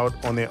being out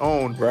on their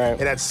own. Right.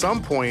 And at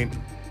some point,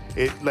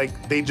 it like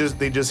they just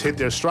hit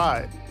their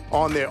stride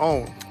on their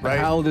own, right?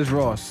 How old is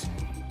Ross?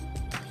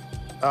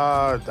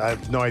 I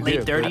have no idea.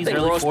 Late 30s, I think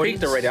early Ross 40s.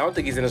 peaked already. I don't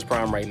think he's in his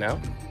prime right now.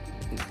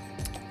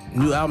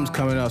 New album's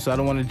coming out, so I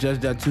don't want to judge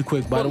that too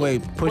quick. By the way,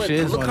 Pusha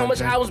is Look on how that much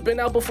thing. albums been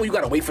out before. You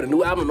gotta wait for the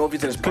new album to know if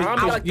he's in his prime.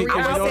 He got like you- three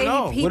you I don't would albums.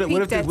 know. say he What if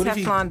peaked at what if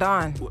he- Teflon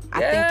Don. I think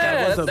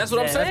Yeah, was a- that's what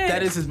I'm saying.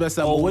 That is his best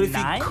album. What if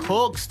he 09?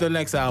 cooks the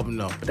next album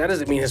though? But that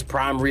doesn't mean his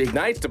prime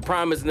reignites. The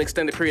prime is an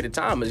extended period of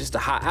time. It's just a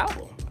hot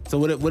album. So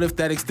what if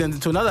that extends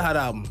into another hot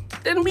album?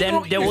 Then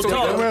we'll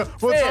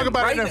talk. We'll talk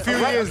about it in a few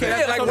years.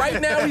 Yeah, like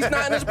right now he's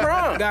not in his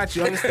prime. Got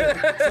you.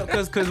 Understand?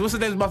 Because what's his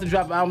name's about to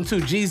drop an album too?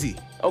 Jeezy.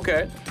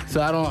 Okay.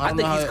 So I don't I know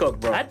think how he's cooked,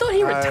 bro. I thought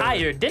he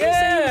retired. Didn't he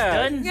say he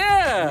was done?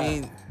 Yeah. I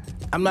mean,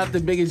 I'm not the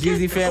biggest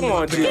Jeezy fan. Come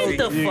on, but Jeezy. Get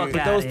the fuck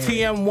But out those of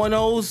here.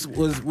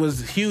 TM10s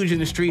was huge in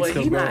the streets, But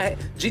though, he bro. not.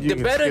 The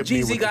can better skip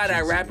me Jeezy with got the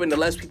at Jeezy rapping, the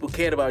less people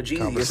cared about Jeezy. It's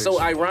conversation. so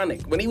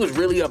ironic. When he was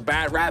really a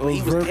bad rapper,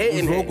 he was Those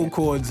hitting vocal it.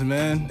 cords,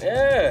 man.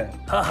 Yeah.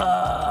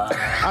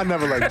 I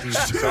never liked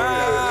Jesus.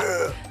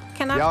 So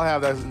Can I y'all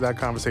have that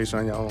conversation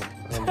on your own.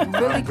 really I'm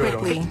good on it.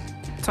 quickly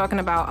talking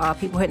about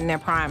people hitting their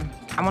prime?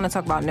 I want to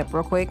talk about Nip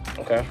real quick.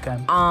 Okay.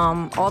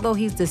 Although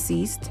he's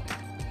deceased,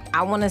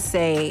 I want to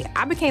say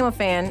I became a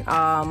fan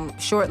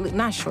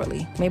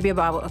maybe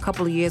about a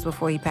couple of years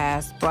before he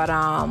passed. But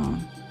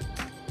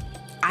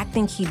I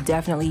think he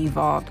definitely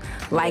evolved.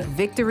 Like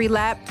Victory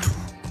Lap,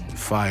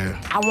 Fire.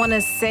 I want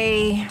to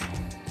say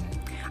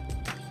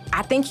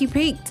I think he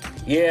peaked.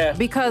 Yeah.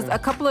 Because a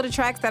couple of the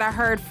tracks that I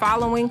heard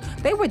following,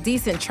 they were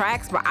decent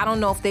tracks, but I don't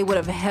know if they would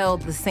have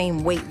held the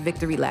same weight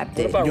Victory Lap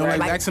did. about You don't like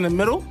Like- Racks in the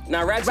Middle?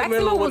 Now, Racks and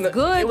Raximo was wasn't-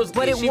 good,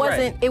 but yeah, it she wasn't.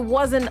 right. It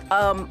wasn't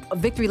a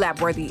Victory Lap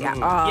worthy.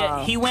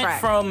 Yeah, he went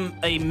track. from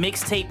a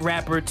mixtape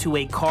rapper to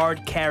a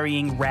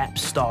card-carrying rap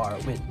star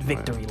with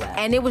Victory Lap.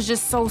 And it was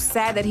just so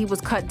sad that he was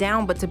cut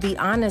down. But to be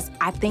honest,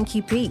 I think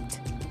he peaked.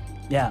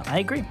 Yeah, I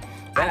agree.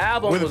 That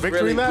album With a was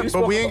victory really. lap, you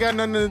but we spoke ain't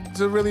got nothing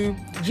to really. You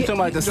talking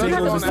about the You singles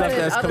have and to stuff listen to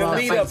that's other come out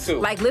lead since? up to.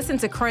 Like listen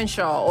to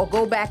Crenshaw or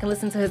go back and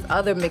listen to his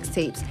other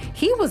mixtapes.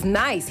 He was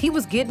nice. He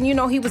was getting,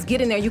 he was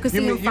getting there. You could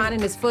see him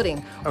finding his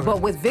footing. But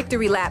with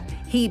Victory Lap,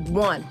 he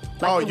won.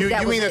 Like, You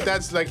was mean it.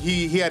 that's like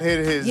he had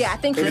hit his Yeah, I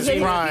think he his hit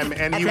his prime peak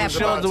and at he that was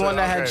point. about Crenshaw, the one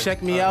that had okay.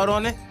 Check Me Out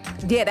on it?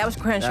 Yeah, that was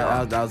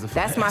Crenshaw. That was a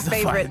that's fire- my that's a fire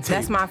favorite. tape.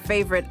 That's my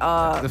favorite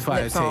The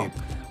fire Nip song. tape.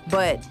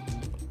 But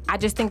I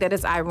just think that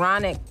it's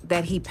ironic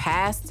that he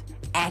passed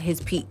at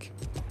his peak.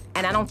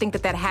 And I don't think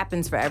that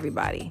happens for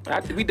everybody.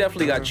 We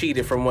definitely got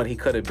cheated from what he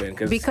could have been.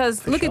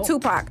 Because look at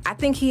Tupac. I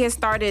think he had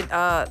started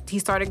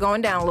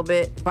going down a little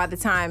bit by the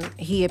time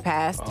he had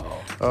passed.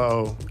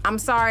 Oh. I'm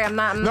sorry, I'm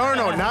not. No, not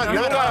You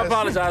don't gotta us.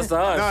 apologize to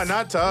us. No,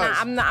 not to us.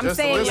 I'm not- I'm Just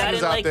the saying- Yeah, I listeners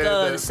didn't out like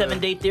there the 7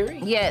 Day Theory.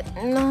 Yeah,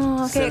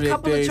 no, okay, a couple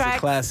of Theory's a tracks.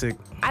 classic.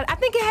 I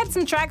think it had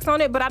some tracks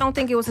on it, but I don't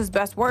think it was his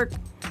best work.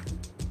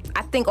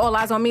 I think All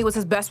Eyes on Me was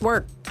his best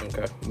work.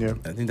 Okay. Yeah.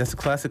 I think that's a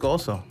classic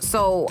also.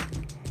 So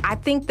I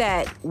think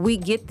that we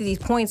get to these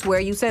points where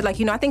you said, like,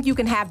 I think you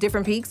can have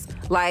different peaks.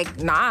 Like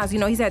Nas,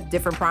 he's had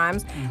different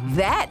primes. Mm-hmm.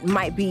 That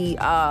might be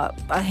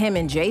a him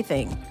and Jay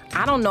thing.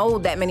 I don't know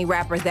that many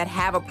rappers that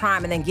have a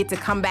prime and then get to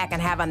come back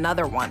and have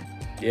another one.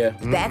 Yeah.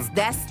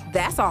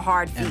 That's a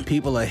hard feat. And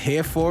people are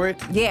here for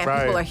it. Yeah,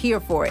 right. People are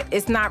here for it.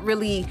 It's not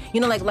really,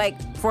 like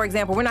for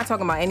example, we're not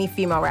talking about any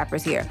female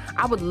rappers here.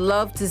 I would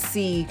love to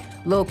see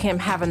Lil' Kim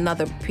have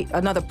another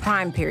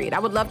prime period. I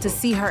would love to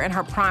see her in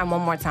her prime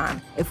one more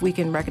time, if we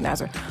can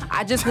recognize her.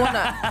 I just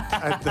wanna,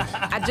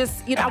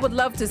 I would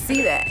love to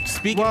see that.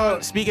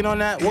 Speaking on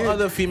that, what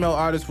other female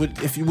artists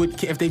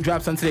if they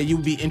drop something today, you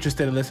would be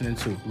interested in listening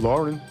to?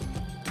 Lauren.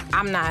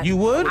 I'm not. You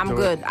would? I'm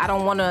good. I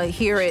don't want to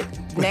hear it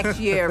next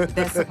year.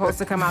 That's supposed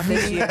to come out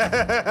this year.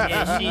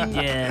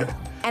 Yeah.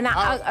 And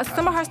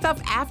some of her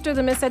stuff after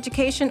the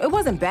Miseducation, it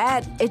wasn't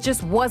bad. It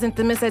just wasn't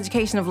the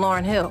Miseducation of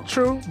Lauryn Hill.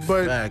 True,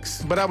 but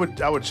Facts. But I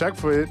would check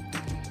for it.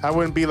 I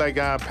wouldn't be like,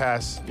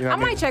 pass. I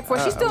might check for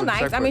it. She's still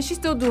nice. I mean, she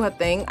still do her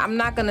thing. I'm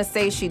not gonna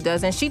say she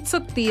doesn't. She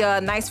took the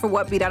Nice for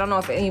What beat. I don't know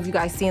if any of you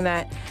guys seen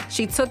that.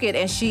 She took it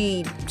and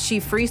she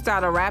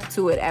freestyled a rap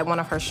to it at one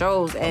of her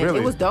shows, and really?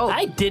 It was dope.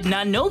 I did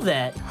not know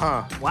that.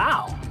 Huh.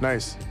 Wow.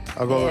 Nice.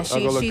 I'll go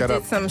look that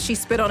up. She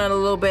spit on it a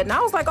little bit, and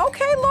I was like,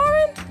 okay,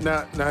 Lauren.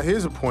 Now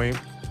here's a point.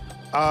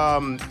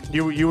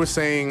 You were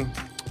saying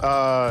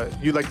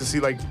you'd like to see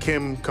like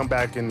Kim come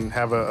back and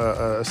have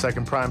a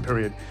second prime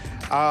period.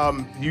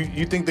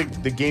 You think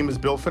the game is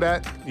built for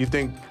that? You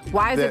think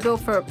why is it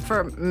built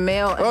for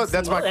male? Well,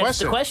 that's my question. That's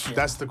the question.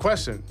 That's the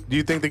question. Do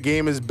you think the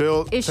game is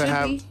built to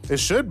have? It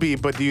should be,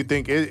 but do you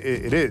think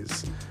it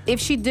is? If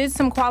she did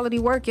some quality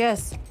work,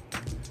 yes.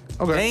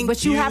 Okay.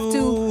 But you have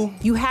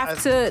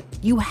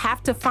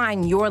to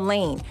find your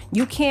lane.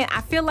 You can't.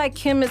 I feel like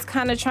Kim is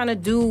kind of trying to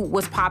do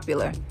what's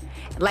popular,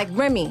 like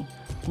Remy.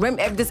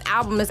 This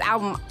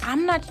album.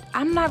 I'm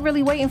not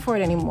really waiting for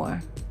it anymore.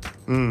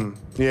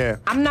 Yeah.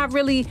 I'm not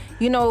really,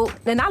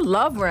 and I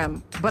love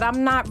Rem, but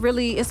I'm not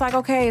really. It's like,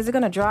 okay, is it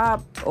gonna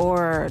drop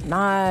or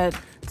not?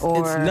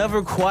 Or it's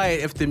never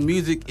quiet if the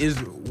music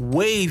is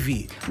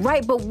wavy.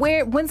 Right, but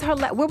where was her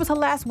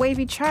last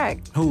wavy track?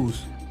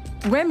 Whose?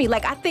 Remy.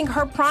 Like, I think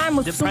her prime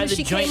was as soon as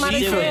she came out of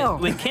jail.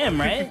 With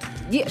Kim, right?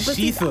 Yeah,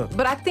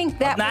 but I think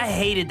that. I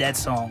hated that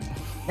song.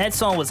 That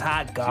song was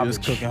hot garbage. She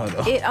was cooking her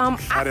though.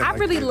 I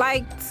really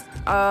liked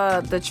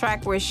the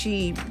track where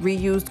she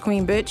reused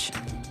Queen Bitch.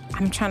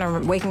 I'm trying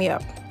to wake me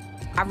up.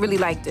 I really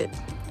liked it.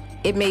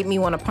 It made me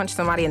want to punch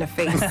somebody in the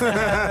face.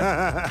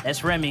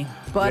 That's Remy.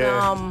 But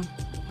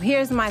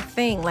here's my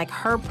thing. Like,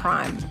 her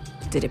prime,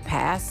 did it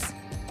pass?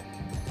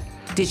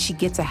 Did she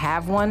get to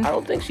have one? I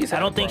don't think she's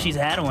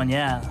had one.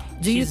 Yeah.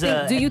 Do you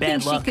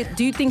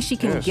think she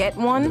can get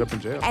one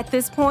at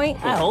this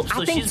point? I hope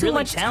so. I think she's too really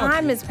much talented.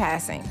 Time is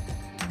passing.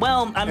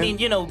 Well, I mean,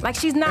 like,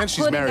 she's not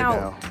putting out.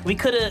 Now. We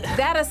could have.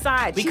 That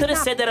aside, we could have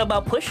said that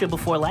about Pusha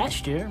before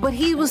last year. But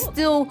he was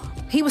still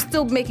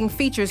making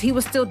features. He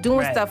was still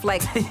doing stuff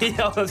like.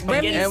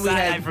 And we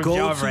had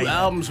go-to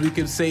albums. We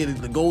could say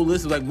the goal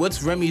list is like,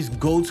 what's Remy's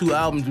go-to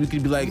albums? We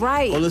could be like,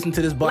 right. Oh, listen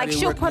to this body. Like,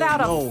 she'll put out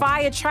a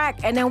fire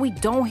track and then we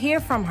don't hear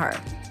from her.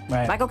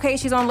 Right. Like, okay,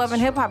 she's on Love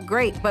and Hip Hop,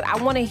 great, but I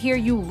want to hear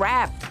you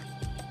rap.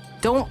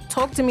 Don't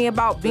talk to me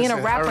about being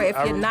a rapper if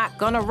you're not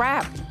gonna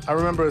rap. I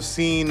remember a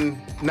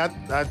scene.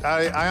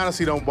 I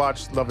honestly don't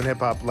watch Love and Hip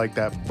Hop like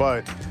that,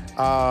 but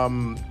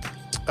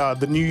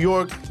the New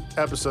York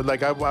episode,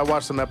 like I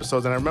watched some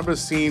episodes, and I remember a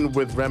scene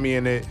with Remy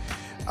in it,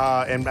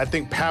 and I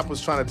think Pap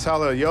was trying to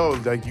tell her, "Yo,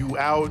 like you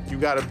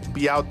gotta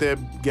be out there,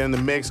 get in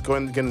the mix,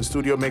 get in the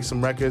studio, make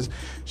some records."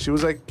 She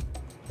was like,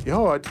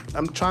 "Yo,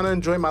 I'm trying to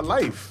enjoy my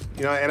life,"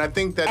 and I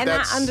think that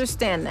that's. I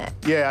understand that.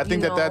 Yeah, I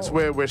think that's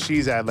where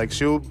she's at. Like,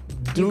 she'll.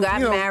 You got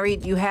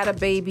married, you had a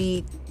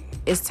baby,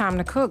 it's time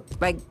to cook.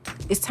 Like,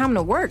 it's time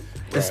to work.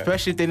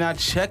 Especially if they're not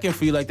checking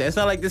for you like that. It's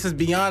not like this is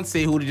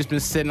Beyonce who would have just been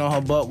sitting on her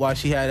butt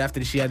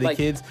after she had the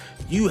kids.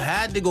 You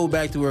had to go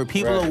back to work.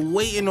 People are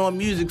waiting on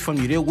music from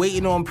you. They're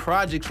waiting on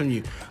projects from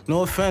you.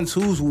 No offense,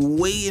 who's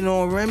waiting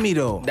on Remy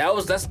though? That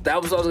was what I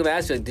was gonna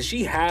ask you. Did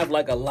she have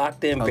like a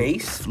locked in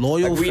base?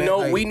 Loyal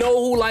like, we know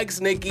who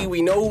likes Nicki,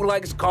 we know who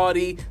likes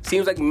Cardi.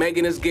 Seems like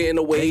Megan is getting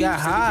a wave. They got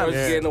Hives.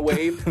 Getting a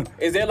wave.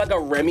 Is there like a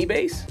Remy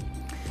base?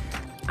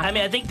 I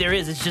mean, I think there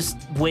is. It's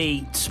just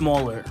way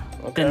smaller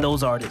than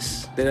those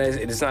artists. Then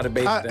it's not a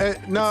base. I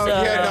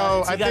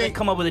gotta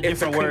come up with a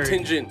different word.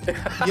 Contingent.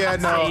 Yeah,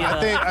 no.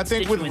 I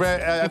think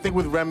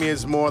with Remy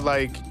it's more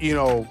like,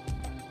 if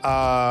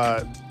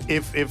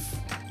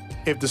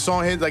the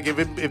song hits, like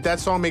if that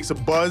song makes a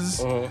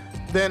buzz,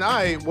 then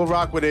we'll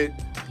rock with it.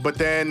 But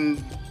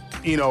then,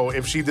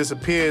 if she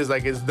disappears,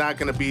 like, it's not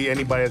gonna be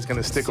anybody that's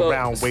gonna stick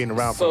around waiting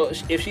around for her.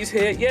 So if she's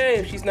here,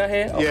 if she's not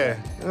here, okay.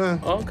 Yeah.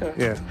 Okay.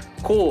 Yeah.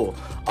 Cool.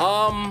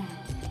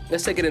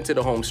 Let's take it into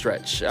the home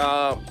stretch.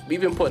 We've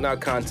been putting out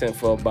content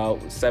for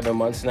about 7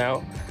 months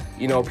now.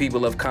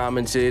 People have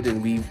commented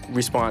and we've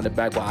responded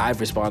back. Well, I've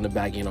responded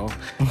back, The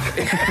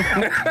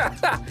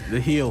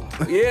heel.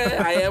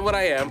 Yeah, I am what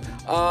I am.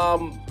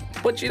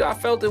 But I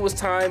felt it was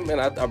time,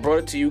 and I brought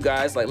it to you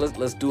guys. Like,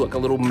 let's do like a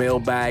little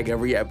mailbag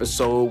every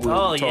episode.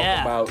 Where we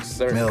talk about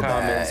certain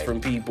comments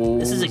from people.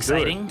 This is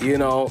exciting.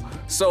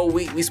 So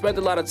we spent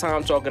a lot of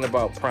time talking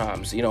about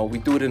proms. We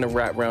do it in a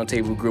rap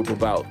roundtable group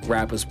about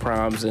rappers'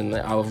 proms, and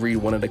I'll read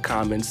one of the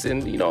comments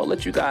and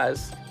let you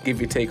guys give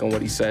your take on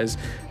what he says.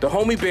 The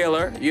homie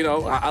Baylor,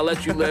 I'll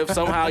let you live.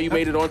 Somehow you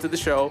made it onto the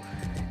show.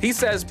 He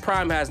says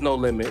prime has no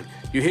limit.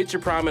 You hit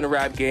your prime in the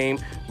rap game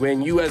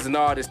when you as an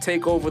artist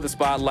take over the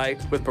spotlight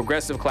with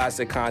progressive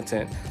classic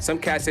content. Some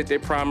cats hit their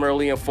prime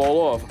early and fall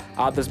off.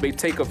 Others may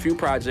take a few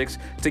projects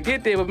to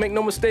get there, but make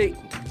no mistake,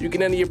 you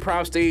can enter your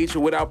prime stage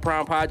without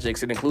prime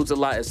projects. It includes a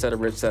lot, et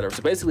cetera, et cetera.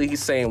 So basically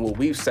he's saying what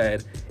we've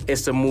said,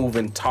 it's a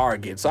moving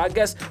target. So I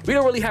guess we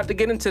don't really have to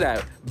get into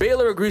that.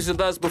 Baylor agrees with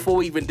us before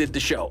we even did the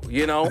show,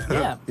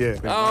 Yeah.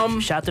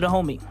 Shout to the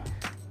homie.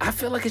 I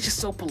feel like it's just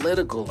so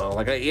political though.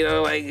 Like,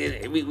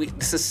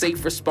 it's a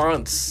safe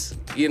response,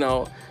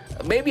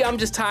 Maybe I'm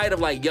just tired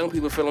of like young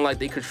people feeling like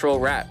they control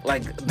rap.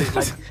 Like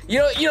you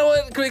know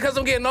what? Because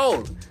I'm getting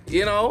old,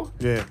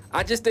 Yeah.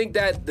 I just think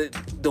that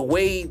the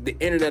way the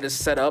internet is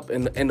set up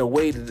and the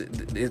way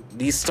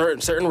these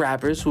certain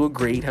rappers who are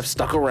great have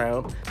stuck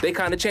around, they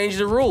kind of change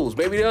the rules.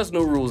 Maybe there's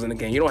no rules in the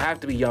game. You don't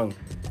have to be young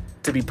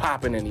to be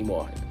popping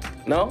anymore.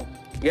 No?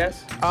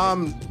 Yes?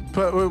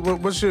 But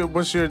what's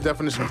your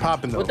definition of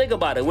popping though? Well, think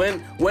about it.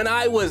 When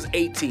I was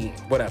 18,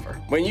 whatever,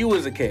 when you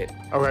was a kid,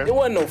 okay, there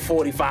wasn't no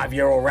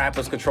 45-year-old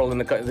rappers controlling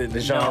the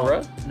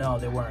genre. No,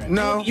 there weren't.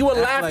 No. You were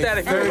laughed at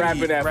if you were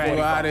rapping at 45.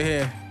 Out of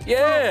here.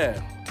 Yeah.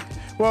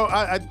 Well,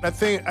 I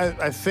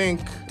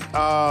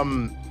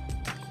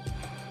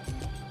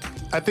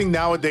think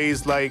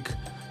nowadays, like,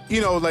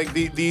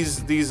 these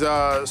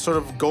sort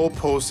of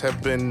goalposts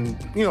have been,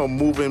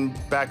 moving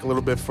back a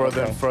little bit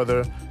further and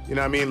further. You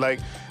know what I mean? Like,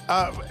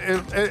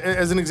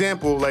 as an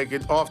example, like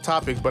off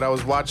topic, but I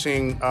was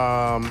watching,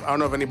 I don't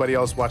know if anybody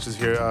else watches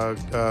here,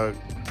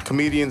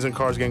 Comedians in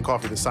Cars Getting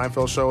Coffee, the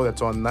Seinfeld show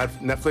that's on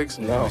Netflix.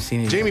 No. I've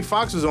seen it. Jamie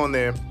Foxx was on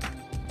there,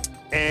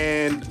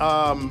 and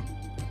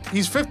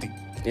he's 50.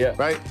 Yeah.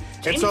 Right?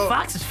 Jamie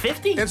Foxx is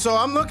 50? And so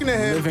I'm looking at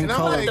him, Living and I'm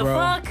color, like, the bro.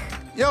 fuck?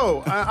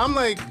 yo, I'm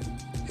like,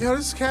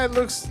 this cat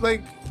looks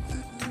like,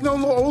 a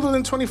little older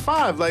than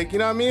 25. Like, you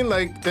know what I mean?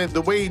 Like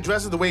the way he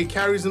dresses, the way he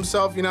carries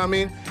himself, you know what I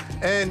mean?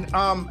 And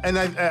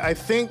I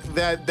think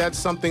that that's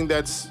something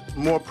that's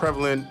more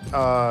prevalent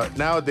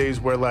nowadays,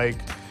 where like,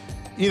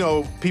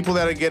 people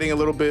that are getting a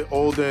little bit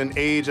older in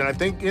age, and I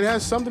think it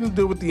has something to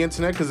do with the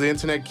internet, because the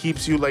internet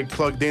keeps you like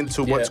plugged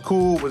into what's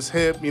cool, what's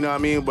hip, you know what I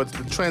mean, what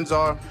the trends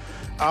are.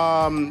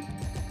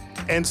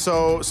 And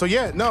so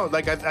yeah, no,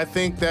 like I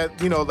think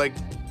that, like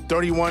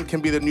 31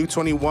 can be the new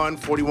 21,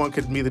 41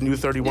 could be the new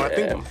 31. Yeah. I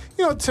think,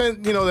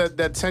 10,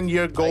 that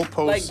 10-year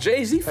goalpost. Like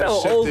Jay-Z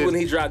felt old when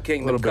he dropped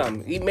Kingdom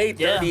Come. He made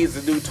 30s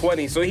to do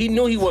 20, so he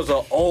knew he was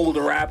an old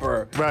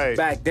rapper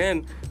back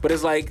then. But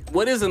it's like,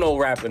 what is an old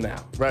rapper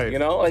now? Right.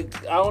 Like,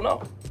 I don't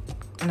know.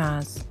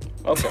 Nas.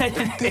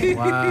 Okay.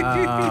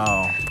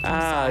 Wow.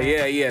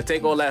 Yeah.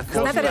 Take all that. It's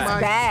not that it's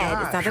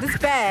bad. It's not that it's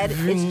bad.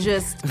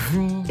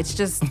 It's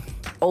just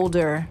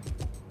older.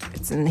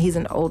 He's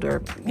an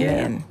older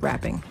man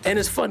rapping. And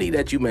it's funny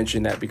that you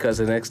mentioned that, because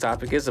the next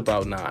topic is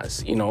about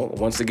Nas.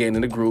 Once again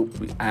in the group,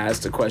 we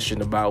asked a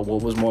question about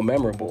what was more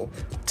memorable,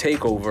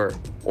 Takeover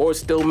or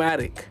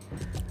Stillmatic.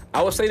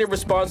 I would say the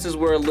responses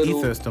were a little...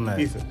 Ether,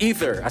 Stillmatic.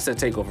 Ether. I said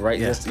Takeover, right?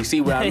 Yeah. Yes. You see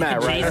where I'm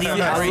at, right?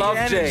 I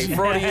love Jay.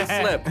 Freudian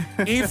slip.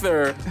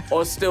 Ether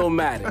or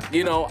Stillmatic.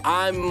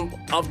 I'm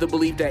of the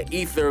belief that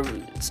Ether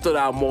stood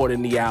out more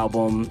than the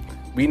album.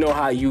 We know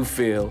how you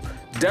feel.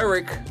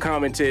 Derek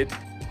commented,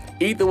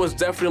 Ether was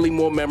definitely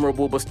more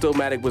memorable, but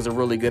Stillmatic was a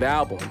really good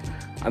album.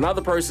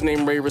 Another person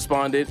named Ray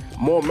responded,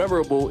 more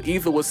memorable,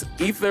 Ether or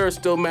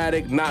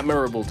Stillmatic, not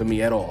memorable to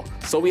me at all.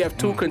 So we have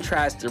two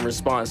contrasting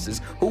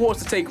responses. Who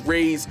wants to take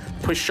Ray's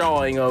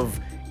pshawing of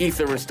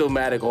Ether and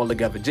Stillmatic all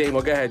together? Jamie,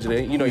 go ahead,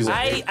 Janae. You know you want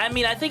I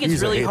mean, I think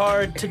it's really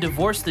hard to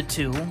divorce the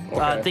two.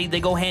 Okay. They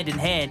go hand in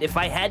hand. If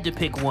I had to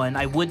pick one,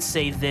 I would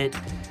say that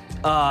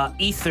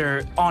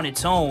Ether on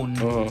its own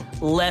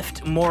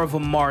left more of a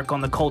mark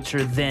on the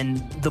culture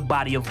than the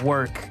body of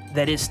work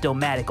that is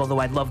Stillmatic, although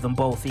I love them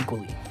both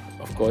equally.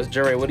 Of course.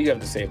 Jerry, what do you have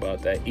to say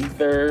about that?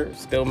 Ether,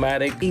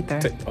 Stillmatic? Ether.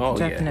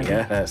 Definitely.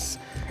 Yes.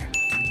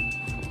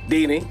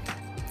 Deanie,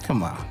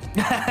 Come on.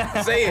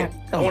 say it.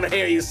 I want to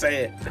hear you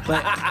say it.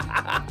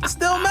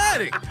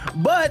 Stillmatic.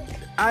 But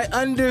I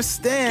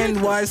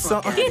understand why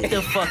some. Get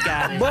the fuck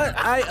out of here. But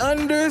I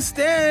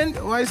understand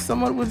why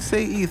someone would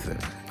say Ether.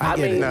 I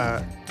get mean, it.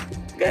 Nah.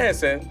 Go ahead,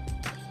 Sam.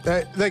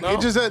 It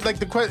just like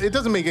the question. It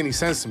doesn't make any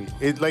sense to me.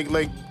 It like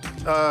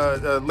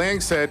Lang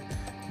said,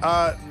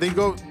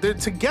 they're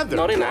together.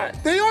 No, they're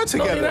not. They are No,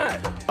 together. they're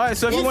not. All right,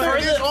 so if you want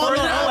Further hold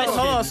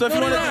on. So if you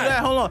No, want to do they're not.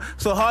 that, hold on.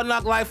 So Hard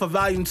Knock Life for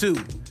Volume 2.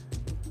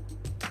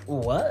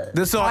 What?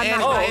 The song Hard Annie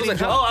Knock by Life. Annie like,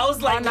 Jones. Oh, I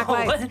was like, Hard Knock no,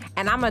 Life. what?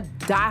 And I'm a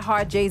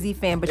diehard Jay-Z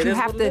fan, but It you is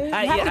have what to, it is. you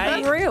have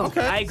to be real.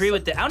 I agree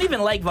with that. I don't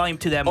even like Volume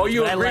 2 that much. Oh,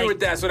 you but I agree like, with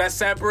that? So that's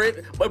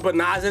separate. But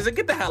Nas doesn't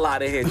get the hell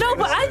out of here. No,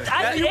 but I Now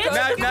answered you the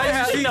question,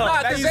 see- though.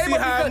 now you see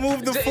how I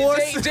moved the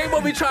force? Jay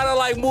will be trying to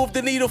like move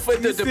the needle for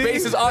the see?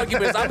 basis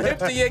arguments. I'm hip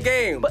to your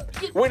game.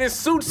 When it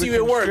suits you,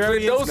 it works. When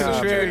it don't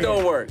suit you, it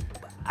don't work.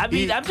 I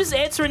mean, I'm just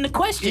answering the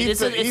question. It's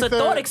a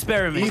thought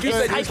experiment. Ether It's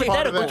is part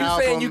of hypothetical. the But you're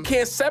saying album. you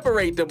can't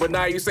separate them, but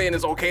now you're saying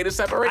it's okay to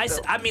separate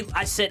them.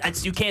 I said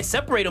you can't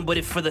separate them, but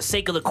if for the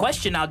sake of the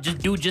question, I'll just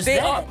do They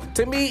that. are,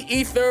 to me,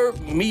 Ether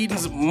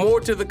means more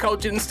to the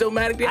culture than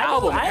Stillmatic the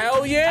album.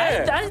 Hell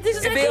yeah! This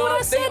is And exactly what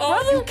I said,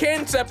 brother. You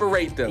can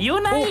separate them. You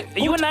and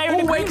I are in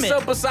Who wakes agreement.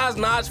 up besides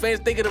Nas fans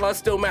thinking about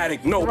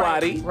Stillmatic?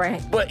 Nobody.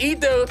 Right. But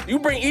Ether, you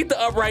bring Ether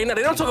up right now.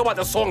 They don't talk about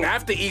the song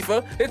after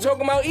Ether. They're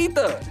talking about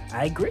Ether.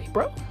 I agree,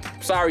 bro.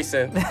 Sorry,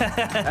 Sin.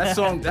 That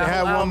song, that had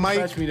whole one album mic.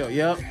 touched me though.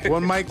 Yep.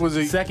 One Mic was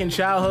a Second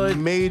Childhood.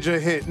 major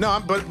hit.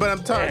 No, but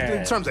I'm talking Yeah.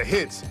 in terms of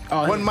hits.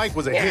 Oh, One hits. Mic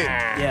was a hit.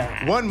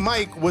 Yeah. One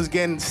Mic was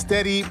getting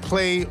steady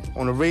play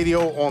on the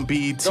radio, on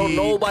BET. Don't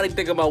nobody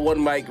think about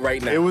One Mic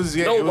right now. It was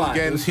nobody.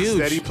 getting was huge.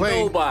 steady play.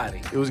 Nobody.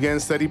 It was getting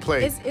steady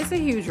play. It's a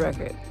huge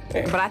record.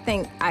 Yeah. But I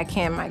think I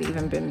Can might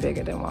even been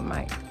bigger than One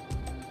Mic.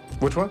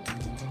 Which one?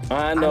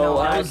 I know.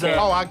 that I was, can't.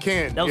 Oh, I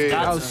can't. That was yeah,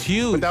 That was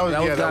huge. But that was- yeah,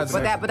 that God's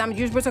was-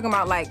 But we're talking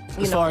about like,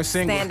 you as know, far as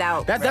singles. stand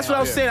out. That's what I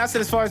was Yeah. saying. I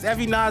said as far as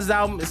every Nas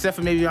album, except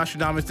for maybe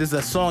Nostradamus, there's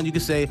a song you can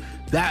say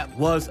that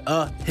was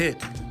a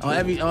hit on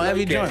every You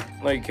joint.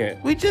 can't. No, you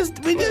can't. We just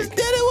did it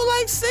with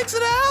like 6 of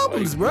the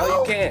albums, bro. No,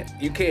 you can't.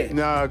 You can't.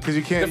 No, because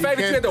you can't. The fact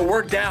that you had to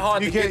work that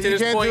hard you to get can't. to You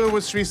this can't point. do it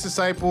with Streets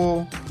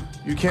Disciple.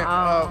 You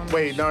can't.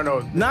 Wait, no.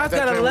 Nas That got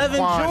joint with 11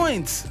 Quan.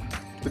 joints.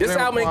 This Jam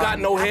album ain't got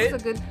Quan. no That hit.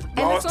 was a good.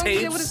 And Lost the song he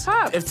did with tapes. his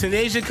pop. If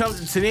Tenacia comes,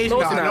 Tenacia.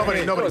 No, it's Nah, not.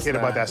 nobody No, cared it's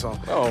about not. that song.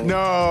 Oh.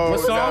 No. What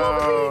song?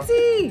 No.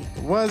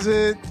 BET. Was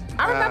it?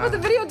 I remember the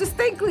video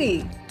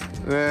distinctly.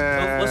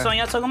 What song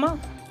y'all talking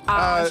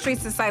about?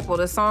 Streets Disciple,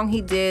 the song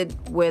he did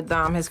with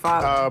his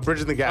father.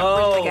 Bridging the Gap.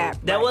 Oh, Gap,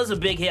 that right. was a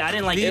big hit. I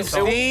didn't like Deep that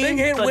song. Steam? Big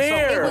hit I thought the song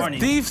was where? corny.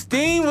 Thief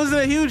Steam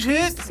wasn't a huge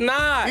hit. It's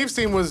not. Steve's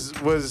team was.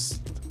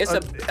 It's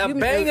a You-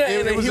 banger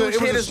and a it was huge it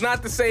was hit is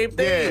not the same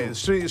thing. Yeah,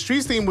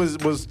 Street's team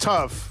was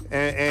tough,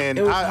 and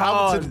It was I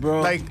hard, would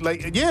bro.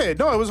 like yeah,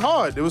 no, it was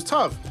hard. It was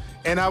tough,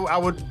 and I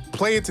would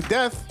play it to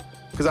death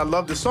because I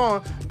loved the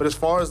song. But as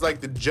far as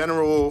like the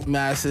general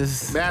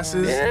Masses.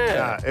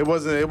 Yeah. nah, it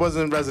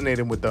wasn't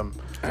resonating with them.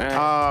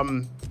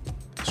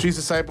 Street's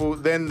Disciple.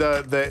 Then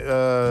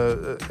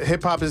the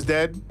Hip Hop is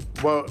Dead.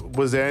 What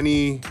was there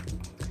any?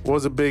 What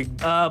was a big?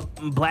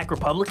 Black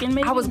Republican,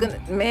 maybe? I was gonna,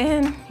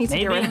 man, he took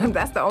it Maybe. right.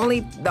 That's the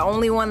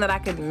only one that I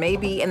could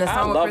maybe, and the I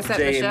song with love Chrisette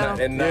Jay Michelle.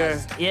 and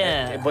Nas.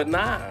 Yeah. But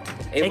nah.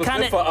 It was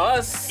kinda- good for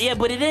us. Yeah,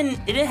 but it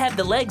didn't have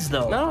the legs,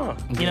 though. No.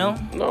 You know?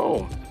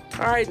 No.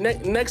 All right,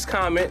 next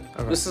comment.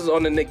 This is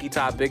on the Nicki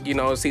topic,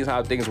 see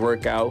how things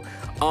work out.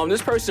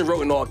 This person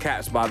wrote in all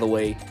caps, by the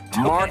way.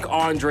 Mark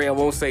Andre, I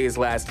won't say his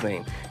last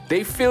name.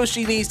 They feel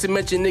she needs to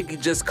mention Nicki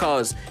just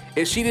cause.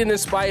 If she didn't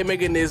inspire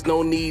Megan, there's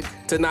no need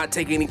to not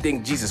take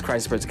anything. Jesus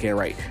Christ, this person can't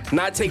write.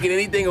 Not taking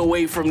anything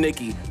away from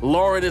Nicki.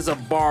 Lauren is a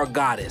bar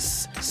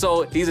goddess.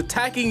 So he's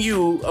attacking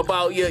you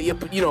about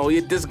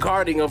your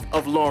discarding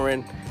of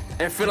Lauren.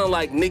 And feeling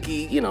like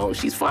Nicki,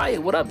 she's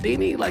fire. What up,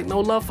 Deanie? Like,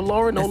 no love for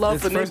Lauren, no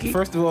love for Nicki?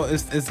 First of all,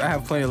 I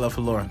have plenty of love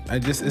for Lauren.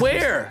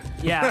 Where?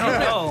 Yeah, I don't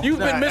know. You've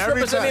been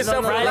misrepresenting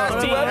yourself for the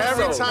last two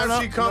Every episodes.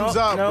 time she comes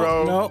up,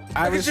 bro. No, Look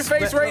at your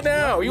face right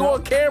now. You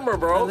on camera,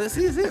 bro.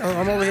 See,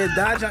 I'm over here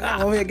dodging.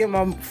 I'm over here getting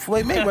my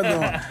Floyd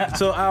Mayweather on.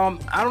 So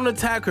I don't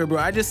attack her, bro.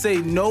 I just say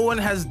no one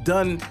has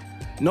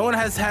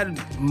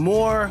had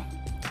more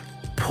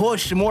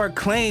push, more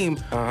acclaim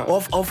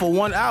off of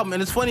one album.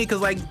 And it's funny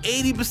because like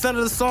 80% of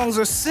the songs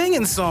are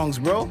singing songs,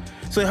 bro.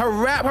 So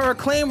her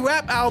acclaimed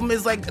rap album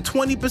is like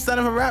 20%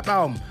 of her rap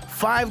album.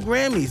 5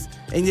 Grammys,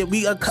 and yet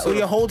we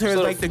hold her as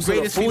like the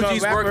greatest so the female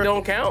Fugees' rapper. work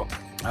don't count.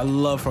 I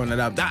love her on that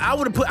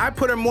album. I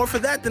put her more for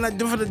that than I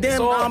do for the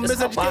damn It's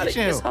her body.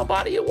 Miseducation. It's her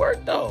body of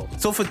work, though.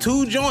 So for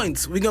 2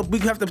 joints, we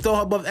have to throw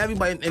her above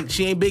everybody, and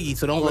she ain't Biggie.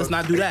 So let's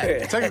not do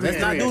that. Technically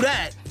Let's not three. do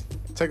that.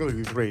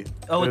 Technically 3.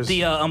 Oh, with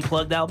the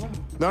Unplugged album?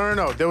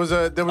 No. There was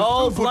Oh, 2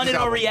 Blunted Fugees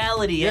or albums.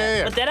 Reality, yeah.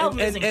 Yeah. But that album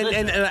isn't good.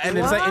 And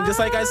it's like, and just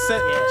like I said,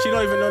 she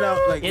don't even know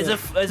that. Like,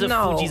 There's a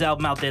No. Fugees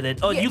album out there that.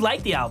 Oh, Yeah. you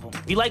like the album?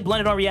 You like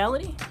Blunted on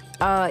Reality?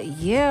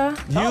 Yeah.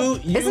 you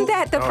Isn't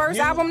that the first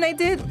album they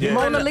did? Yeah.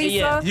 Mona Yeah.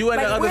 Lisa. You and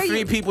Like, the other where 3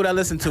 you- people that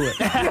listen to it.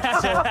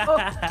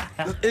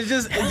 So, it's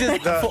just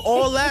for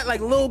all that.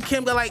 Like Lil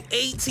Kim got like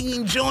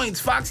 18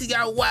 joints. Foxy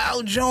got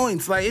wild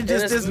joints. Like it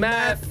just It's this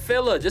mad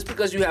filler. Just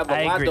because you have a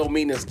I lot agree. don't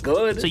mean it's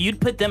good. So you'd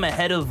put them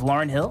ahead of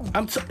Lauryn Hill?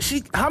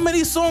 How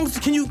many songs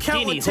can you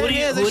count Deanie, with 10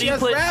 hands that she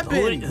has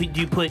rapping? who do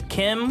you put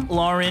Kim,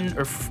 Lauren,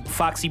 or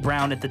Foxy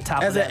Brown at the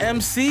top As of an that?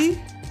 MC?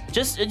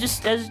 Just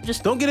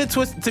Don't get it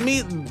twisted. To me,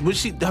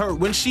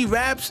 when she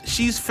raps,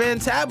 she's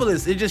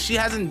fantabulous. It just she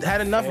hasn't had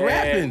enough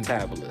rapping.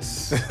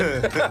 Fantabulous.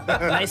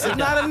 nicely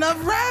Not done.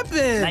 enough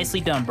rapping. Nicely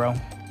done, bro.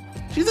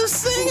 She's a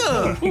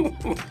singer.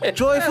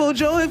 Joyful,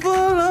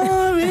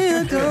 love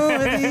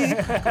me,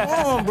 come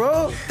on,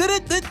 bro.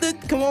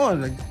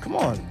 Come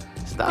on.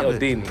 Stop Yo,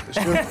 it.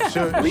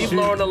 Dini. Leave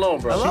Lauren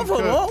alone, bro. I love her,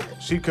 bro.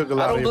 She cook a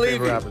lot I of don't your believe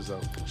favorite you. rappers, though.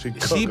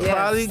 She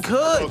probably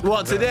could.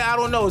 Well, today I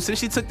don't know. Since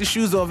she took the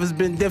shoes off, it's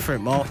been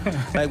different, Mo.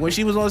 Like when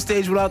she was on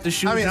stage without the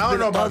shoes. I mean, it's I don't been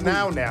know about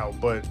ugly. now,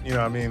 but you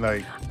know what I mean?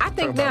 Like, I think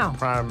talking about now.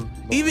 Prime.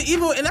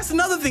 Even and that's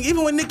another thing.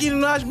 Even when Nicki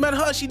Minaj met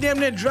her, she damn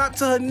near dropped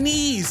to her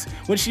knees.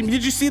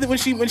 Did you see that when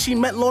she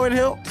met Lauryn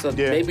Hill? So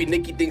Yeah. maybe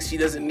Nicki thinks she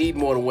doesn't need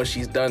more than what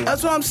she's done.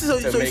 That's what I'm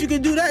saying. So if you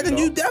could do that, then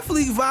you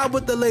definitely vibe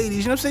with the ladies.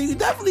 You know what I'm saying? You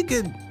definitely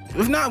could.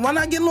 If not, why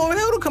not get Lauryn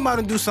Hill to come out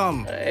and do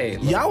something? Hey,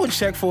 look. Y'all would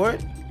check for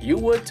it. You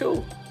would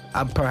too.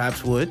 I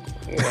perhaps would.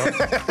 You know?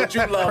 But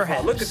you love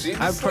her. Look at you.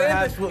 I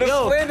perhaps would. The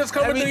slander's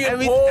coming through your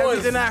pores.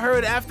 Everything I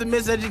heard after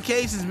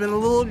Miseducation's been a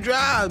little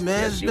dry,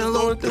 man. It's She been a was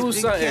little going through it's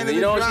been something. Canada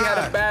You know, she dry.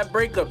 had a bad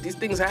breakup. These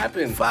things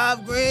happen. 5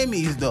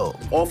 Grammys though.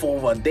 Off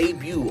of a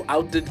debut,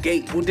 out the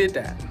gate. Who did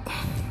that?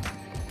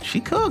 She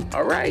cooked.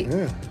 All right.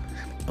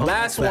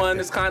 Last Oh, one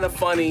is kind of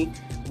funny,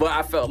 but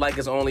I felt like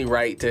it's only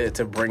right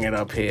to bring it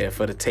up here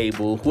for the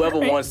table. Whoever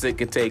wants it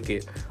can take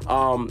it.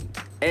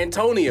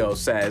 Antonio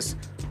says,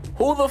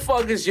 who the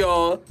fuck is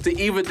y'all to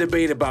even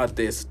debate about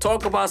this?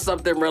 Talk about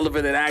something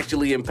relevant that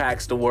actually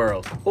impacts the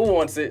world. Who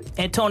wants it?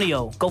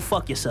 Antonio, go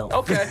fuck yourself.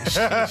 Okay.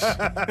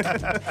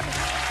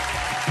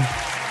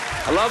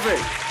 I love it.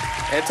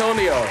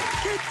 Antonio.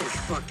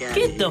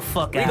 Get the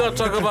fuck We're out. going to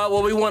talk about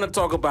what we want to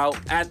talk about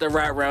at the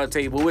Rap Round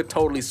Table. We're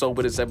totally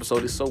sober this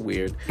episode. It's so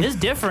weird. It's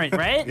different,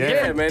 right? Yeah,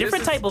 different, man,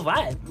 different this is- type of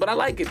vibe. But I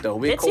like it, though.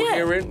 We're It's- yeah,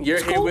 coherent. You're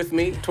it's here cool. with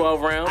me,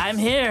 12 rounds. I'm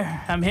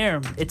here.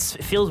 It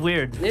feels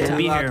weird Yeah. to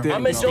be Locked here. in,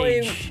 I'm bro.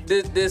 enjoying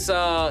Stage.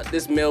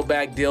 this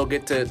mailbag deal.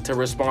 Get to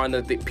respond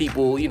to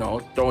people,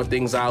 throwing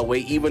things our way.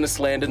 Even the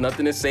slander,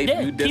 nothing is safe.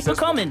 Yeah, You diss keep it us,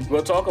 coming.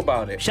 We'll talk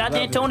about it. Shout out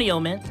to Antonio,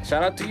 man.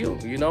 Shout out to you.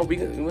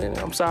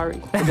 I'm sorry.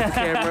 Look at the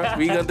camera.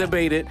 We gonna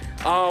debate it.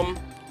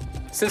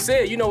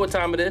 Sincere, you know what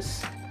time it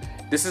is.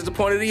 This is the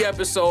point of the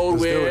episode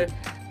Let's where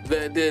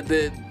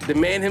the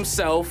man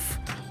himself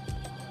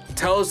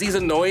tells these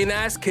annoying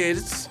ass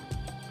kids,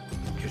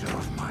 Get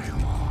off my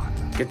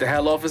lawn. get the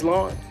hell off his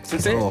lawn.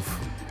 Sincere.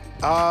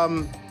 I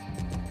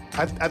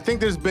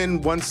think there's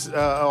been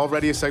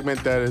already a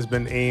segment that has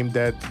been aimed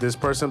at this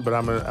person, but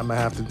I'm gonna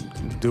have to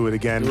do it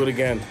again. Do it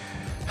again.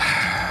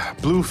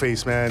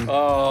 Blueface, man.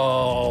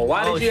 Oh,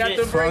 why did you have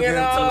to bring it Fucking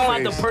up?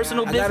 Talking about the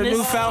personal I got a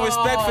business. newfound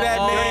respect for that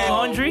man.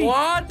 Laundry?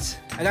 What?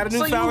 I got a So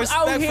newfound you out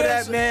respect for here-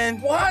 that man.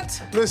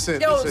 What?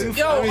 Listen, Yo, listen.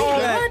 yo, I mean,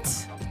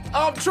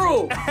 what?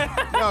 True. no,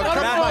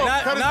 cut his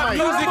mic. Cut his Not mic.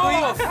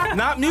 musically.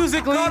 Not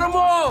musically. Cut him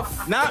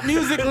off. Not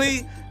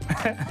musically.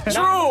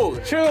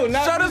 True.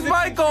 Not Shut his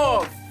musically. mic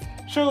off.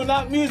 True,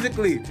 not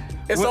musically.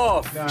 It's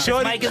off.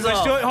 Shorty, Mic is when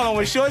off. Shorty, hold on.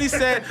 When Shorty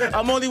said,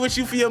 "I'm only with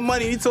you for your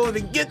money," he told her to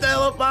get the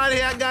hell up out of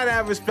here. I gotta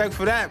have respect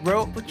for that,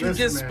 bro. But you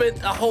Listen, just man.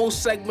 spent a whole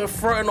segment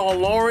fronting on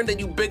Lauren, then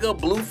you big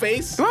up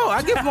Blueface. Bro,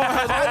 I give more.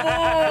 Come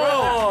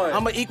on. Bro,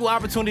 I'm an equal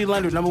opportunity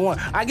lender. Number one,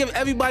 I give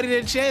everybody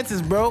their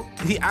chances, bro.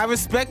 I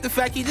respect the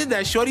fact he did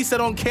that. Shorty said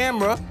on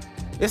camera,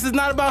 "This is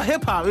not about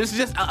hip hop. It's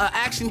just an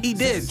action he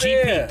did."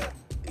 Yeah.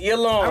 Your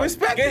lawn. I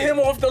respect Get it. him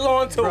off the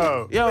lawn too.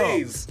 Bro. Yo.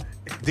 Please.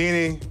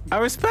 Deanie, I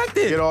respect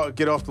it.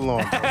 get off the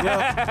lawn. Bro.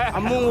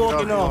 I'm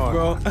moonwalking Get off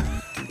off, the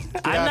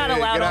bro. I'm not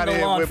allowed on the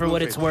lawn for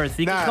what it's worth.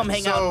 You can come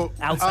hang out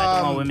outside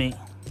the lawn with me.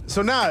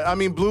 So I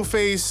mean,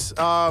 Blueface,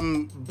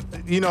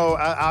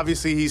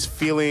 obviously he's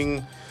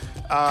feeling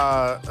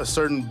a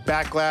certain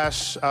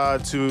backlash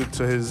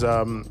to his,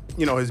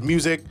 his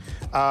music.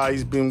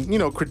 He's been,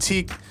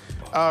 critiqued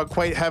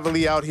quite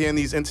heavily out here in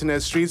these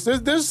internet streets.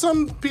 There's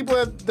some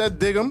people that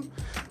dig him,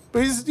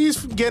 but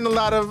he's getting a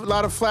lot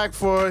of flack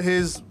for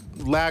his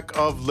lack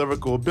of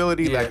lyrical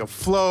ability, lack of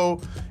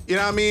flow. You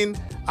know what I mean?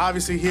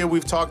 Obviously, here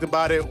we've talked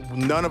about it.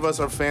 None of us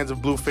are fans of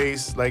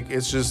Blueface. Like,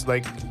 it's just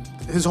like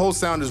his whole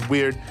sound is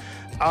weird.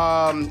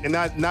 And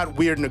not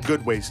weird in a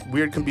good way.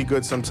 Weird can be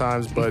good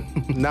sometimes, but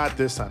not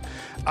this time.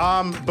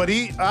 But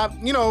he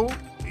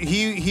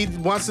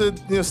wants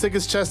to stick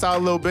his chest out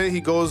a little bit.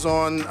 He goes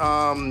on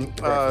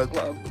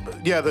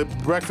the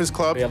Breakfast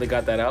Club. Barely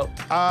got that out.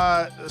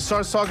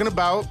 Starts talking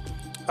about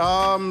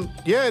I'm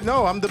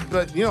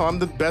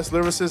the best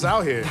lyricist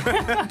out here.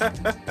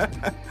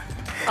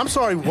 I'm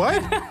sorry,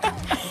 what?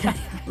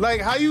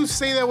 Like, how you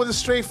say that with a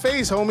straight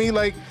face, homie?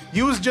 Like,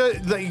 you was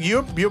just like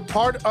you're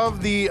part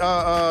of the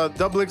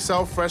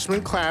XXL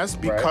freshman class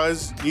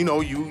because you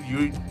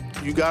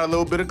got a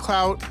little bit of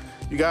clout,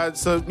 you got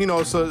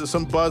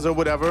some buzz or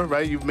whatever,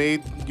 right? You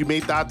made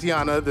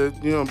Tatiana.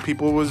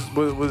 People was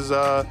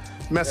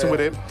messing with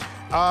it.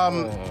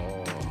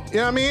 You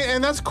know what I mean?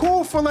 And that's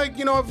cool for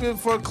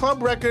for a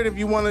club record if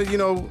you want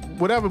to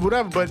whatever.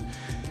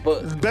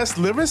 But best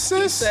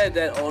lyricist. He said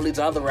that all these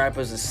other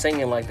rappers are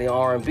singing like they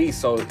R&B,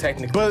 so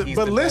technically he's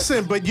But the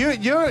listen, best. but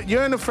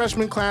you're in a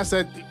freshman class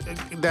that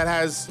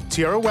has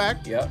Tierra Whack,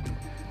 Yep.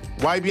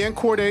 YBN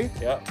Corday,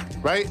 Yep.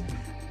 right?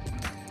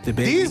 The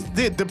baby.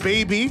 The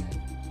baby.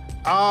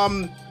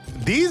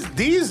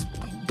 These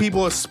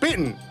people are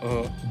spitting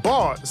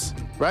bars,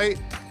 right?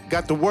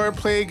 Got the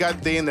wordplay,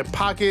 they in their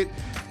pocket.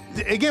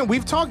 Again,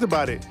 we've talked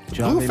about it.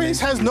 Blueface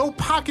has no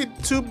pocket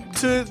to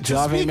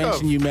Jav ain't speak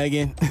mention of. you,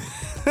 Megan.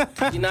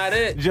 You're not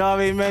it. Jav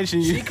ain't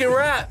mention you. She can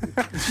rap.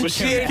 But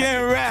she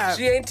can't rap.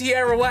 She ain't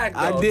Tierra Whack, though.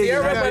 I dig it,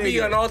 Tierra I might dig be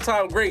it. an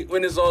all-time great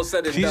when it's all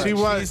said and done. She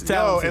was. She's No,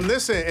 talented. and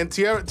listen, and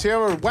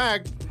Tierra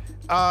Whack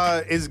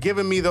is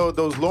giving me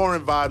those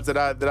Lauren vibes that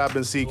I've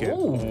been seeking.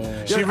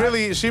 Ooh.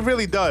 She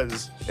really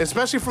does,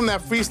 especially from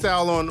that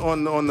freestyle on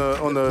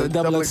the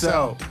Double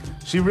XL.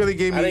 She really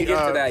gave me. I didn't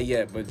get to that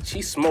yet, but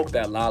she smoked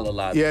that Lala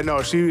lot. Yeah,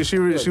 no, she was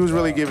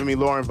really giving me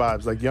Lauren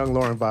vibes, like young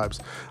Lauren vibes.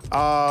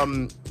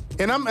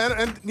 And I'm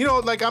you know,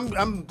 like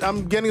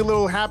I'm getting a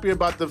little happier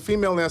about the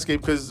female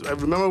landscape because I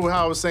remember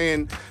how I was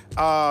saying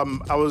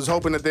I was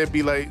hoping that there'd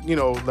be like, you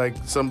know, like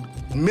some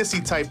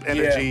Missy type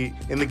energy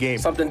in the game.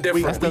 Something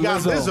different. We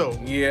got Lizzo.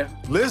 Yeah.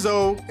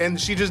 Lizzo, and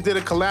she just did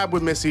a collab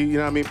with Missy, you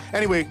know what I mean?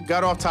 Anyway,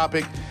 got off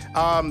topic.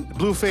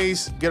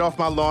 Blueface, get off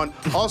my lawn.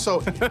 Also,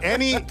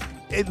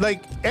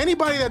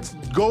 anybody that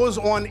goes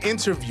on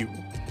interview,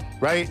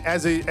 right,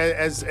 as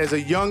a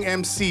young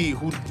MC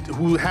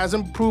who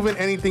hasn't proven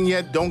anything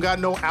yet, don't got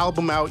no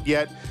album out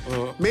yet,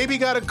 maybe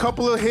got a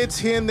couple of hits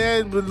here and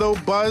there with a little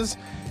buzz,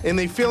 and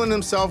they feeling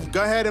themselves,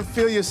 go ahead and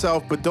feel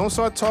yourself, but don't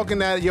start talking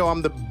that, yo,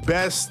 I'm the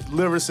best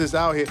lyricist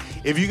out here.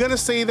 If you're gonna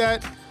say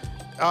that,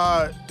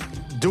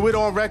 do it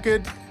on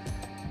record,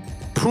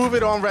 prove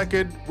it on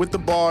record with the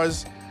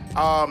bars,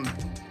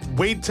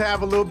 wait to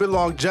have a little bit of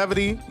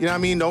longevity, you know what I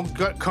mean?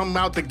 Don't come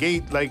out the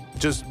gate like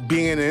just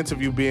being in an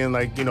interview, being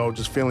like, you know,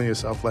 just feeling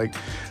yourself. Like,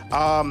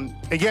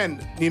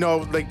 again, you know,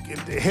 like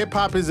hip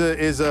hop is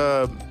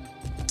an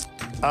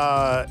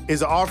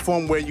art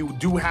form where you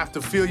do have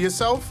to feel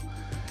yourself,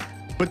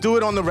 but do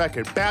it on the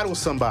record. Battle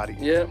somebody.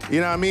 Yeah.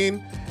 You know what I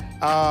mean?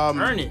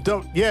 Earn it.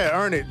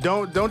 Earn it.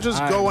 Don't just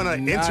go on an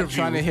I'm not interview.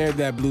 trying to hear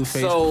that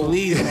Blueface. So-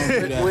 Please don't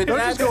do that. With Don't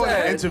that just go on an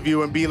said,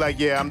 interview and be like,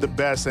 yeah, I'm the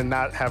best and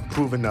not have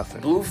proven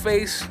nothing.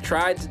 Blueface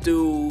tried to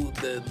do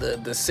the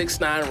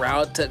 6ix9ine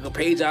route, took a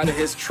page out of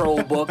his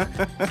troll book.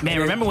 Man,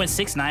 remember when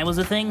 6ix9ine was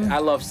a thing? I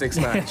love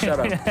 6ix9ine. Shut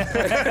up.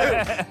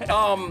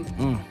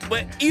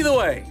 But either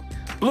way,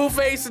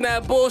 Blueface and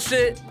that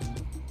bullshit.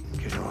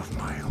 Get off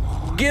my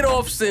lawn. Get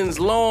off Sin's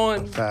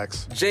lawn.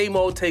 Facts.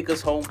 J-Mo, take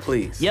us home,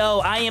 please. Yo,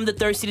 I am the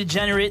Thirsty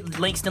Degenerate,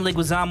 Langston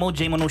Leguizamo,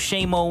 J-Mo no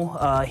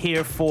Shamo,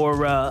 here for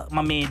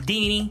my man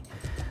Deanie,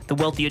 the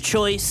wealthier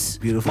choice.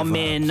 Beautiful My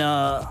man,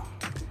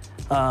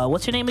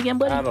 what's your name again,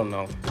 buddy? I don't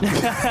know.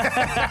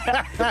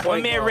 My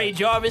man Ray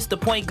Jarvis, the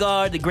point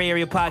guard, the Gray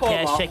Area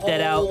Podcast. Check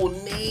that out.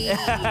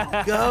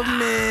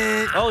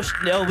 Government. Oh,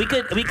 no, we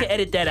could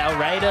edit that out,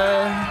 right?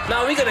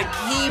 No, we gotta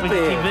keep We it.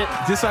 can keep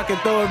it. Just so I can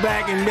throw it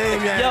back and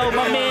maybe. Yo,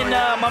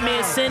 my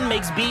man Sin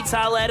makes beats.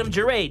 Holla at him,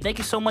 Jared. Thank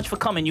you so much for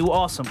coming. You were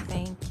awesome.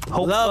 Thank you.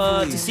 Hope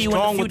Lovely. to see you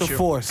Strong in the with future. the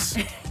force.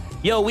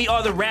 Yo, we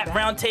are the Rap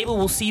Roundtable.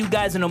 We'll see you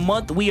guys in a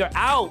month. We are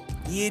out.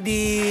 You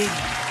dig?